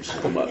unfamiliar, just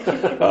look him up.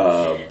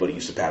 But he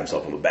used to pat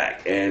himself on the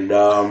back, and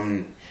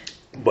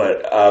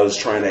but I was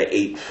trying to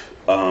ape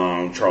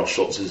Charles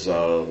Schultz's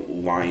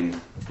line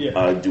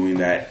doing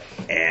that,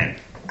 and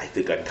I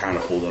think I kind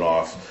of pulled it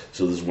off.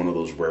 So this is one of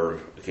those rare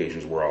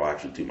occasions where I'll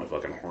actually toot my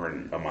fucking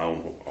horn, my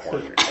own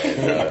horn,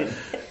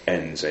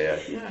 and say,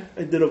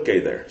 I did okay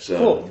there. So,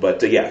 cool. But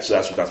so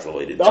that's what that's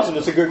related to. Awesome.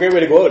 That's a great way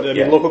to go out. I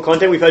mean, local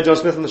content. We've had John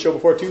Smith on the show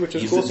before too, which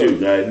is He's cool. The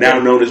dude, now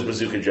known as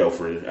Bazooka Joe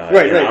for.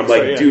 Right. I'm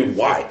like, dude,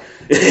 why?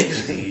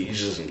 He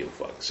just doesn't give a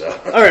fuck. So.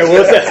 All right,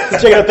 well,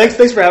 let's check it out.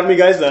 Thanks for having me,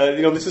 guys.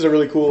 This is a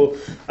really cool.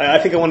 I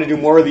think I want to do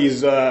more of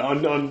these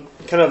on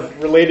kind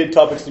of related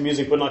topics to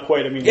music, but not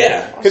quite. I mean,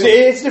 because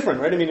it's different,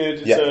 right? I mean,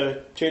 it's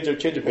a change of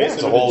pace. Yeah,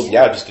 it's a whole,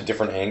 just a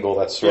different angle.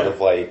 That's sort of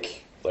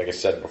like I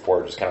said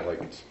before, just kind of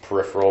like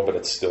peripheral, but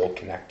it's still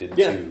connected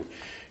to.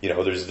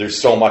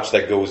 There's so much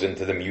that goes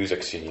into the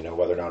music scene,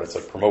 whether or not it's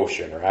like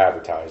promotion or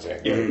advertising.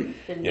 Mm-hmm.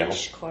 The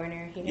niche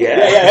corner. And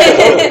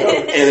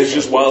it's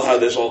just wild how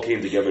this all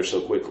came together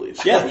so quickly.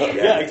 So,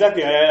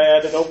 exactly. I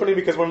had an opening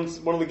because one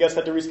of the guests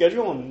had to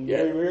reschedule, and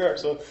here we are.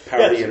 So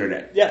power of the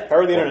internet. Yeah,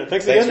 power of the internet.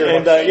 Thanks again,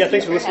 and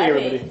thanks for listening,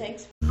 everybody.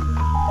 Thanks.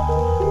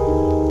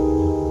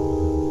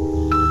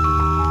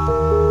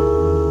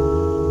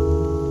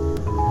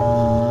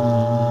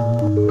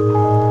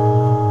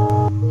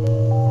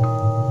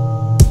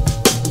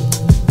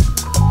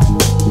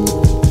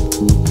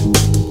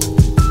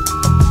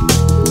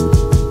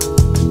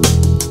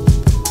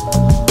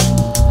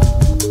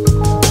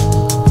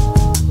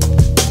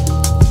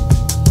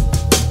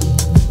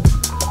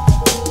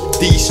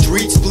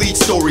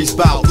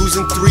 About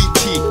losing 3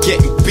 teeth,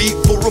 getting beat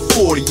for a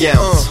 40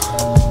 ounce.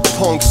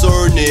 Punks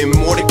earning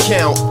more to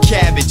count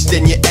cabbage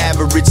than your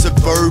average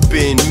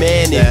suburban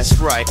manage. That's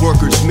right,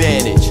 workers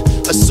manage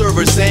a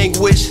server's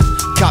anguish.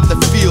 Cop the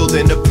field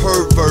and the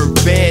pervert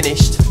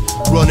vanished.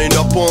 Running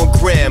up on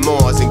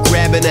grandmas and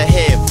grabbing a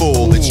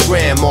handful. It's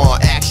grandma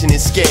action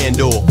and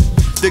scandal.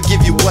 They'll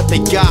give you what they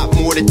got,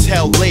 more to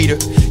tell later.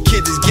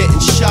 Kids is getting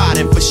shot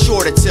and for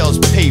sure it sells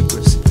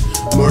papers.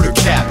 Murder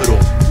capital.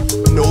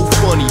 No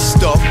funny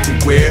stuff,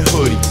 wear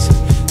hoodies.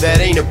 That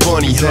ain't a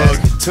bunny hug.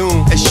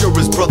 As sure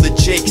as brother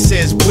Jake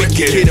says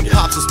wicked. Kid and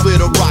pops will split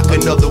a rock,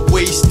 another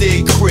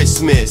wasted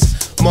Christmas.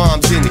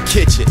 Mom's in the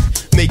kitchen,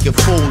 making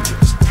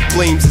Folgers.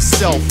 Blames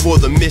herself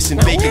for the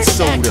missing baking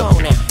soda.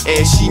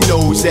 And she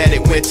knows that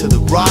it went to the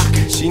rock.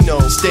 She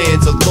knows.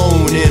 Stands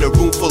alone in a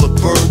room full of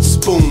burnt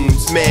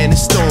spoons. Man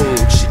is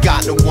stoned. She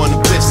got no one to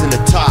listen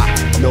to talk.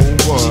 No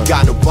one. She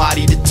got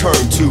nobody to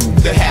turn to.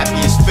 The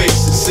happiest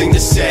faces sing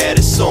the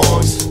saddest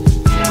songs.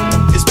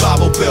 It's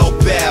Bible Belt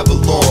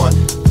Babylon.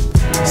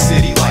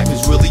 City life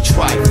is really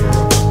trifling.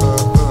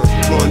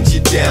 Runs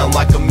you down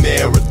like a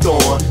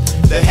marathon.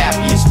 the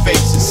happiest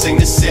faces sing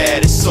the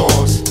saddest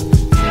songs.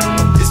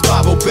 It's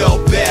Bible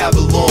Belt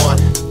Babylon.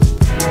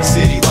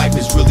 City life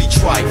is really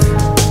trite,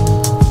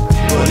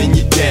 running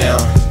you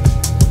down.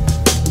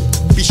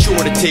 Be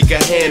sure to take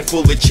a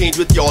handful of change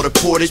with y'all to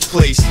Portage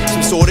Place.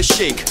 Some sort of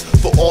shake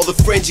for all the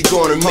friends you're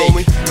gonna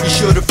make. You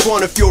should have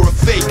run if you're a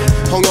fake.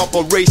 Hung up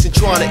on race and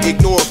trying to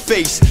ignore a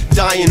face.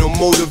 Dying or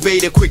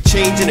motivate a quick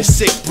change in a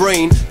sick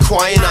brain.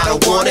 Crying I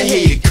don't wanna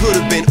hate it. Could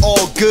have been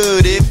all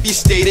good if you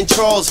stayed in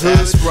Charles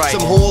Hood. Right.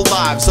 Some whole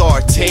lives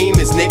are tame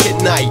as Nick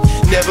at night.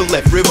 Never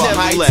left River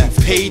Heights and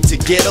paid to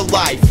get a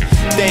life.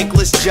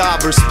 Thankless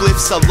jobbers,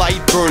 spliffs a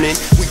light burning.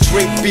 We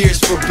drink beers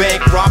for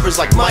bank robbers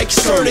like Mike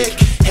Cernick.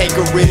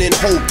 Hankering and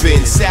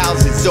hoping,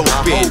 Sal's is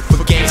open.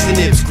 For gangsta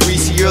nips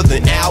greasier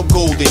than Al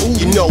Golden.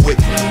 You know it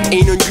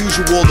ain't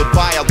unusual to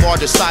buy a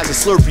larger size of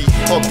Slurpee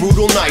on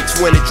brutal nights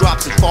when it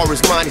drops as far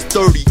as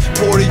 -30.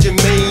 Portage and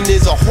Maine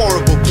is a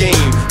horrible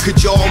game.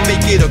 Could y'all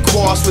make it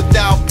across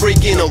without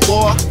breaking a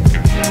law?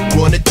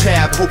 Run a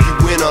tab, hope you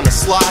win on the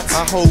slots.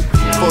 I hope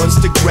funds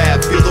to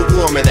grab, feel the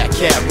warmth of that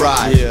cab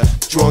ride. Yeah.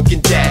 Drunk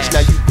and dash, now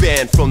you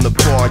banned from the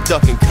bar,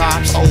 ducking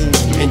cops. Oh,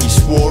 and you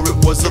swore it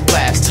was the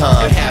last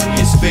time. The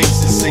happiest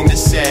faces sing the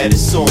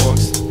saddest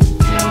songs.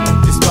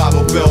 It's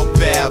Bible Belt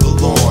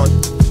Babylon.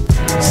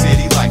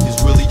 City life is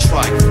really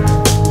trite,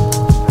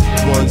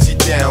 runs you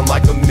down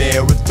like a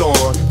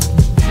marathon.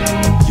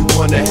 You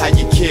wonder how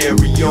you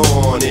carry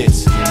on.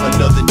 It's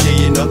another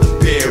day, another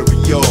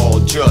burial.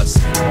 Just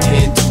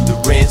tend to the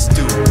rents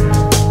due.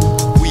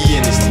 We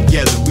in this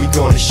together, we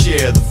gonna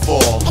share the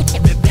fall.